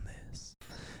dig on this.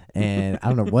 And I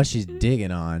don't know what she's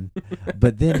digging on,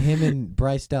 but then him and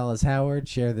Bryce Dallas Howard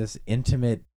share this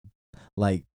intimate,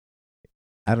 like,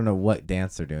 I don't know what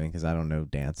dance they're doing because I don't know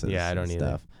dances. Yeah, I don't and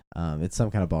either. Stuff. It's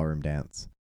some kind of ballroom dance.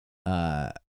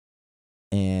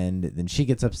 And then she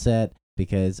gets upset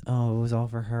because, it was all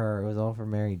for her. It was all for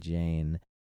Mary Jane.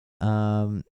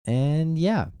 And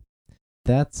yeah,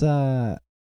 that's,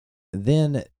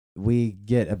 then we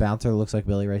get a bouncer who looks like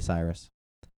Billy Ray Cyrus,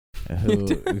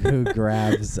 who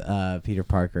grabs Peter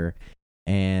Parker,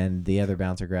 and the other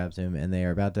bouncer grabs him, and they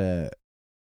are about to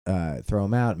throw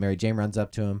him out. Mary Jane runs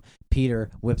up to him.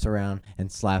 Peter whips around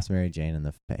and slaps Mary Jane in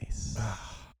the face.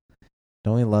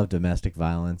 Don't we love domestic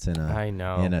violence in I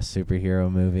know. a superhero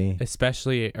movie?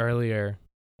 Especially earlier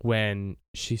when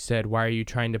she said, "Why are you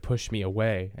trying to push me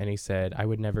away?" And he said, "I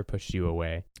would never push you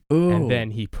away." Ooh, And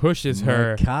then he pushes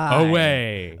her Makai.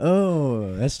 away.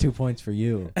 Oh, that's 2 points for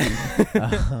you.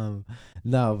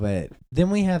 No, but then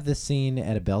we have this scene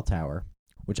at a bell tower,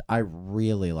 which I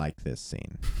really like this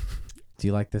scene. Do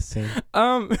you like this scene?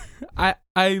 I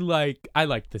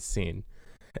like this scene.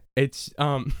 It's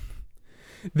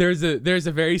there's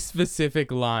a very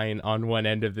specific line on one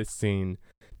end of this scene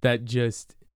that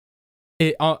just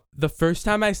the first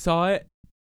time I saw it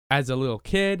as a little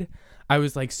kid, I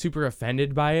was like super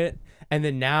offended by it, and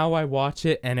then now I watch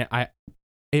it and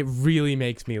it really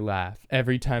makes me laugh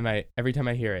every time I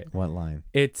hear it. What line?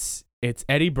 It's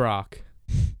Eddie Brock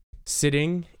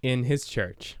sitting in his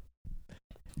church.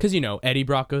 Because, Eddie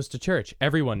Brock goes to church.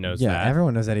 Everyone knows that. Yeah,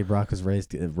 everyone knows Eddie Brock was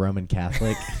raised Roman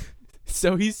Catholic.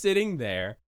 So he's sitting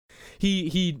there.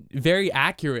 He very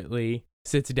accurately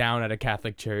sits down at a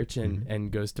Catholic church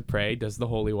and goes to pray, does the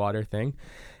holy water thing.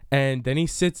 And then he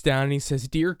sits down and he says,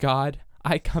 "Dear God,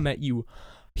 I come at you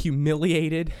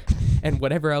humiliated," and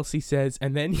whatever else he says.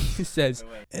 And then he says,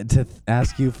 to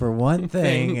ask you for one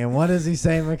thing. And what does he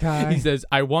say, Makai? He says,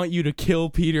 "I want you to kill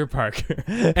Peter Parker."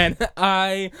 And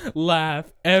I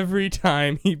laugh every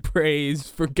time he prays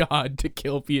for God to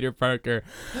kill Peter Parker.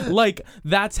 Like,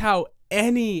 that's how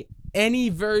any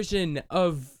version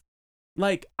of,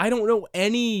 like, I don't know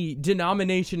any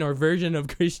denomination or version of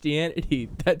Christianity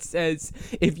that says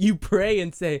if you pray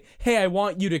and say, "Hey, I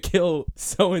want you to kill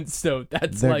so-and-so,"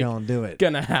 they're like gonna do it.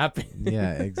 Gonna happen.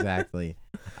 Yeah, exactly.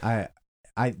 I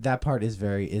that part is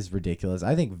ridiculous.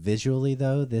 I think visually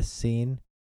though, this scene,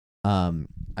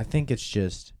 I think it's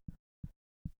just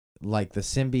like the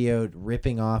symbiote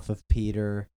ripping off of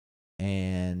Peter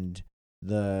and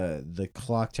the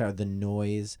clock tower, the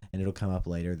noise, and it'll come up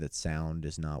later that sound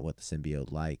is not what the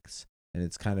symbiote likes, and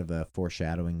it's kind of a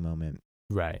foreshadowing moment.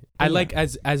 Right. But I yeah. like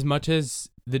as much as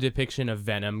the depiction of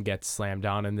Venom gets slammed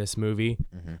on in this movie.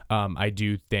 I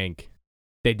do think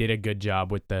they did a good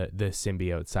job with the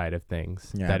symbiote side of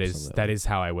things. Yeah, that absolutely. is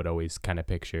how I would always kind of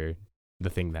picture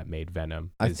the thing that made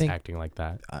Venom I is think- acting like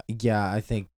that. Yeah, I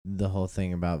think the whole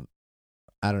thing about,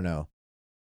 I don't know,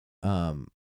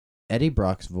 Eddie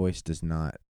Brock's voice does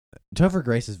not, Topher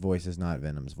Grace's voice is not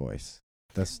Venom's voice.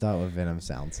 That's not what Venom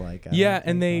sounds like. I Yeah, don't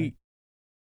and think,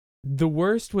 the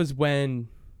worst was when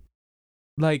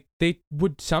like they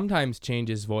would sometimes change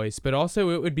his voice, but also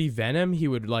it would be Venom. He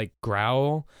would like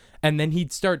growl, and then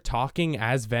he'd start talking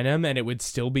as Venom, and it would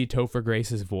still be Topher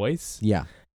Grace's voice. Yeah.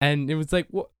 And it was like,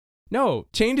 what? No,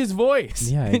 change his voice.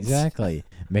 Yeah, exactly.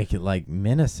 Make it like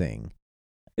menacing.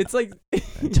 It's like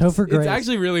Topher Grace. It's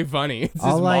actually really funny. It's this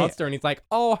All I- monster, and he's like,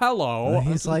 "Oh, hello."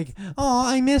 He's like, "Oh,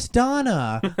 I miss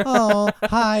Donna. Oh,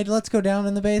 hide. Let's go down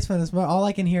in the basement." All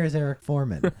I can hear is Eric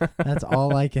Foreman. That's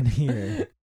all I can hear.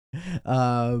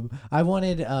 I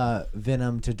wanted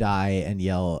Venom to die and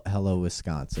yell "Hello,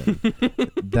 Wisconsin."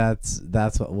 That's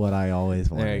what I always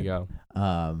wanted. There you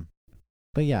go.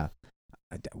 But yeah,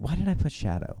 why did I put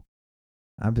shadow?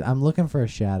 I'm looking for a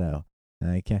shadow, and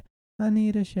I can't. I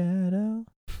need a shadow.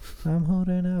 I'm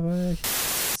holding up a.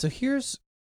 So here's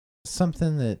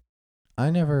something that I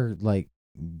never like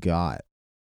got.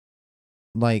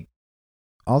 Like,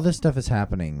 all this stuff is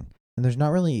happening, and there's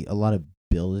not really a lot of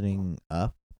building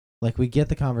up. Like, we get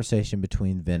the conversation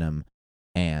between Venom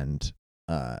and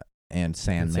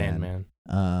Sandman.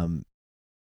 And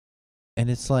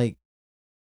it's like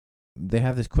they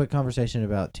have this quick conversation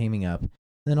about teaming up.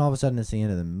 Then all of a sudden, it's the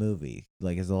end of the movie.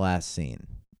 Like, it's the last scene.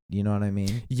 You know what I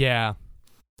mean? Yeah,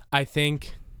 I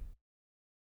think,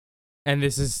 and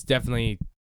this is definitely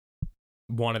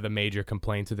one of the major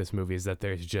complaints of this movie, is that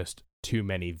there's just too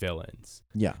many villains.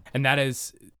 Yeah. And that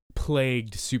has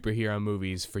plagued superhero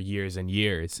movies for years and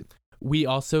years. We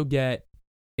also get,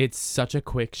 it's such a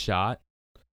quick shot,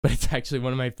 but it's actually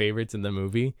one of my favorites in the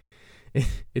movie.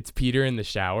 It's Peter in the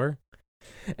shower.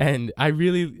 And I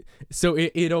really, so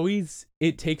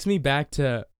it takes me back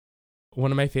to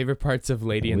one of my favorite parts of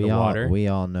Lady in the Water. We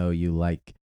all know you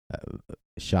like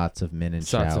shots of men in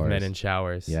showers. Shots of men in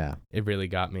showers. Yeah. It really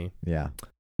got me. Yeah.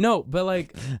 No, but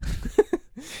like,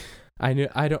 I knew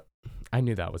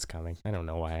that was coming. I don't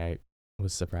know why I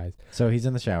was surprised. So he's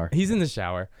in the shower. He's in the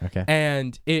shower. Okay.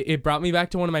 And it brought me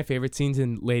back to one of my favorite scenes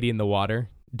in Lady in the Water,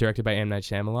 directed by M. Night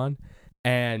Shyamalan.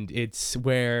 And it's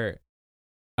where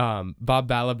Bob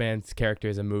Balaban's character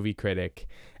is a movie critic,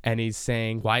 and he's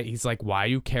saying why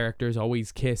you characters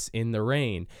always kiss in the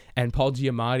rain. And Paul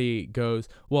Giamatti goes,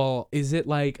 well, is it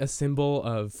like a symbol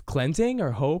of cleansing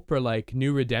or hope or like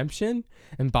new redemption?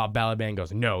 And Bob Balaban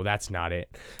goes, no, that's not it.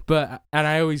 And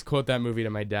I always quote that movie to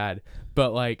my dad,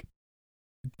 but like,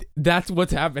 that's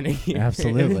what's happening here.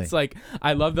 Absolutely. And it's like,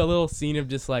 I love the little scene of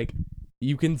just like,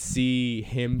 you can see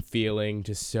him feeling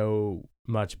just so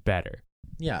much better.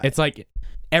 Yeah. It's like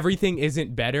everything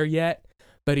isn't better yet,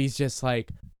 but he's just like,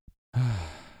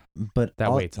 but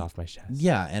that weight's off my chest.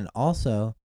 Yeah, and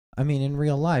also, I mean, in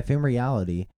real life, in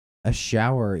reality, a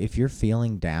shower, if you're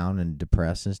feeling down and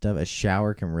depressed and stuff, a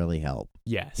shower can really help.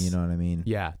 Yes. You know what I mean?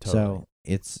 Yeah, totally. So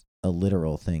it's a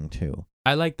literal thing too.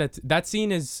 I like that. That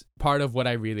scene is part of what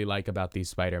I really like about these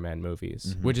Spider-Man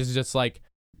movies, which is just like,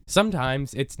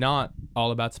 sometimes it's not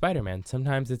all about Spider-Man.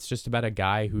 Sometimes it's just about a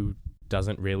guy who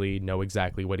doesn't really know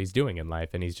exactly what he's doing in life,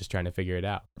 and he's just trying to figure it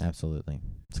out. Absolutely.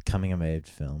 It's a coming-of-age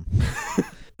film.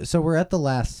 So we're at the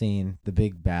last scene, the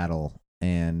big battle,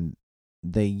 and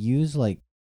they use, like,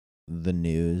 the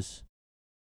news,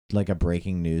 like a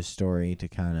breaking news story to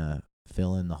kind of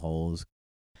fill in the holes.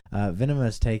 Venom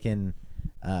has taken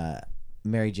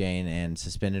Mary Jane and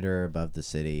suspended her above the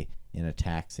city in a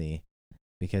taxi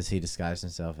because he disguised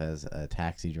himself as a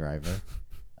taxi driver,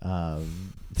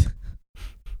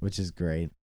 which is great.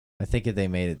 I think if they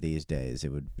made it these days, he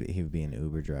would be an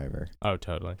Uber driver. Oh,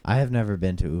 totally. I have never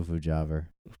been to Ufu Java,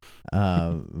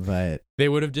 but they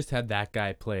would have just had that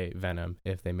guy play Venom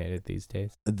if they made it these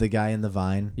days. the guy in the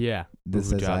Vine, Yeah. this Ufu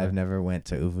says Java. I've never went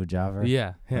to Ufu Java.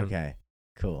 Yeah, him. Okay,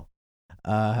 cool.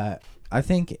 I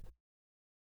think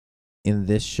in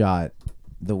this shot,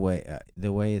 the way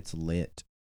it's lit,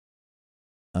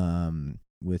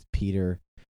 with Peter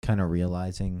kind of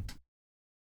realizing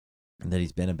that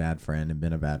he's been a bad friend and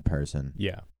been a bad person.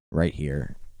 Yeah. Right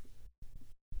here,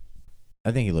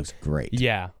 I think he looks great.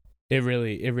 Yeah. It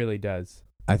really does.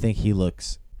 I think he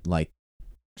looks like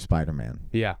Spider-Man.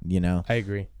 Yeah. You know. I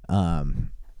agree.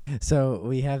 So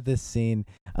we have this scene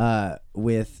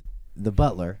with the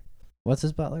butler. What's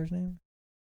his butler's name?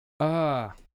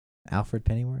 Alfred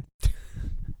Pennyworth.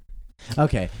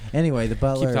 Okay. Anyway, the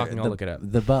butler. Keep talking. I'll look it up.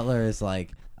 The butler is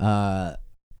like,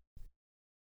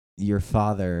 your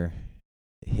father,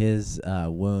 his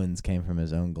wounds came from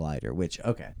his own glider. Which,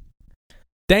 okay.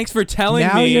 Thanks for telling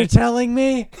now me. You're telling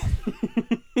me.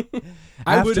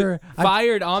 I would have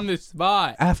fired on the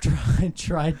spot. After I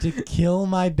tried to kill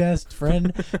my best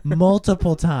friend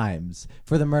multiple times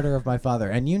for the murder of my father,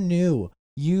 and you knew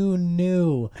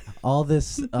all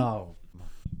this. Oh my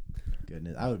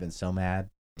goodness, I would have been so mad.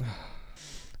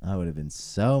 I would have been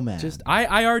so mad. Just I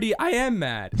am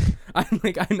mad.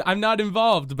 I'm not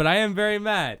involved, but I am very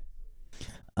mad.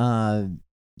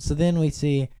 So then we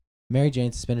see Mary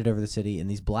Jane suspended over the city in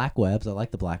these black webs. I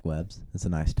like the black webs. It's a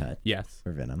nice touch. Yes.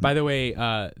 For Venom. By the way,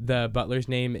 the butler's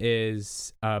name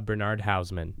is Bernard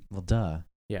Hausman. Well, duh.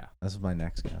 Yeah. That's my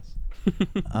next guess.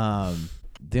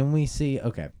 Then we see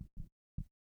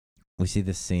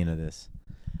this scene of this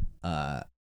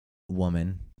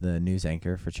woman, the news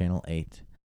anchor for Channel 8,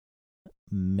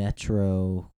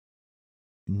 Metro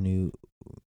News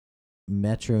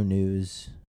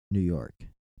New York.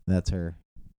 That's her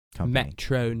company.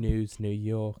 Metro News New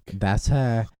York. That's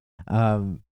her.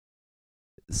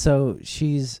 So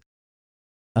she's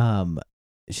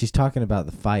talking about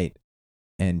the fight,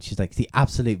 and she's like, the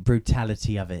absolute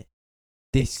brutality of it.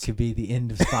 This could be the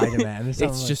end of Spider-Man. Or something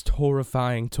It's just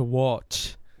horrifying to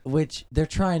watch. Which they're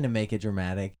trying to make it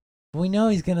dramatic. We know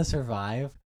he's gonna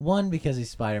survive. One, because he's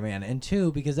Spider-Man, and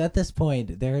two, because at this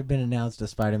point there had been announced a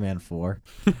Spider-Man 4.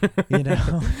 You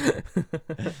know,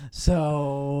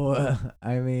 so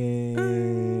I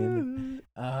mean,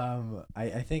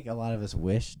 I think a lot of us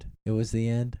wished it was the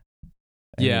end.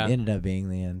 And Yeah. it ended up being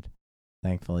the end,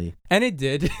 thankfully. And it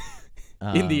did.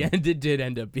 In the Um, end, it did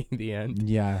end up being the end.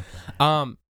 Yeah.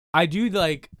 I do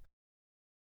like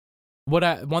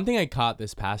one thing I caught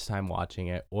this past time watching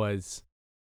it was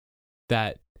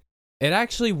that it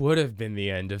actually would have been the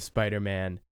end of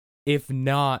Spider-Man if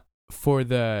not for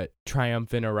the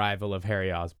triumphant arrival of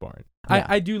Harry Osborn. Yeah.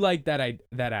 I do like that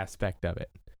aspect of it,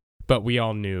 but we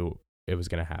all knew it was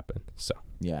gonna happen. So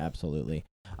Yeah, absolutely.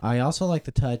 I also like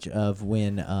the touch of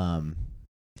when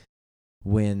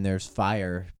there's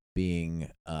fire being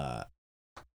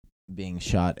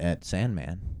shot at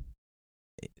Sandman.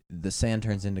 The sand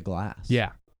turns into glass.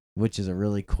 yeah, Which is a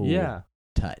really cool yeah,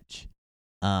 touch.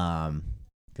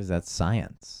 Because that's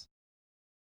science.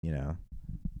 You know.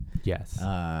 yes.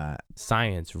 Uh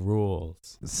Science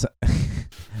rules. so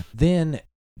then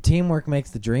teamwork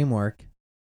makes the dream work,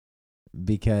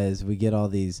 because we get all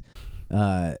these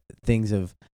things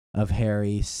of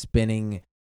Harry spinning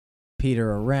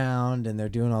Peter around, and they're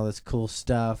doing all this cool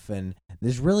stuff, and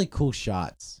there's really cool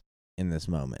shots in this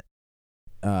moment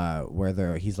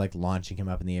where he's like launching him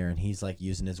up in the air, and he's like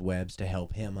using his webs to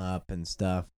help him up and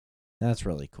stuff. That's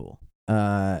really cool.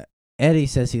 Eddie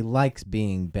says he likes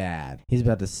being bad. He's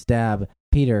about to stab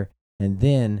Peter, and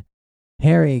then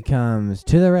Harry comes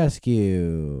to the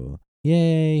rescue.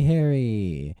 Yay,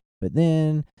 Harry! But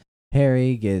then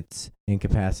Harry gets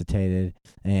incapacitated,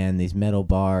 and these metal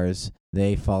bars,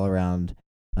 they fall around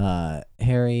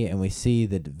Harry, and we see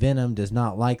that Venom does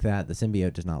not like that. The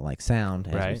symbiote does not like sound,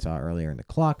 as we Right. saw earlier in the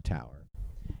clock tower.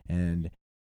 And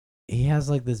he has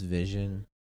like this vision,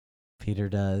 Peter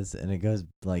does, and it goes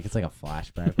like, it's like a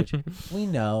flashback, which we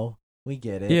know, we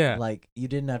get it. Yeah. Like, you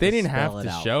didn't have They to didn't spell have it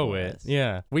to out show for it. us.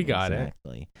 Yeah, we got it.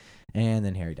 Exactly. And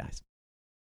then Harry dies.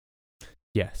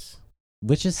 Yes.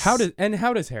 Which is How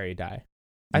does Harry die?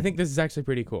 I think this is actually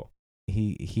pretty cool.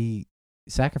 he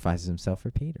sacrifices himself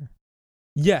for Peter.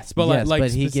 Yes, but yes, like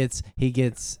but he gets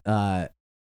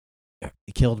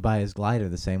killed by his glider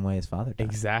the same way his father died.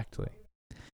 exactly.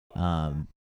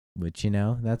 Which, you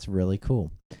know, that's really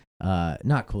cool.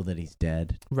 Not cool that he's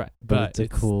dead, Right, but it's a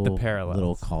cool the parallels.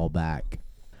 little callback.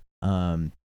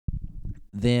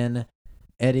 Then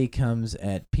Eddie comes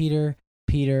at Peter.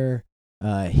 Peter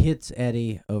hits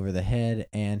Eddie over the head,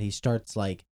 and he starts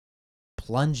like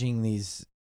plunging these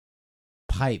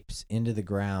pipes into the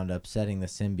ground, upsetting the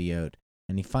symbiote.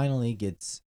 And he finally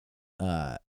gets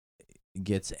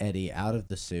Eddie out of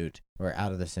the suit, or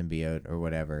out of the symbiote, or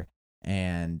whatever.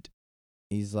 And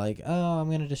he's like, "Oh, I'm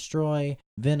gonna destroy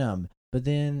Venom." But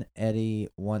then Eddie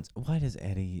wants. Why does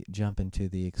Eddie jump into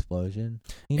the explosion?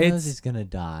 He knows It's- he's gonna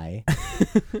die.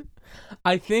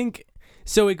 I think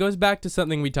so. It goes back to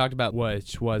something we talked about,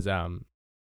 which was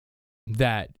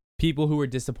that people who were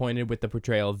disappointed with the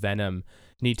portrayal of Venom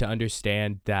need to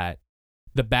understand that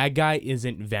the bad guy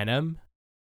isn't Venom.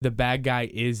 The bad guy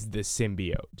is the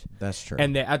symbiote. That's true.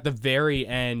 And at the very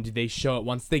end, they show it.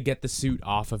 Once they get the suit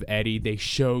off of Eddie, they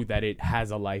show that it has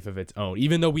a life of its own.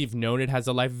 Even though we've known it has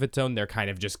a life of its own, they're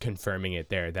kind of just confirming it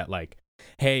there. That like,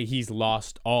 hey, he's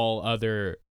lost all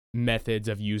other methods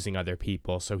of using other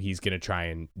people, so he's gonna try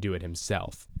and do it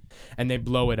himself. And they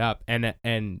blow it up. And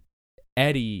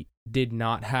Eddie did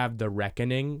not have the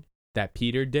reckoning that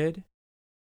Peter did,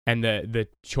 and the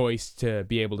choice to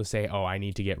be able to say, oh, I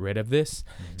need to get rid of this.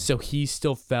 So he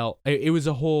still felt it was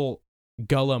a whole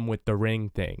Gollum with the ring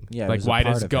thing. Yeah, it like was a why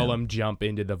part does of Gollum him. jump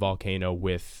into the volcano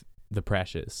with the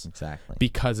Precious? Exactly.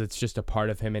 Because it's just a part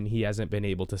of him, and he hasn't been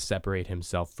able to separate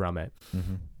himself from it.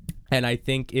 Mm-hmm. And I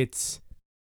think it's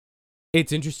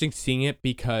it's interesting seeing it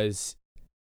because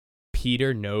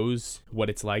Peter knows what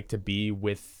it's like to be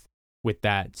with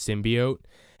that symbiote.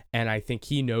 And I think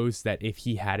he knows that if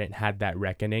he hadn't had that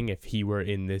reckoning, if he were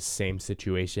in this same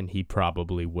situation, he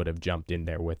probably would have jumped in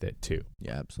there with it too.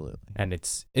 Yeah, absolutely. And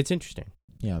it's interesting.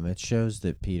 Yeah, it shows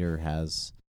that Peter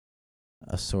has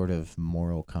a sort of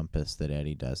moral compass that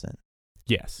Eddie doesn't.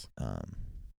 Yes.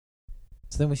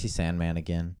 So then we see Sandman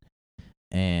again,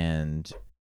 and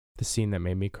The scene that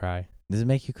made me cry. does it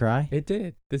make you cry? It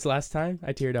did. This last time,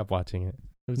 I teared up watching it.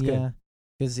 It was Yeah, good.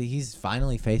 because he's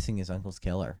finally facing his uncle's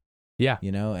killer. Yeah.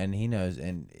 You know, and he knows,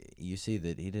 and you see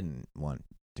that he didn't want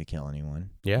to kill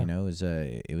anyone. Yeah. You know,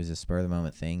 it was a spur of the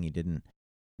moment thing.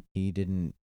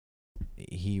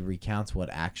 He recounts what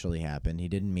actually happened. He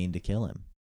didn't mean to kill him.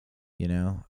 You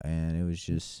know, and it was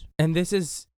just And this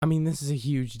is a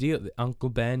huge deal. Uncle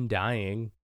Ben dying,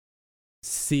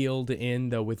 sealed in,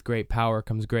 though with great power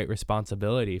comes great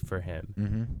responsibility for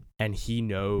him. And he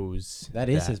knows that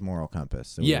is his moral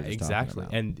compass. that we Yeah, were just talking exactly.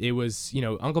 about. And it was,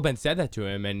 Uncle Ben said that to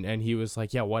him, and he was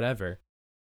like, yeah, whatever.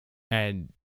 And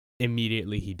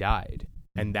immediately he died.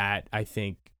 And that, I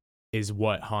think, is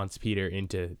what haunts Peter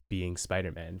into being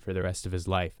Spider-Man for the rest of his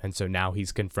life. And so now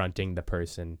he's confronting the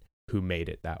person who made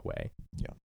it that way.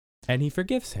 Yeah. And he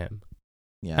forgives him.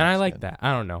 Yeah, And I that's like good. that.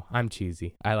 I don't know. I'm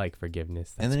cheesy. I like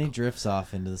forgiveness. And That's then he cool. drifts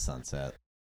off into the sunset.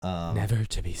 Never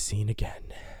to be seen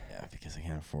again. Yeah, because I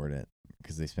can't afford it.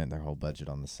 Because they spent their whole budget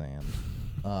on the sand.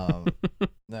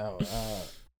 No.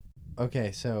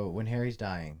 Okay, so when Harry's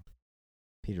dying,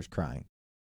 Peter's crying.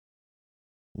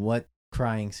 What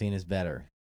crying scene is better?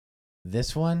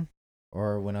 This one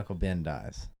or when Uncle Ben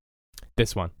dies?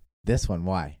 This one. This one,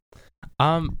 why?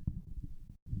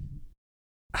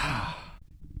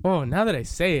 Oh, now that I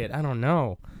say it, I don't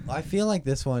know. I feel like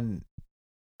this one,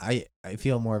 I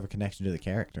feel more of a connection to the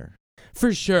character.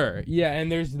 For sure. Yeah,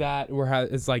 and there's that where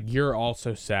it's like you're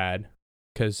also sad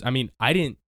cuz I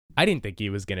didn't think he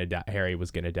was going to die. Harry was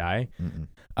going to die.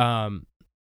 Mm-mm.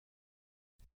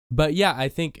 But yeah, I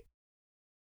think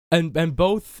and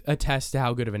both attest to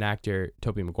how good of an actor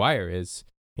Tobey Maguire is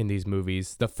in these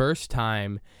movies. The first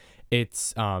time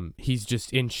it's he's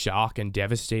just in shock and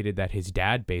devastated that his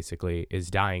dad basically is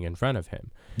dying in front of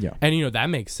him. Yeah. And that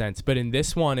makes sense, but in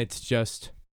this one it's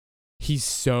just he's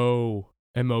so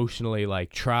emotionally like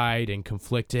tried and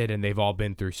conflicted, and they've all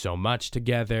been through so much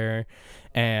together.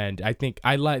 And I think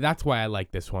that's why I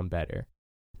like this one better,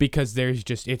 because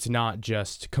it's not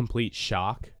just complete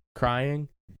shock crying.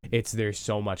 There's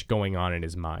so much going on in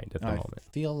his mind at the moment. I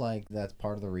feel like that's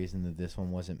part of the reason that this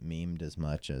one wasn't memed as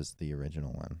much as the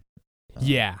original one.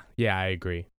 Yeah, I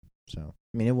agree. So,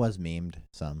 it was memed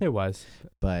some. It was.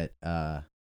 But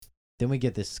then we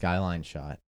get this skyline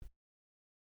shot.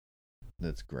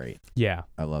 That's great. Yeah,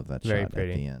 I love that Very shot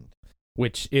pretty. at the end.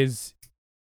 which is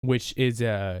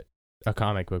a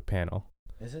comic book panel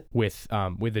Is it? with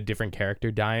a different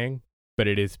character dying, but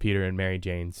it is Peter and Mary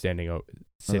Jane sitting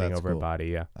that's over a cool. body.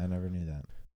 Yeah. I never knew that.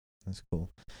 That's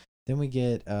cool. Then we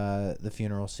get the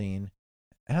funeral scene.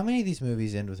 How many of these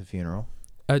movies end with a funeral?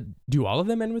 Do all of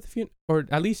them end with a funeral, or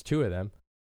at least two of them?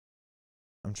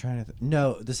 I'm trying to.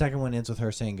 No, the second one ends with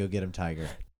her saying, "Go get him, Tiger."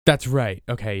 That's right.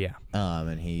 Okay, yeah.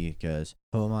 And he goes,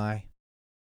 "Who am I?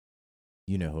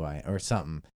 You know who I," or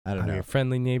something. I don't I'm know. your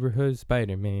friendly neighborhood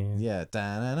Spider-Man. Yeah.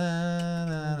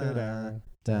 Da-na-na-na-na-na.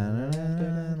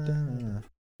 Da-na-na-na-na-na.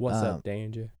 What's up,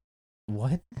 Danger?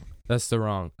 What? That's the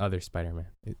wrong other Spider-Man.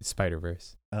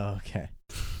 Spider-Verse. Oh, okay.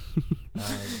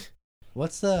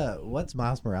 What's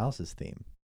Miles Morales' theme?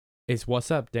 It's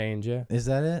What's Up, Danger. Is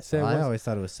that it? Say I what's- always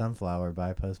thought it was Sunflower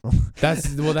by Post Malone.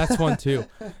 That's one too.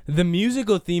 The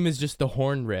musical theme is just the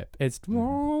horn rip. It's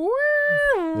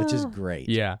Which is great.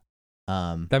 Yeah,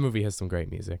 Um. that movie has some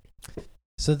great music.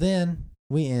 So then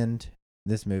we end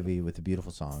this movie with a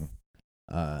beautiful song,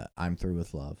 "I'm Through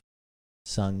with Love,"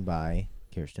 sung by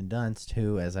Kirsten Dunst,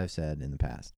 who, as I've said in the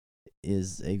past,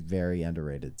 is a very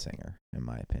underrated singer, in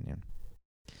my opinion.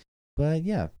 But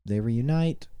yeah, they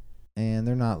reunite, and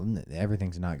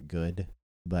everything's not good,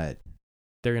 but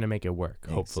They're gonna make it work,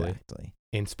 hopefully. Exactly.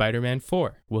 In Spider-Man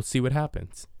 4, we'll see what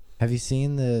happens. Have you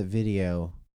seen the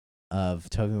video of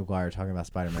Tobey Maguire talking about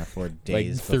Spider-Man 4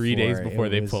 days Like 3 days before before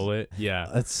they was- pull it. Yeah,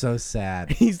 That's so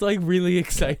sad. he's like really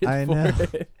excited I for know.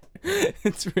 it.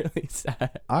 It's really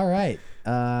sad. All right.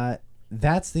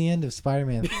 That's the end of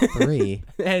Spider-Man 3.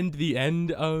 And the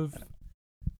end of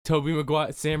Tobey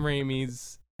Maguire, Sam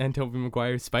Raimi's and Tobey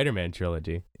Maguire's Spider-Man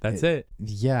trilogy. That's it.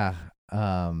 Yeah.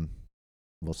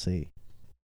 We'll see.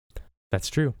 That's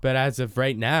true. But as of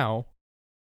right now,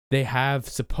 They have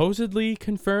supposedly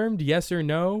confirmed, yes or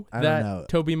no, I don't that know.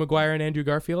 Tobey Maguire and Andrew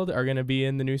Garfield are going to be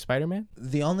in the new Spider-Man.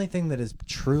 The only thing that has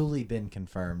truly been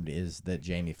confirmed is that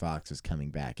Jamie Foxx is coming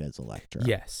back as Electro.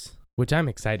 Yes, which I'm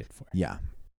excited for. Yeah.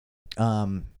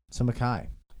 So Makai,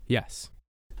 Yes.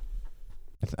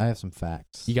 I have some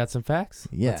facts. You got some facts?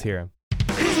 Yeah. Let's hear them.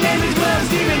 His name is Will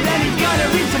Steven, and he's gonna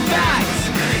read some facts.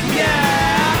 Yeah.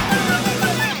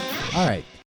 All right.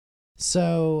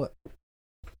 So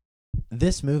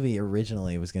this movie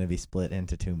originally was going to be split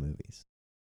into 2 movies.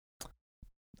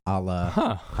 A la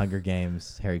Hunger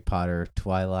Games, Harry Potter,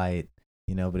 Twilight,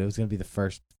 but it was going to be the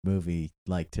first movie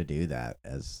to do that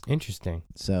Interesting.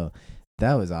 so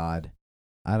that was odd.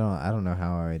 I don't know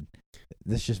how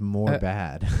this is just more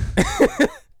bad.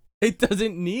 It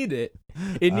doesn't need it.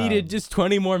 It needed just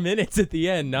 20 more minutes at the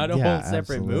end, not a whole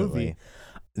separate movie.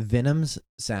 Venom's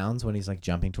sounds when he's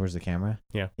jumping towards the camera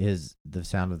is the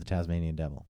sound of the Tasmanian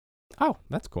devil. Oh,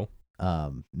 that's cool.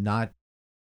 Not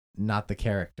the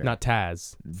character. Not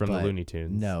Taz from the But Looney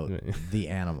Tunes. No, the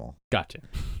animal. Gotcha.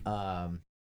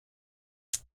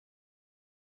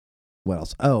 What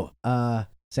else? Oh,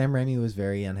 Sam Raimi was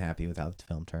very unhappy with how the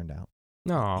film turned out.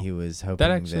 No. He was hoping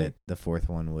actually- that the 4th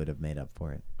one would have made up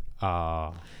for it.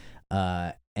 Ah.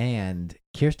 And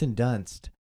Kirsten Dunst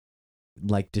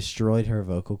destroyed her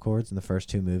vocal cords in the first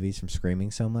 2 movies from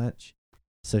screaming so much.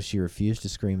 So she refused to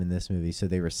scream in this movie. So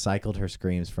they recycled her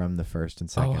screams from the first and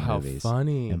second how movies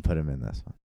funny. and put them in this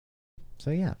one. So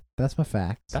yeah, that's my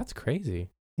fact. That's crazy.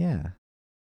 Yeah.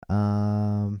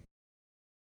 Oh,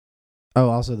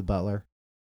 also the Butler.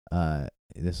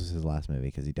 This was his last movie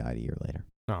because he died a year later.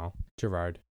 Oh,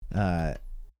 Gerard.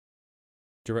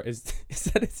 Gerard is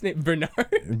that his name?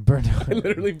 Bernard? Bernard. I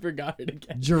literally forgot it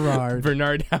again. Gerard.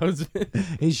 Bernard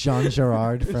Hausman. He's Jean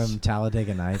Gerard from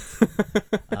Talladega Nights.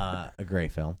 A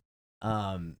great film.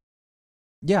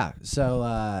 Yeah.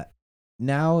 So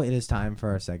now it is time for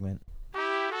our segment.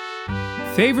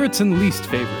 Favorites and least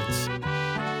favorites.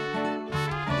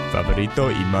 Favorito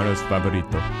y menos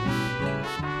favorito.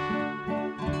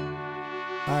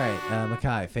 All right,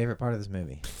 Makai, favorite part of this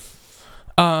movie.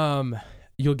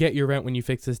 You'll get your rent when you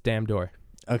fix this damn door.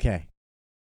 Okay.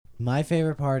 My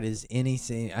favorite part is any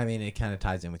scene. I mean, it kind of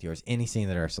ties in with yours. Any scene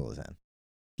that Ursula's in.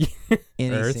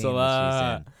 Any Ursula. scene that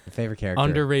she's in. The favorite character.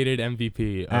 Underrated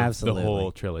MVP of Absolutely. the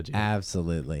whole trilogy.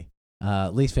 Absolutely.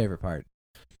 Least favorite part.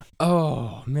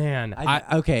 Oh, man.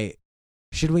 Okay.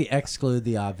 Should we exclude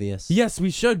the obvious? Yes, we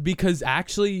should, because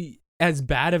actually, as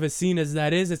bad of a scene as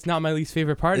that is, it's not my least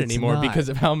favorite part It's anymore not. because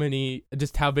of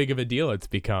just how big of a deal it's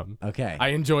become. Okay. I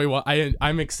enjoy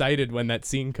I'm excited when that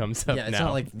scene comes up Yeah, it's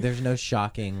now. not there's no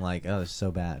shocking oh, it's so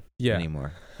bad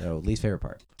anymore. So least favorite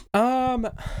part.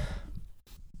 I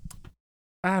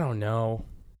don't know.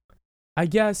 I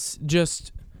guess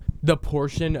just the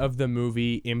portion of the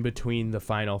movie in between the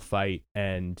final fight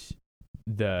and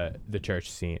the church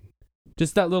scene.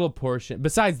 Just that little portion.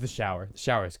 Besides the shower. The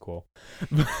shower is cool.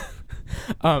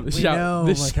 Makai,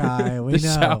 we the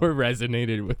know. shower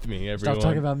resonated with me, everyone. Stop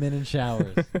talking about men in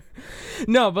showers.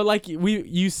 No, but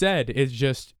you said, it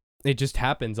just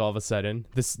happens all of a sudden.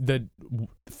 The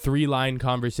 3-line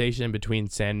conversation between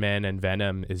Sandman and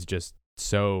Venom is just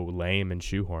so lame and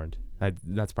shoehorned.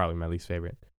 That's probably my least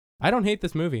favorite. I don't hate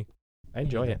this movie. I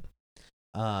enjoy it.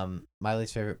 My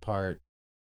least favorite part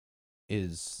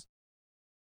is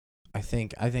I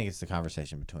think it's the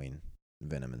conversation between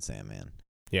Venom and Sandman.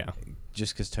 Yeah.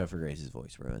 Just because Topher Grace's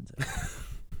voice ruins it.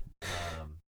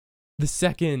 The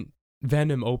second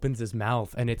Venom opens his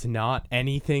mouth and it's not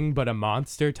anything but a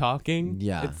monster talking.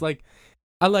 Yeah. It's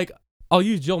I'll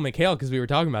use Joel McHale because we were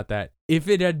talking about that. If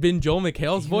it had been Joel McHale's He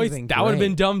would've voice, been that would have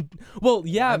been great. dumb. Well,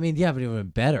 yeah. I mean, yeah, but it would have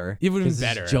been better. It would've been 'cause it's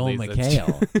better, at Joel least, that's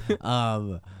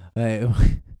McHale. It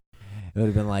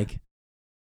would have been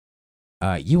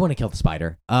you want to kill the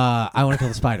spider. I want to kill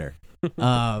the spider.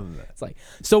 It's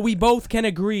so we both can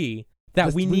agree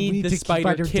that we need the to keep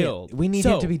spider dead. killed. We need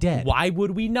So him to be dead. Why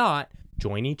would we not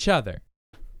join each other?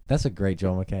 That's a great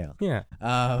Joel McHale. Yeah.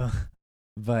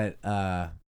 But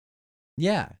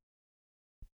yeah.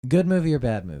 Good movie or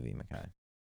bad movie, Makai?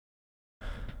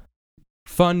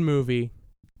 Fun movie.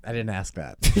 I didn't ask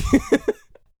that.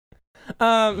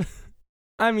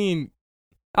 I mean,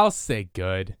 I'll say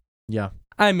good. Yeah.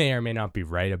 I may or may not be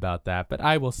right about that, but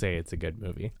I will say it's a good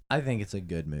movie. I think it's a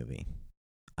good movie.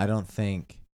 I don't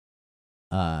think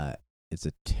it's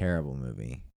a terrible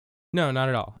movie. No, not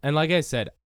at all. And like I said,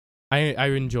 I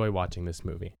enjoy watching this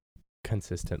movie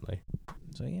consistently.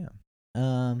 So yeah.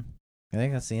 I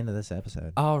think that's the end of this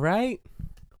episode. All right.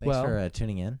 Thanks well- for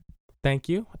tuning in. Thank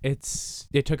you. It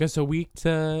took us a week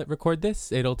to record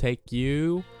this. It'll take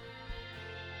you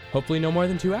hopefully no more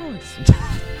than 2 hours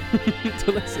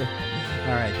to listen.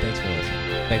 All right. Thanks for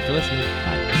listening. Thanks for listening.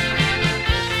 Bye.